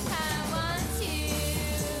 I want you.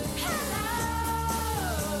 Hello,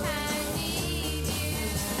 I need you.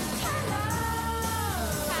 Hello,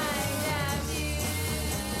 I love you.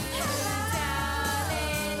 Hello,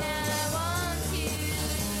 darling, I want you.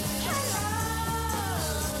 Hello,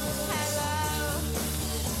 hello,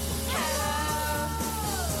 hello,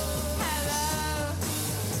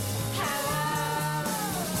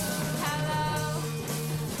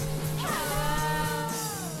 hello.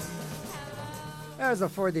 There's a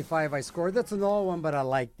 45 I scored. That's an old one, but I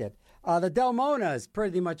liked it. The Delmona is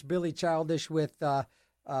pretty much Billy Childish with,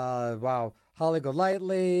 Holly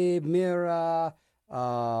Golightly, Mira,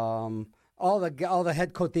 all the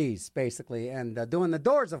head coatis, basically. And doing the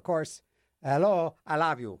Doors, of course. Hello, I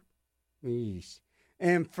love you. Yeesh.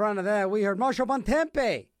 In front of that, we heard Marshall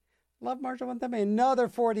Bontempe. Love Marshall Bontempe. Another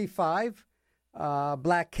 45.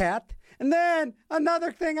 Black Cat. And then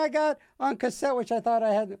another thing I got on cassette, which I thought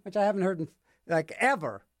I had, which I haven't heard in, like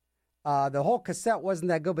ever. The whole cassette wasn't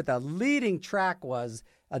that good, but the leading track was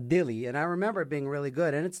a dilly, and I remember it being really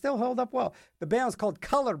good, and it still held up well. The band was called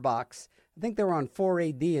Color Box. I think they were on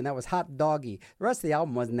 4AD, and that was Hot Doggy. The rest of the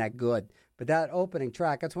album wasn't that good, but that opening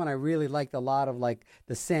track, that's when I really liked a lot of like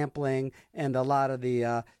the sampling and a lot of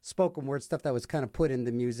the spoken word stuff that was kind of put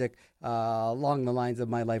into music along the lines of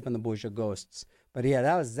My Life in the Bush of Ghosts. But yeah,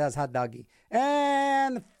 that was Hot Doggy.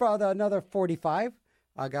 And for another 45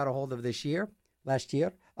 I got a hold of last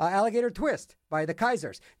year, Alligator Twist by the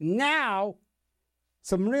Kaisers. Now,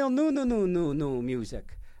 some real new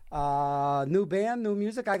music. New band, new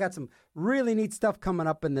music. I got some really neat stuff coming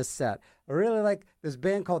up in this set. I really like this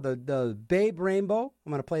band called the Babe Rainbow.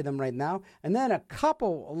 I'm going to play them right now. And then a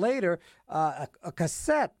couple later, a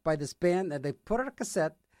cassette by this band that they put on a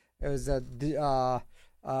cassette. It was a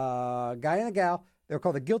guy and a gal. They're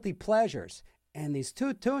called the Guilty Pleasures. And these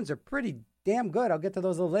two tunes are pretty damn good. I'll get to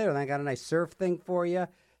those a little later. And I got a nice surf thing for you.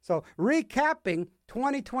 So recapping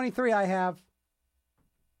 2023, I have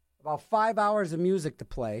about 5 hours of music to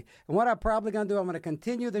play. And what I'm probably going to do, I'm going to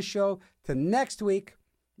continue the show to next week,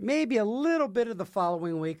 maybe a little bit of the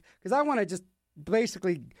following week, because I want to just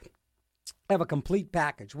basically have a complete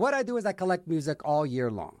package. What I do is I collect music all year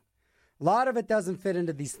long. A lot of it doesn't fit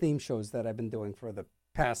into these theme shows that I've been doing for the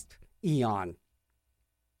past eon.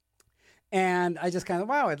 And I just kind of,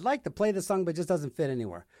 wow, I'd like to play the song, but it just doesn't fit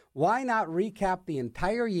anywhere. Why not recap the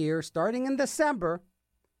entire year, starting in December?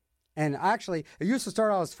 And actually, it used to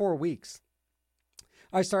start out as 4 weeks.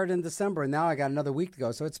 I started in December, and now I got another week to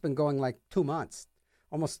go. So it's been going like 2 months,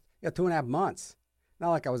 almost 2.5 months.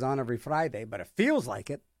 Not like I was on every Friday, but it feels like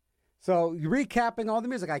it. So recapping all the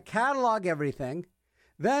music, I catalog everything.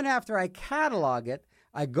 Then after I catalog it,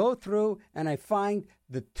 I go through and I find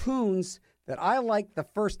the tunes that I liked the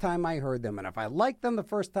first time I heard them. And if I liked them the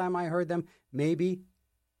first time I heard them, maybe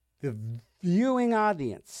the viewing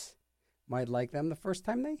audience might like them the first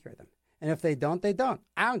time they hear them. And if they don't, they don't.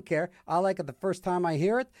 I don't care. I like it the first time I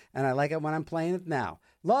hear it, and I like it when I'm playing it now.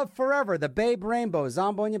 Love Forever, the Babe Rainbow,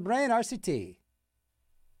 Zombo In Your Brain, RCT.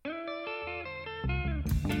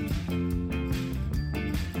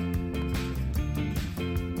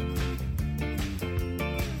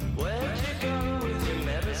 Where'd you go with your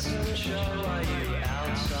medicine show? Are you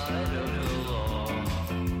outside of the law?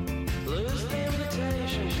 Lose the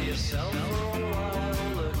invitation to yourself for a while,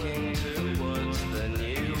 looking towards the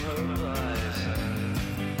new horizon.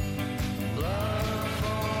 Love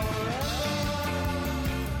forever.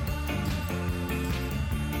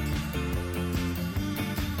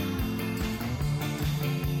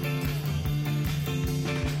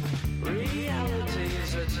 Reality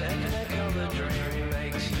is a technicolor dream,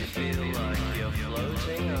 makes you feel like you're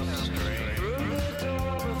floating upstream. Through the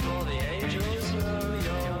door before the angels know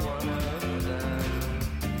you're one of them.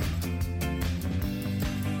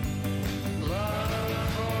 Love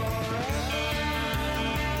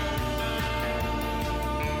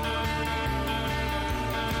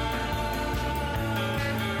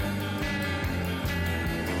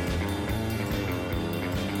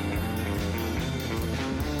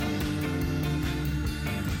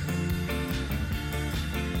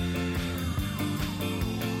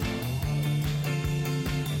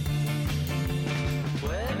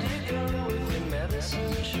Where do you go with your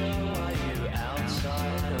medicine show? Are you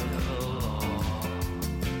outside of the law?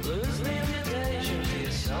 Lose the invitation to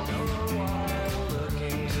yourself for a while,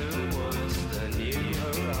 looking towards the new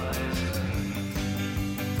horizon.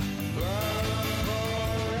 Love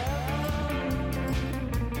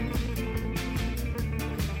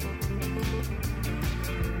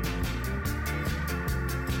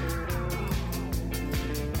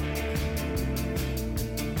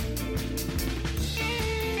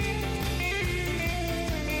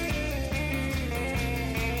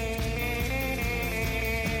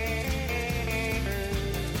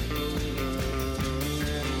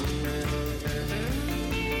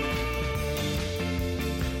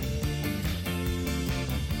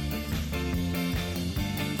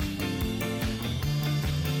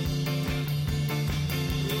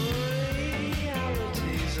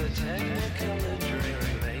Reality's a technicolor dream,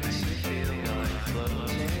 makes you feel like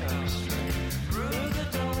floating upstream. Through the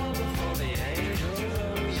door before the angel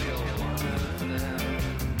knows you're one of them.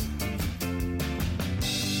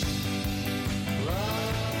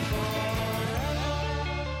 Love forever.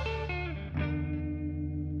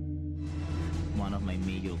 One of my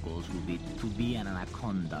major goals will be to be an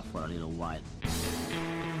anaconda for a little while.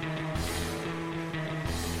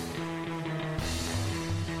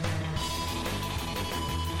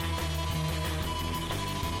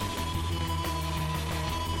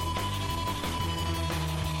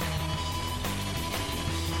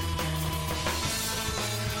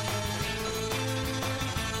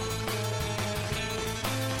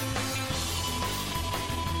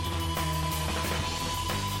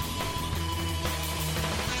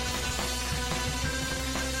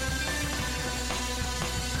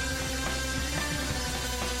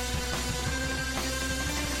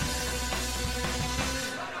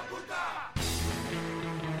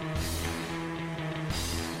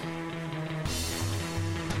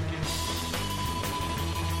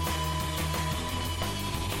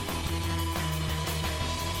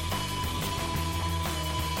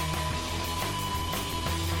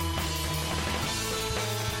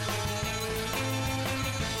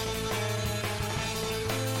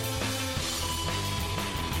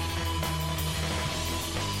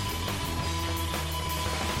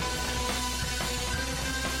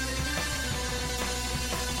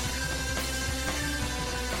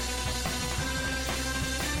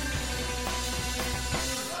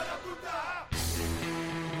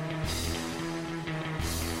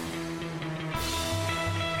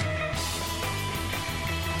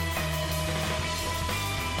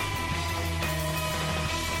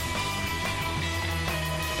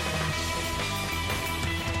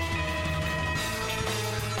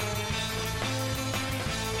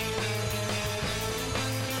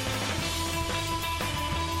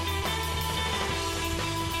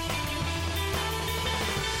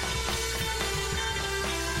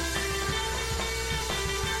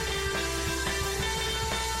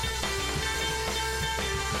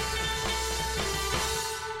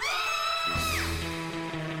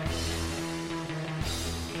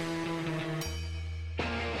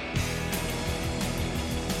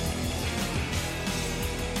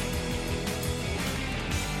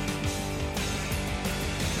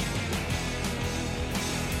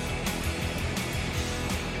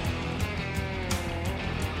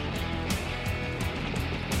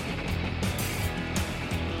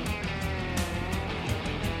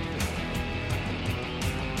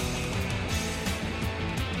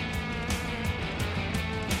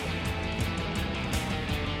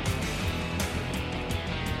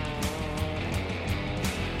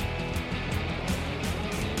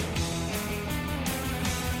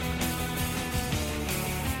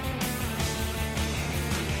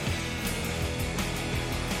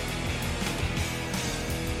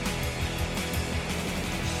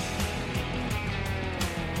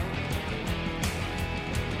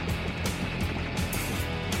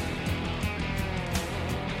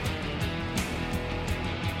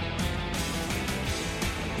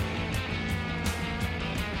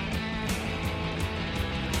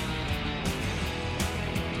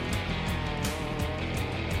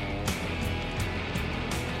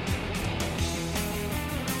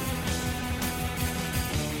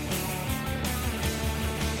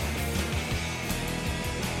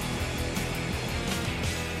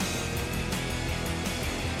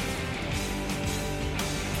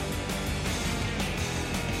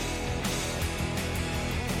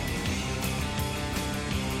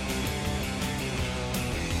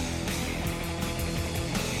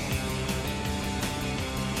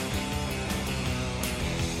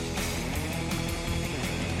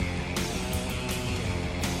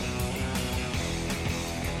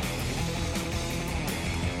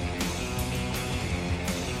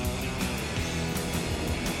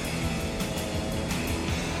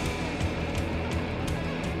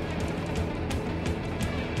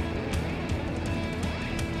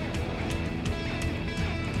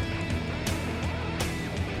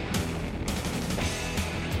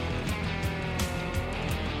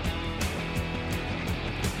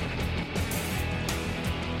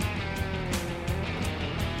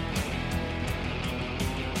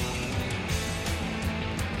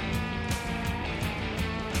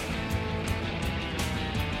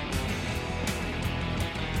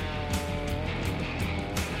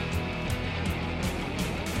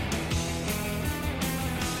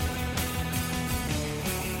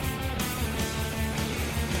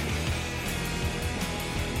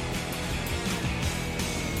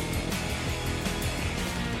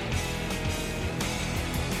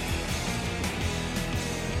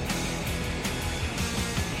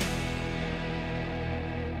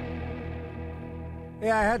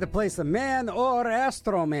 Yeah, I had to play some Man or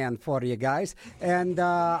Astro Man for you guys, and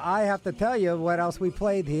I have to tell you what else we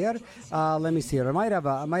played here. Let me see here. I might have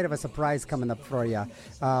a surprise coming up for you.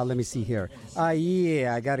 Let me see here.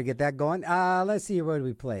 Yeah, I got to get that going. Let's see what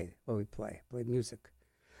we played. Played music.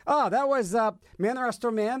 Oh, that was Man or Astro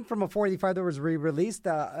Man from a 45 that was re-released.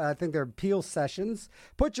 I think they're Peel Sessions.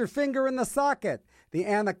 Put Your Finger in the Socket. The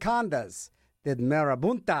Anacondas did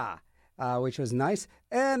Marabunta, which was nice.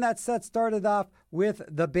 And that set started off with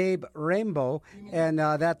The Babe Rainbow. And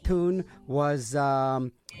that tune was by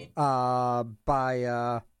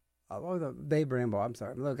the Babe Rainbow. I'm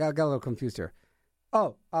sorry. Look, I got a little confused here.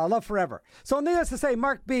 Oh, Love Forever. So needless to say,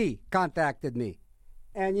 Mark B. contacted me.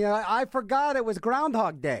 And, I forgot it was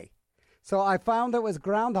Groundhog Day. So I found it was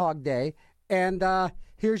Groundhog Day. And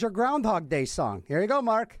here's your Groundhog Day song. Here you go,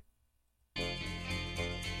 Mark.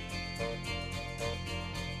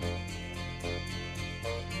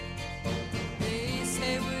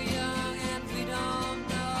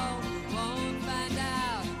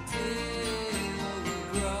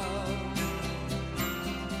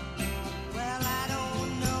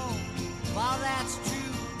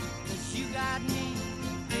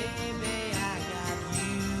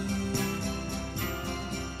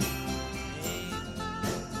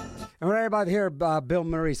 And right about here, Bill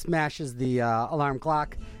Murray smashes the alarm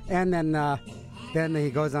clock, and then he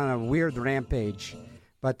goes on a weird rampage.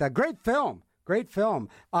 But great film.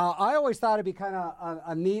 I always thought it'd be kind of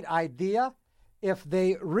a neat idea if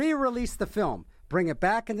they re-release the film, bring it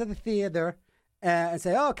back into the theater, and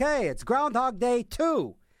say, okay, it's Groundhog Day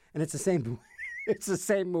 2. And it's the same it's the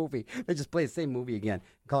same movie. They just play the same movie again,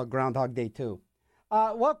 called Groundhog Day 2.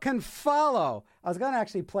 What can follow? I was going to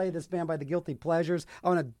actually play this band by the Guilty Pleasures. I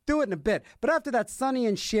want to do it in a bit. But after that Sonny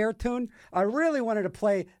and Cher tune, I really wanted to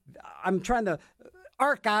play. I'm trying to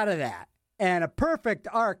arc out of that. And a perfect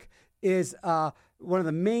arc is one of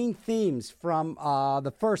the main themes from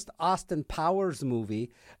the first Austin Powers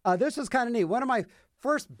movie. This was kind of neat. One of my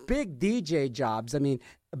first big DJ jobs. I mean,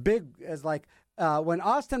 big as like when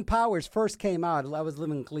Austin Powers first came out, I was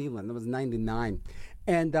living in Cleveland. It was 99.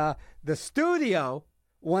 And the studio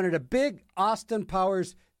wanted a big Austin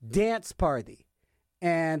Powers dance party.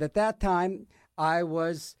 And at that time, I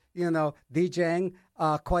was, DJing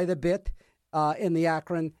quite a bit in the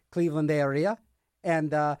Akron, Cleveland area.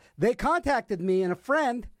 And they contacted me and a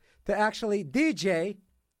friend to actually DJ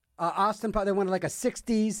Austin Powers. They wanted like a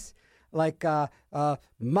 60s, like mod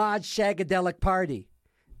shagadelic party.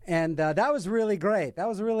 And that was really great. That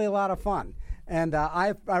was really a lot of fun. And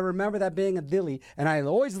I remember that being a dilly, and I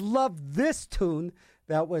always loved this tune.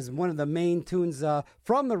 That was one of the main tunes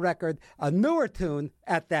from the record, a newer tune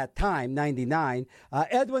at that time, 99.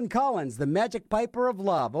 Edwin Collins, The Magic Piper of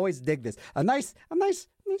Love. Always dig this. A nice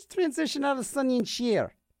transition out of Sonny and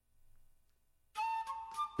Cher.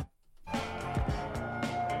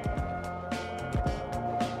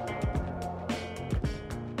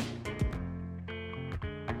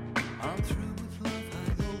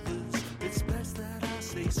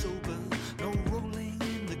 Sober, no rolling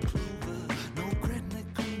in the clover, no Gretna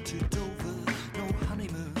Green to Dover, no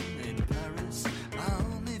honeymoon in Paris. I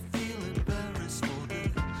only feel embarrassed for the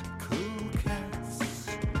cool cats,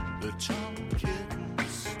 the charmed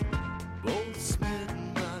kittens, both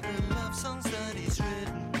smitten by the love songs that he's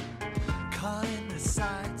written, caught in the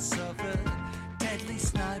sights of a deadly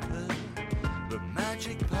sniper, the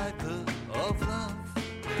magic piper of love,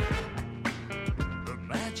 the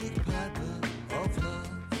magic piper of love.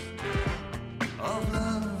 Of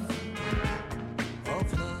love,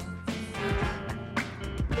 of love.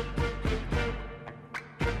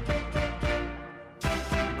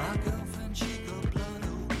 My girlfriend, she got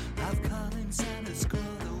blotto. I've caught in Santa's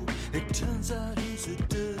grotto. It turns out he's a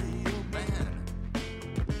dirty old man.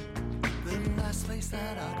 The last place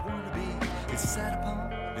that I'd want to be is sat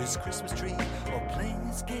upon his Christmas tree or playing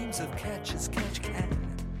his games of catch as catch can.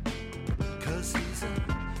 'Cause he's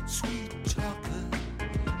a sweet talker,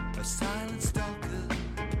 a silent stalker,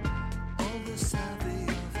 all the savvy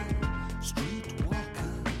of a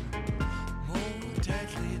streetwalker, more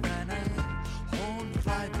deadly than a horned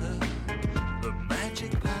viper, the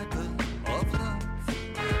magic piper of love,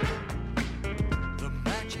 the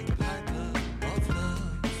magic piper of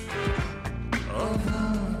love, of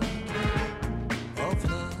love, of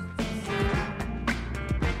love.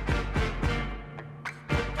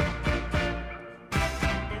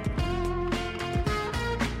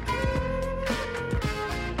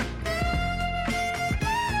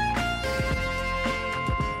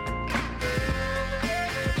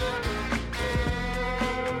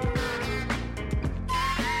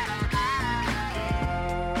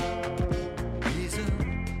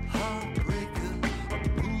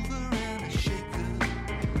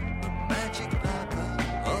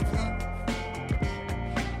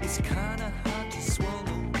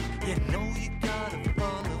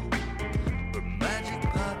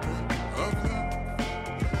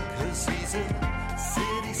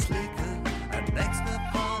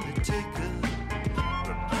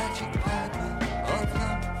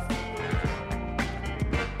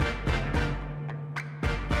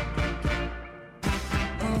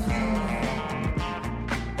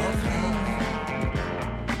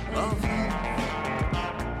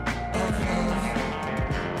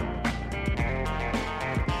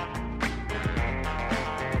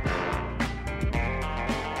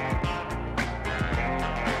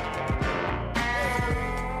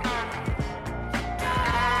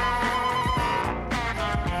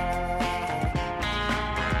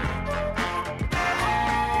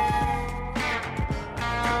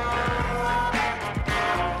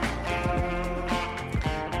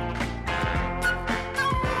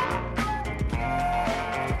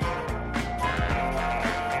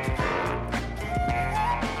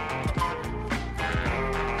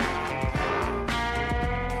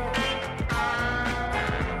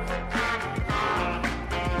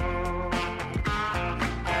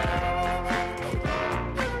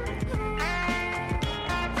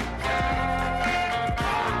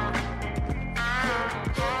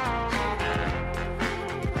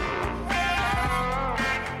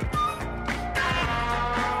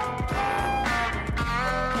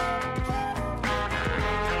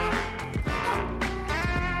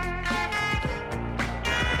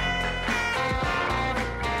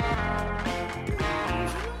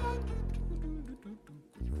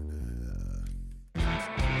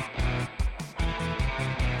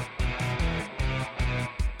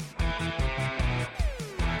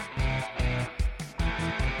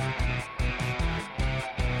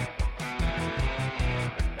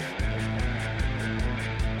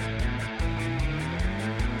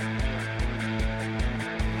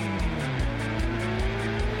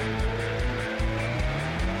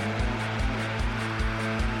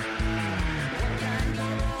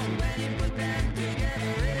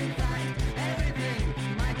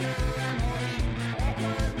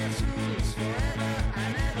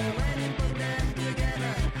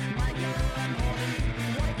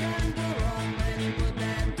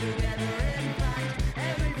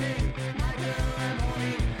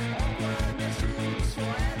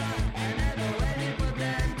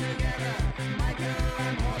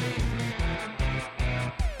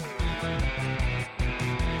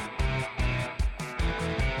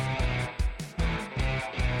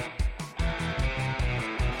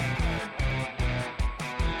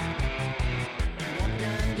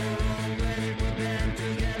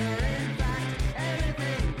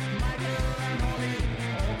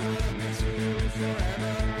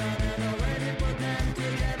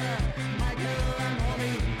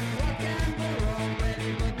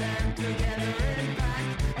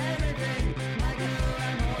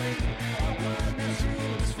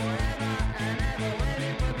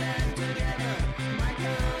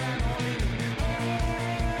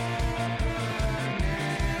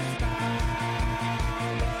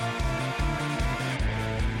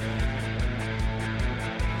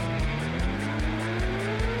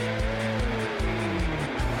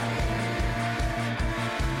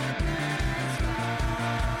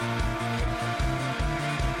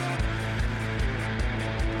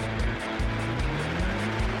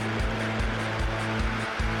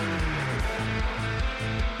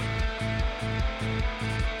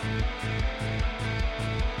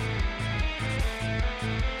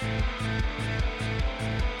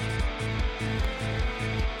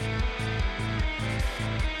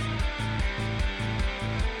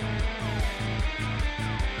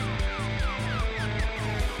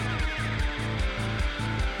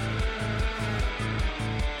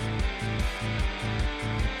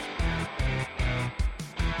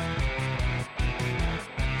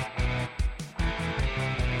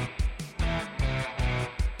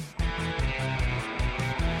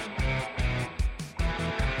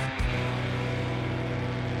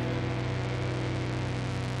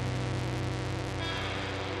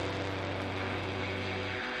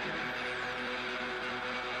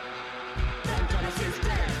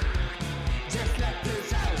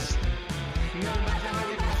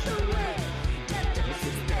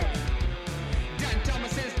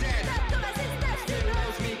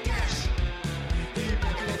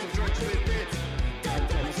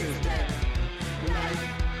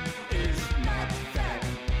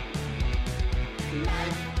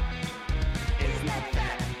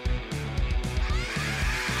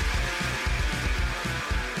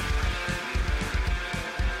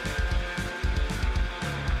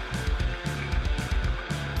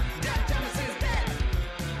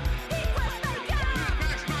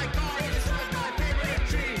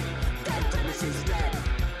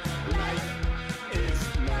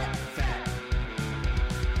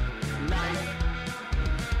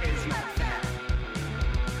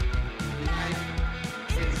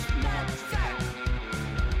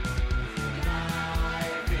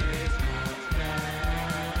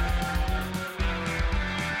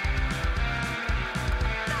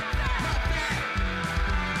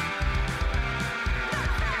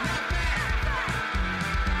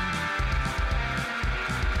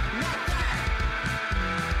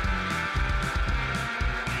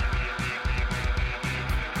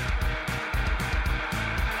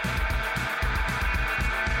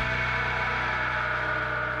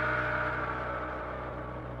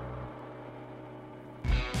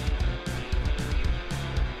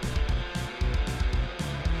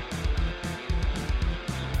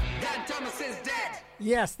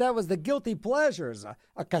 Yes, that was the Guilty Pleasures,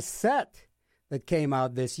 a cassette that came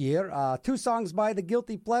out this year. Two songs by the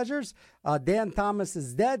Guilty Pleasures, Dan Thomas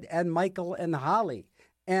is Dead and Michael and Holly.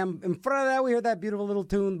 And in front of that, we heard that beautiful little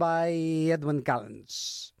tune by Edwin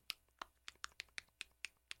Collins.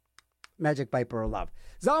 Magic Piper of Love.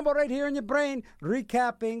 Zombo right here in your brain,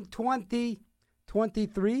 recapping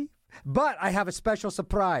 2023. But I have a special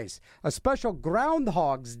surprise, a special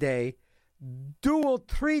Groundhog's Day dual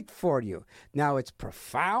treat for you. Now, it's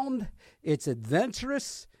profound, it's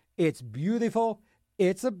adventurous, it's beautiful,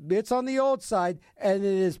 it's on the old side, and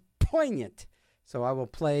it is poignant. So I will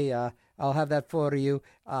play, I'll have that for you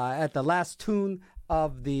at the last tune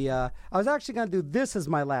of the, I was actually going to do this as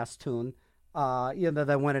my last tune, that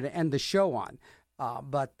I wanted to end the show on.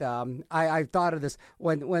 But I thought of this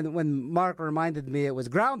when Mark reminded me it was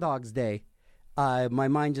Groundhog's Day. My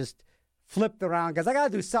mind just flipped around because I got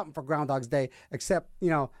to do something for Groundhog's Day, except,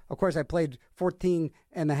 of course I played 14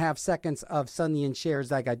 and a half seconds of Sonny and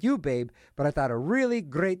Cher's I Got You, Babe, but I thought a really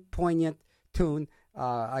great, poignant tune.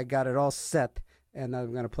 I got it all set, and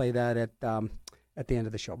I'm going to play that at the end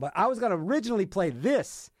of the show. But I was going to originally play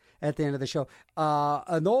this at the end of the show,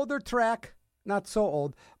 an older track, not so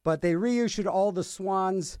old, but they reissued all the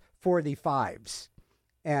Swans 45s.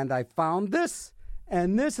 And I found this,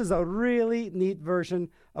 and this is a really neat version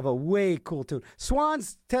of a way cool tune.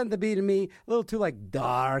 Swans tend to be to me a little too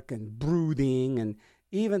dark and brooding, and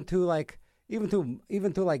even too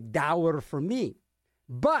dour for me.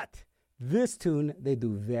 But this tune they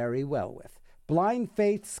do very well with. Blind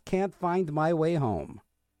Faiths Can't Find My Way Home.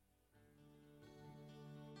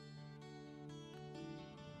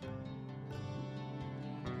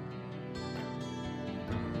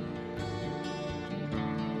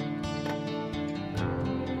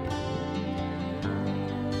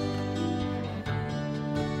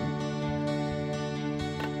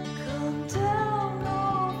 Down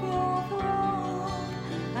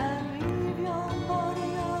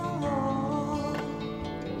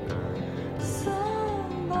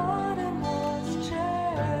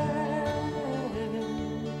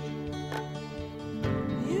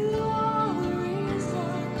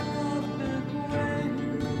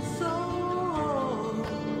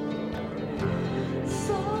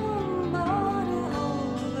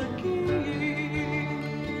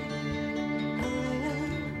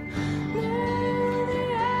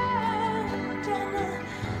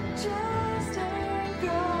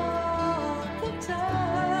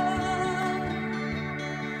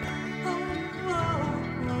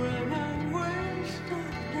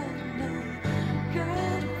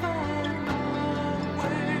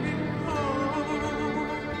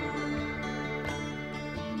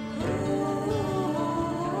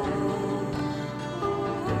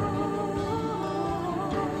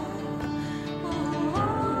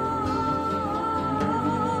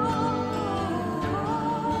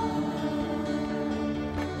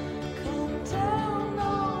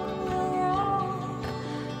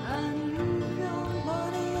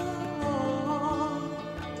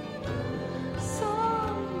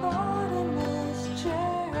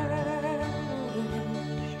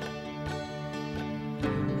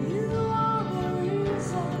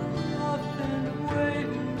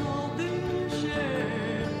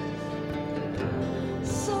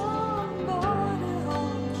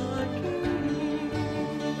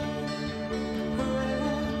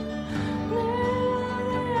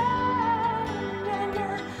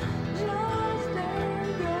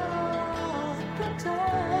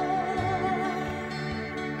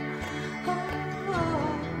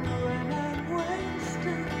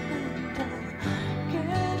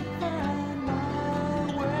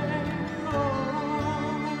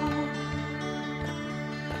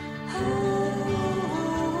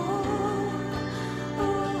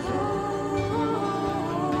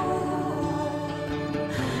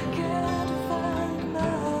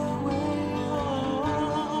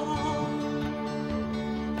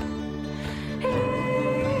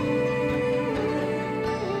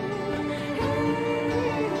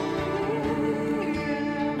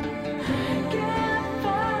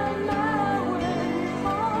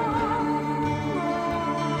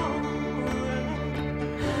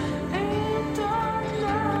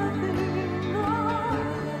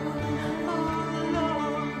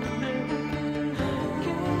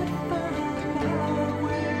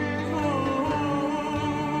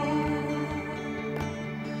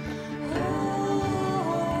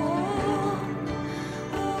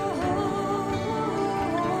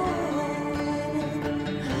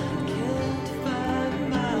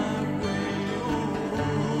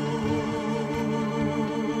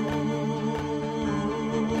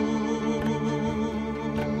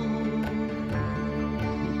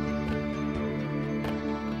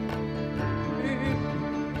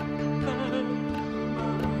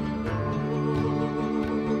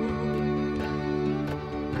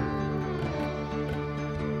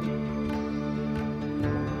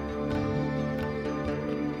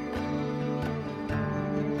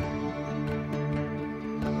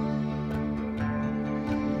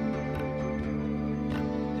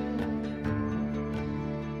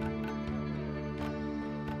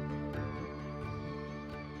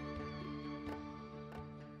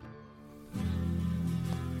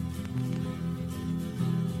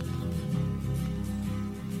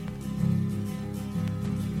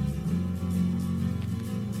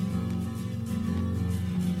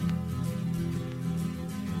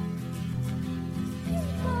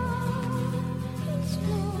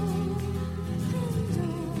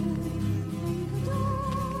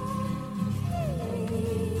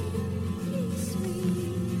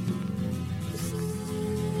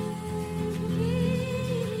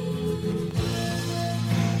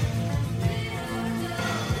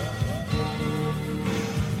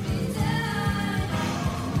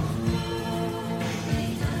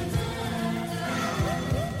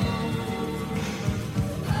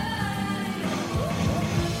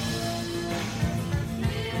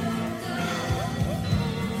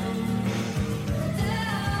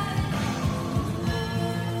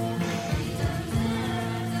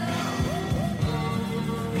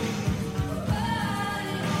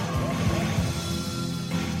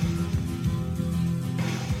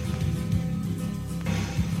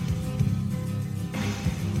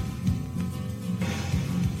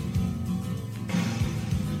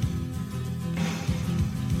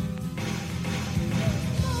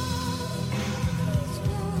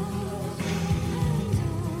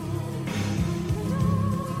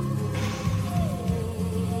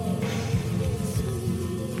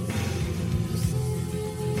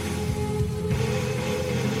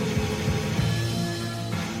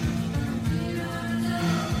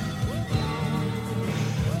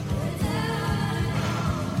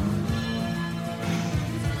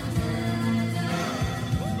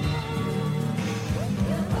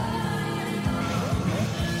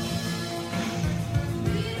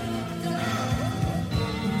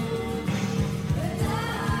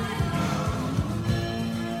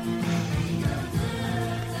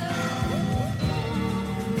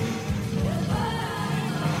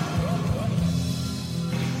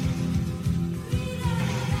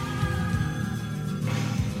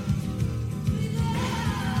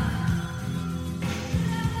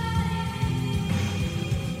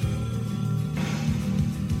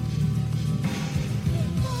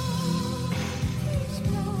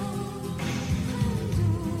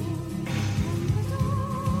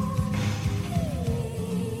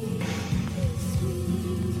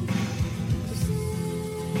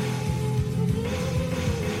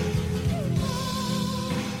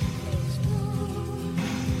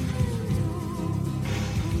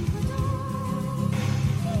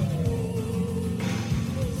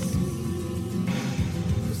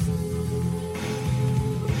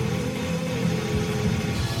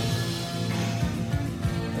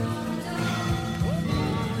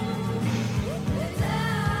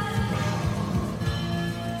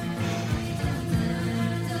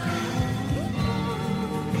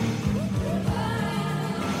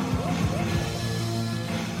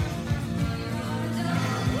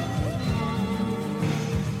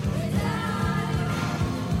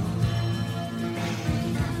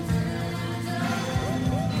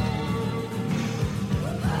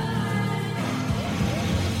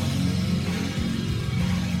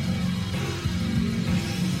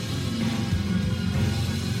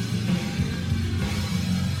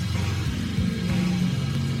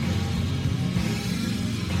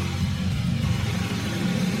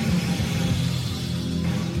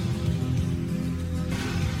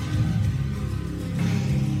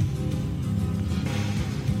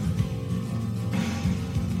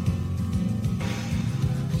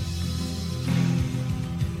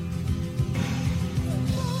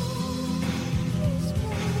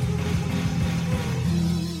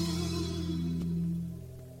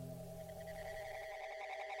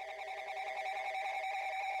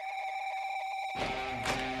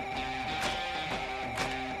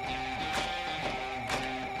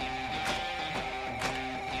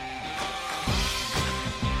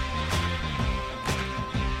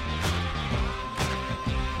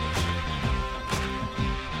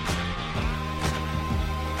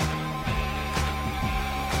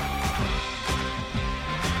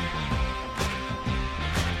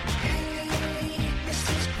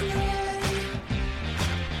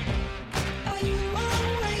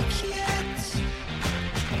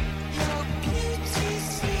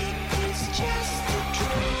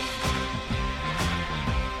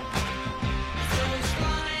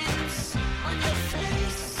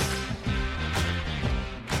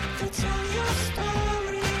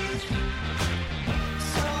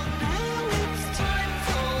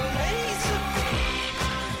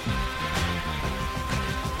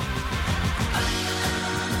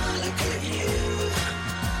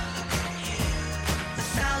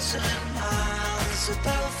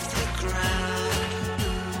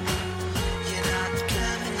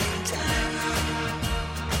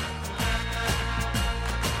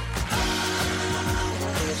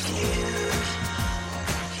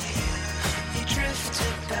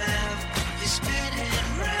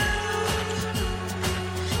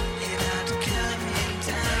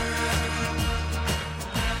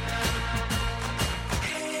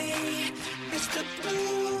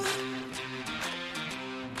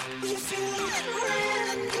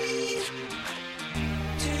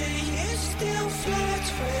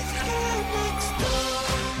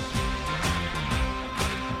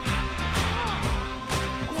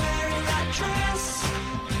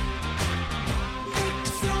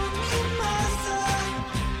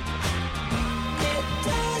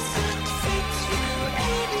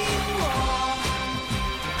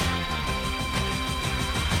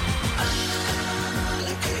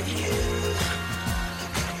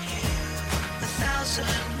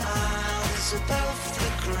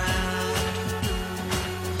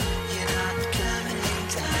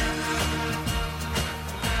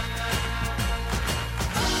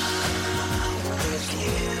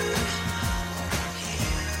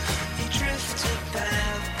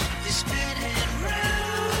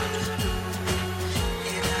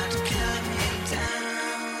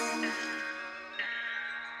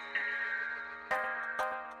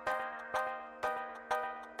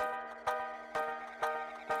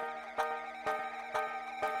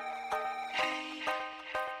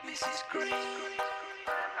face is green.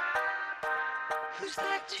 Who's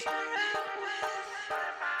that you're out with?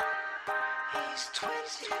 He's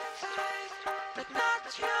 25, but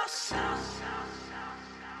not your son.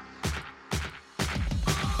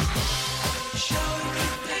 Show me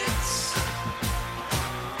bits.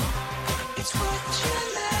 It's what you're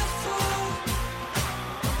there for.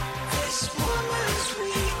 This woman's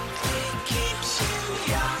weak, it keeps you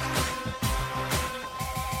young.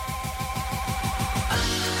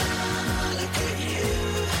 Look at you.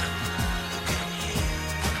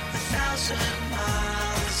 1,000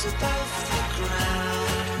 miles above the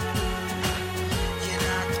ground. You're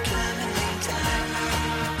not coming down.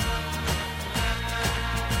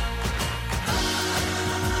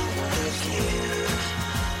 What if you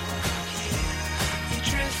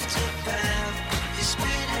drift about, you're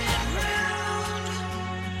spinning round.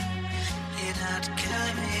 You're not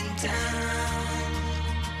coming down.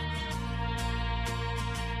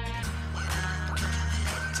 You're not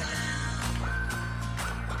coming down.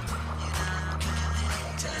 You're not coming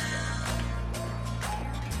down.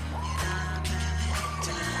 You're not coming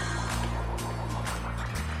down.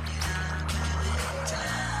 You're not coming down.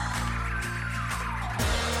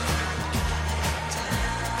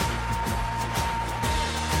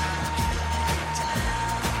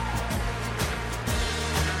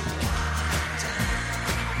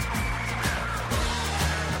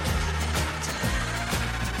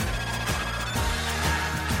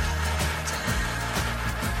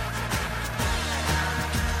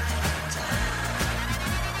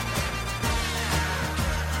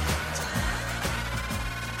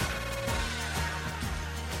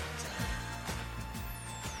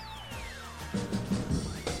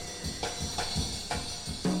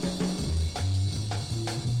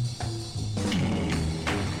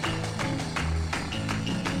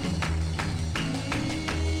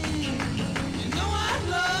 You know I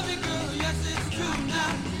love you, girl, yes it's true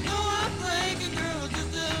now. Know I'm thinking, girl,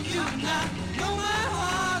 just of you now. Know my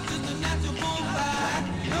heart is a natural born fire.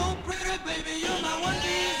 No pretty baby, you're my one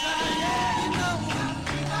desire. Yeah, you know.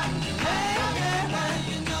 Yeah,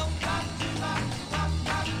 you know.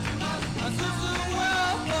 I searched the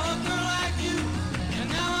world for a girl like you, and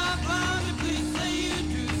now I found you. Please say you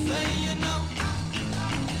do, say you know.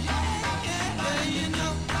 Yeah, you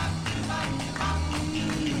know.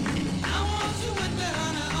 I want you with me,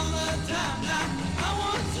 honey, all the time now. I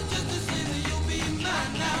want you just to say that you'll be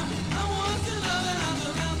mine now. I want your love and arms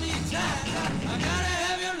around me tight. I gotta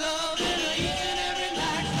have your love each and every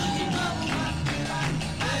night. You know,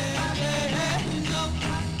 you know.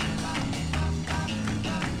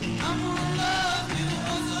 I'm gonna love you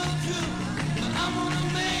oh so true, but I'm gonna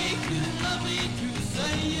make you love me too.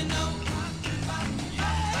 Say you know,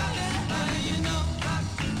 you know.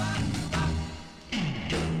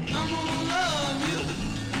 I'm gonna love you,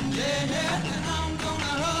 yeah, and I'm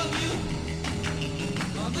gonna hug you.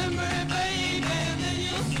 Oh, then, baby, then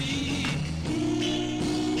you'll see.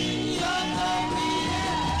 You're me,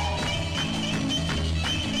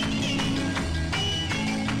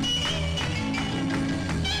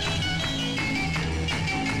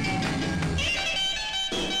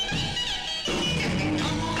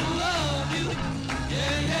 I'm gonna love you,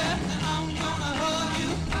 yeah, and I'm gonna hug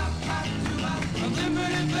you. Oh, then,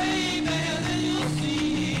 baby, then you'll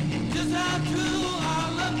see just how true our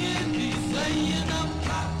love can be. Say you know,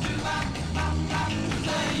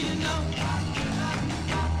 say you know.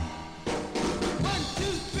 1, 2,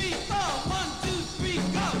 3, 4. 1, 2, 3,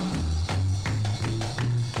 go.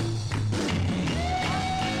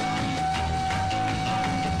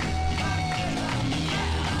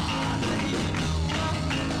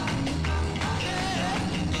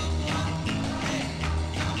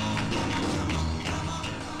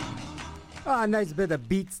 Nice bit of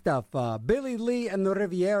beat stuff. Billy Lee and the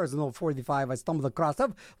Riviera's an old 45 I stumbled across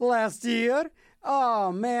of last year.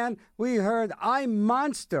 Oh, man. We heard I'm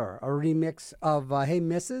Monster, a remix of Hey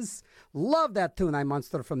Mrs. Love that tune, I'm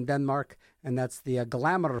Monster from Denmark. And that's the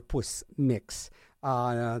Glamour Puss mix.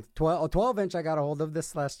 12-inch I got a hold of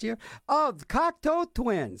this last year. Oh, the Cocteau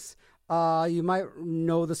Twins. You might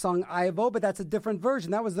know the song Ivo, but that's a different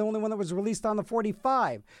version. That was the only one that was released on the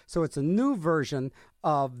 45. So it's a new version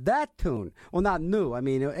of that tune. Well, not new. I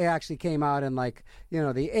mean, it actually came out in the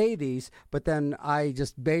 80s, but then I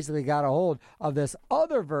just basically got a hold of this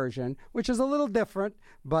other version, which is a little different,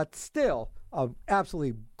 but still an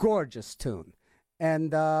absolutely gorgeous tune.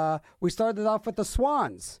 And we started off with the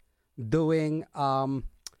Swans doing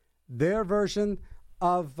their version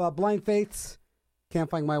of Blind Faith's Can't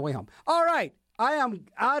Find My Way Home. All right, I am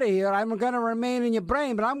out of here. I'm going to remain in your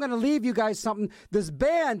brain, but I'm going to leave you guys something. This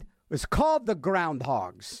band is called the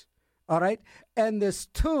Groundhogs. All right? And this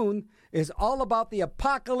tune is all about the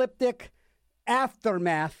apocalyptic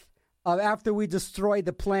aftermath of after we destroy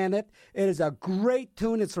the planet. It is a great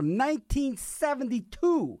tune. It's from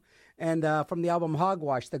 1972. And from the album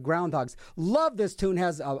Hogwash, the Groundhogs. Love this tune.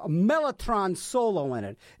 Has a mellotron solo in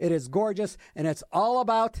it. It is gorgeous, and it's all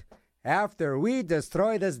about after we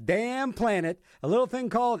destroy this damn planet. A little thing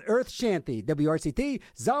called Earth Shanty. WRCT,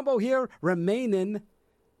 Zombo here, remaining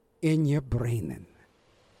in your brainin'.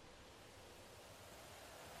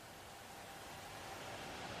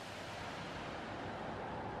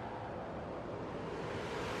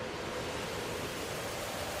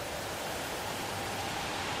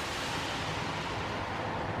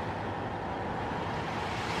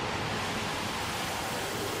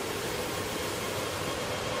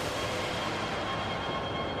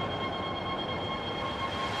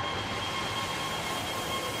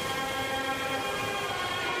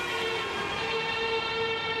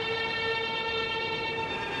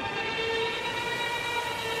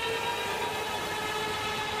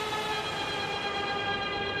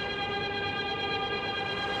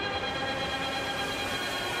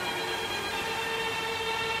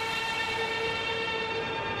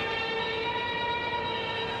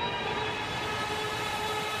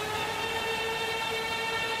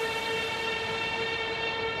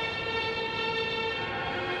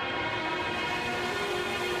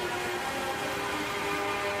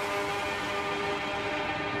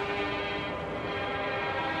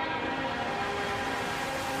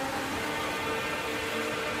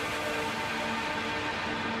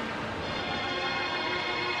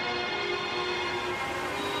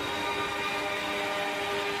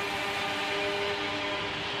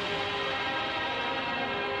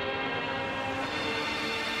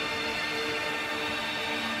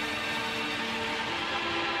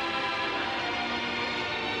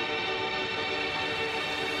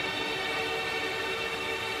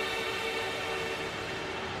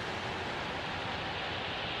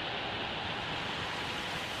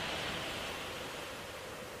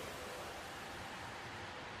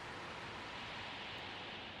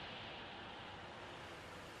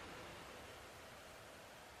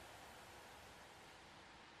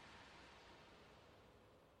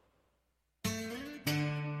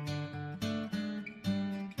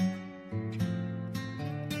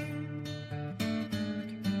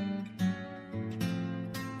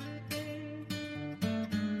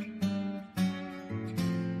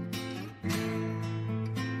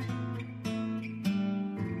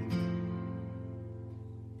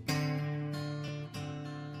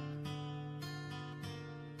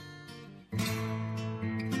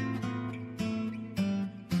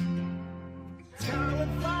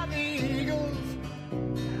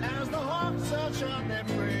 On their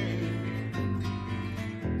prey.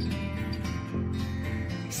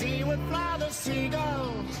 See would fly the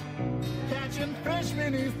seagulls, catching fish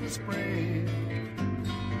beneath the spray.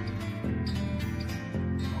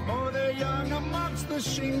 Oh, they're young amongst the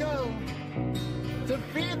shingle to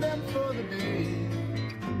feed them for the day.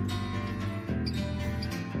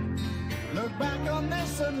 Look back on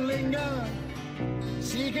this and linger,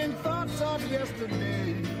 seeking thoughts of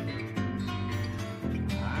yesterday.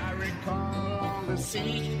 I recall the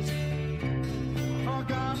seas,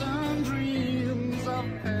 forgotten dreams of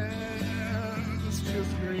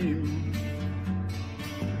pastures green,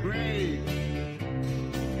 gray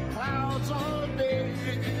clouds all day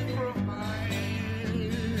provide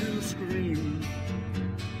a screen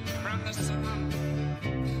from the sun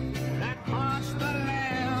that parched the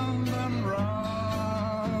land and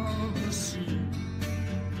robbed the sea.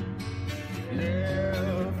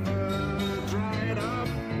 Never dried up,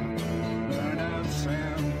 burnt out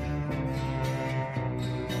sand.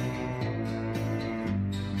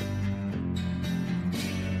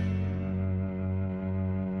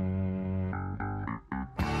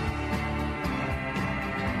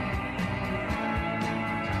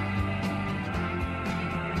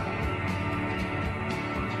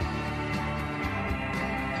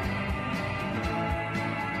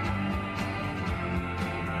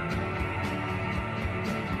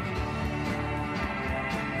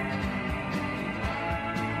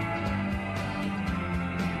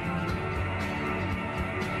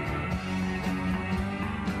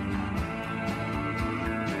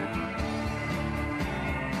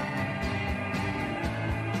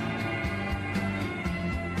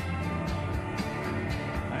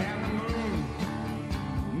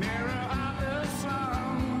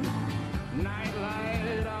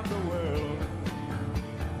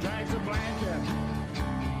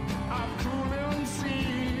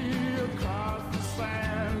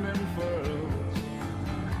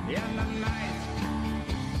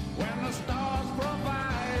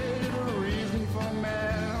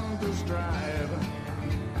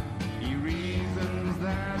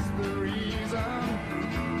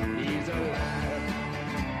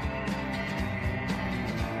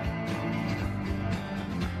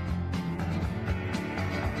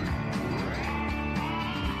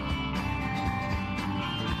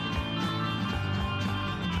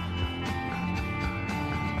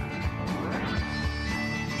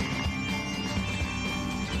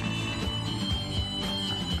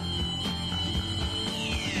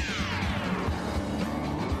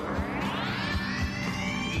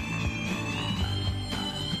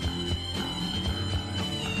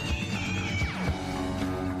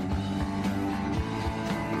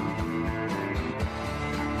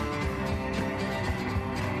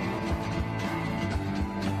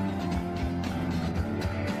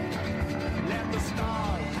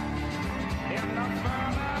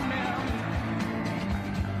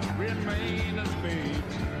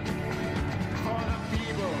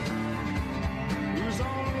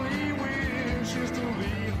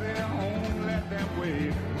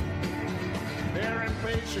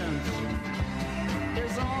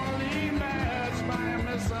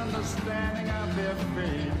 standing out there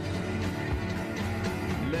free.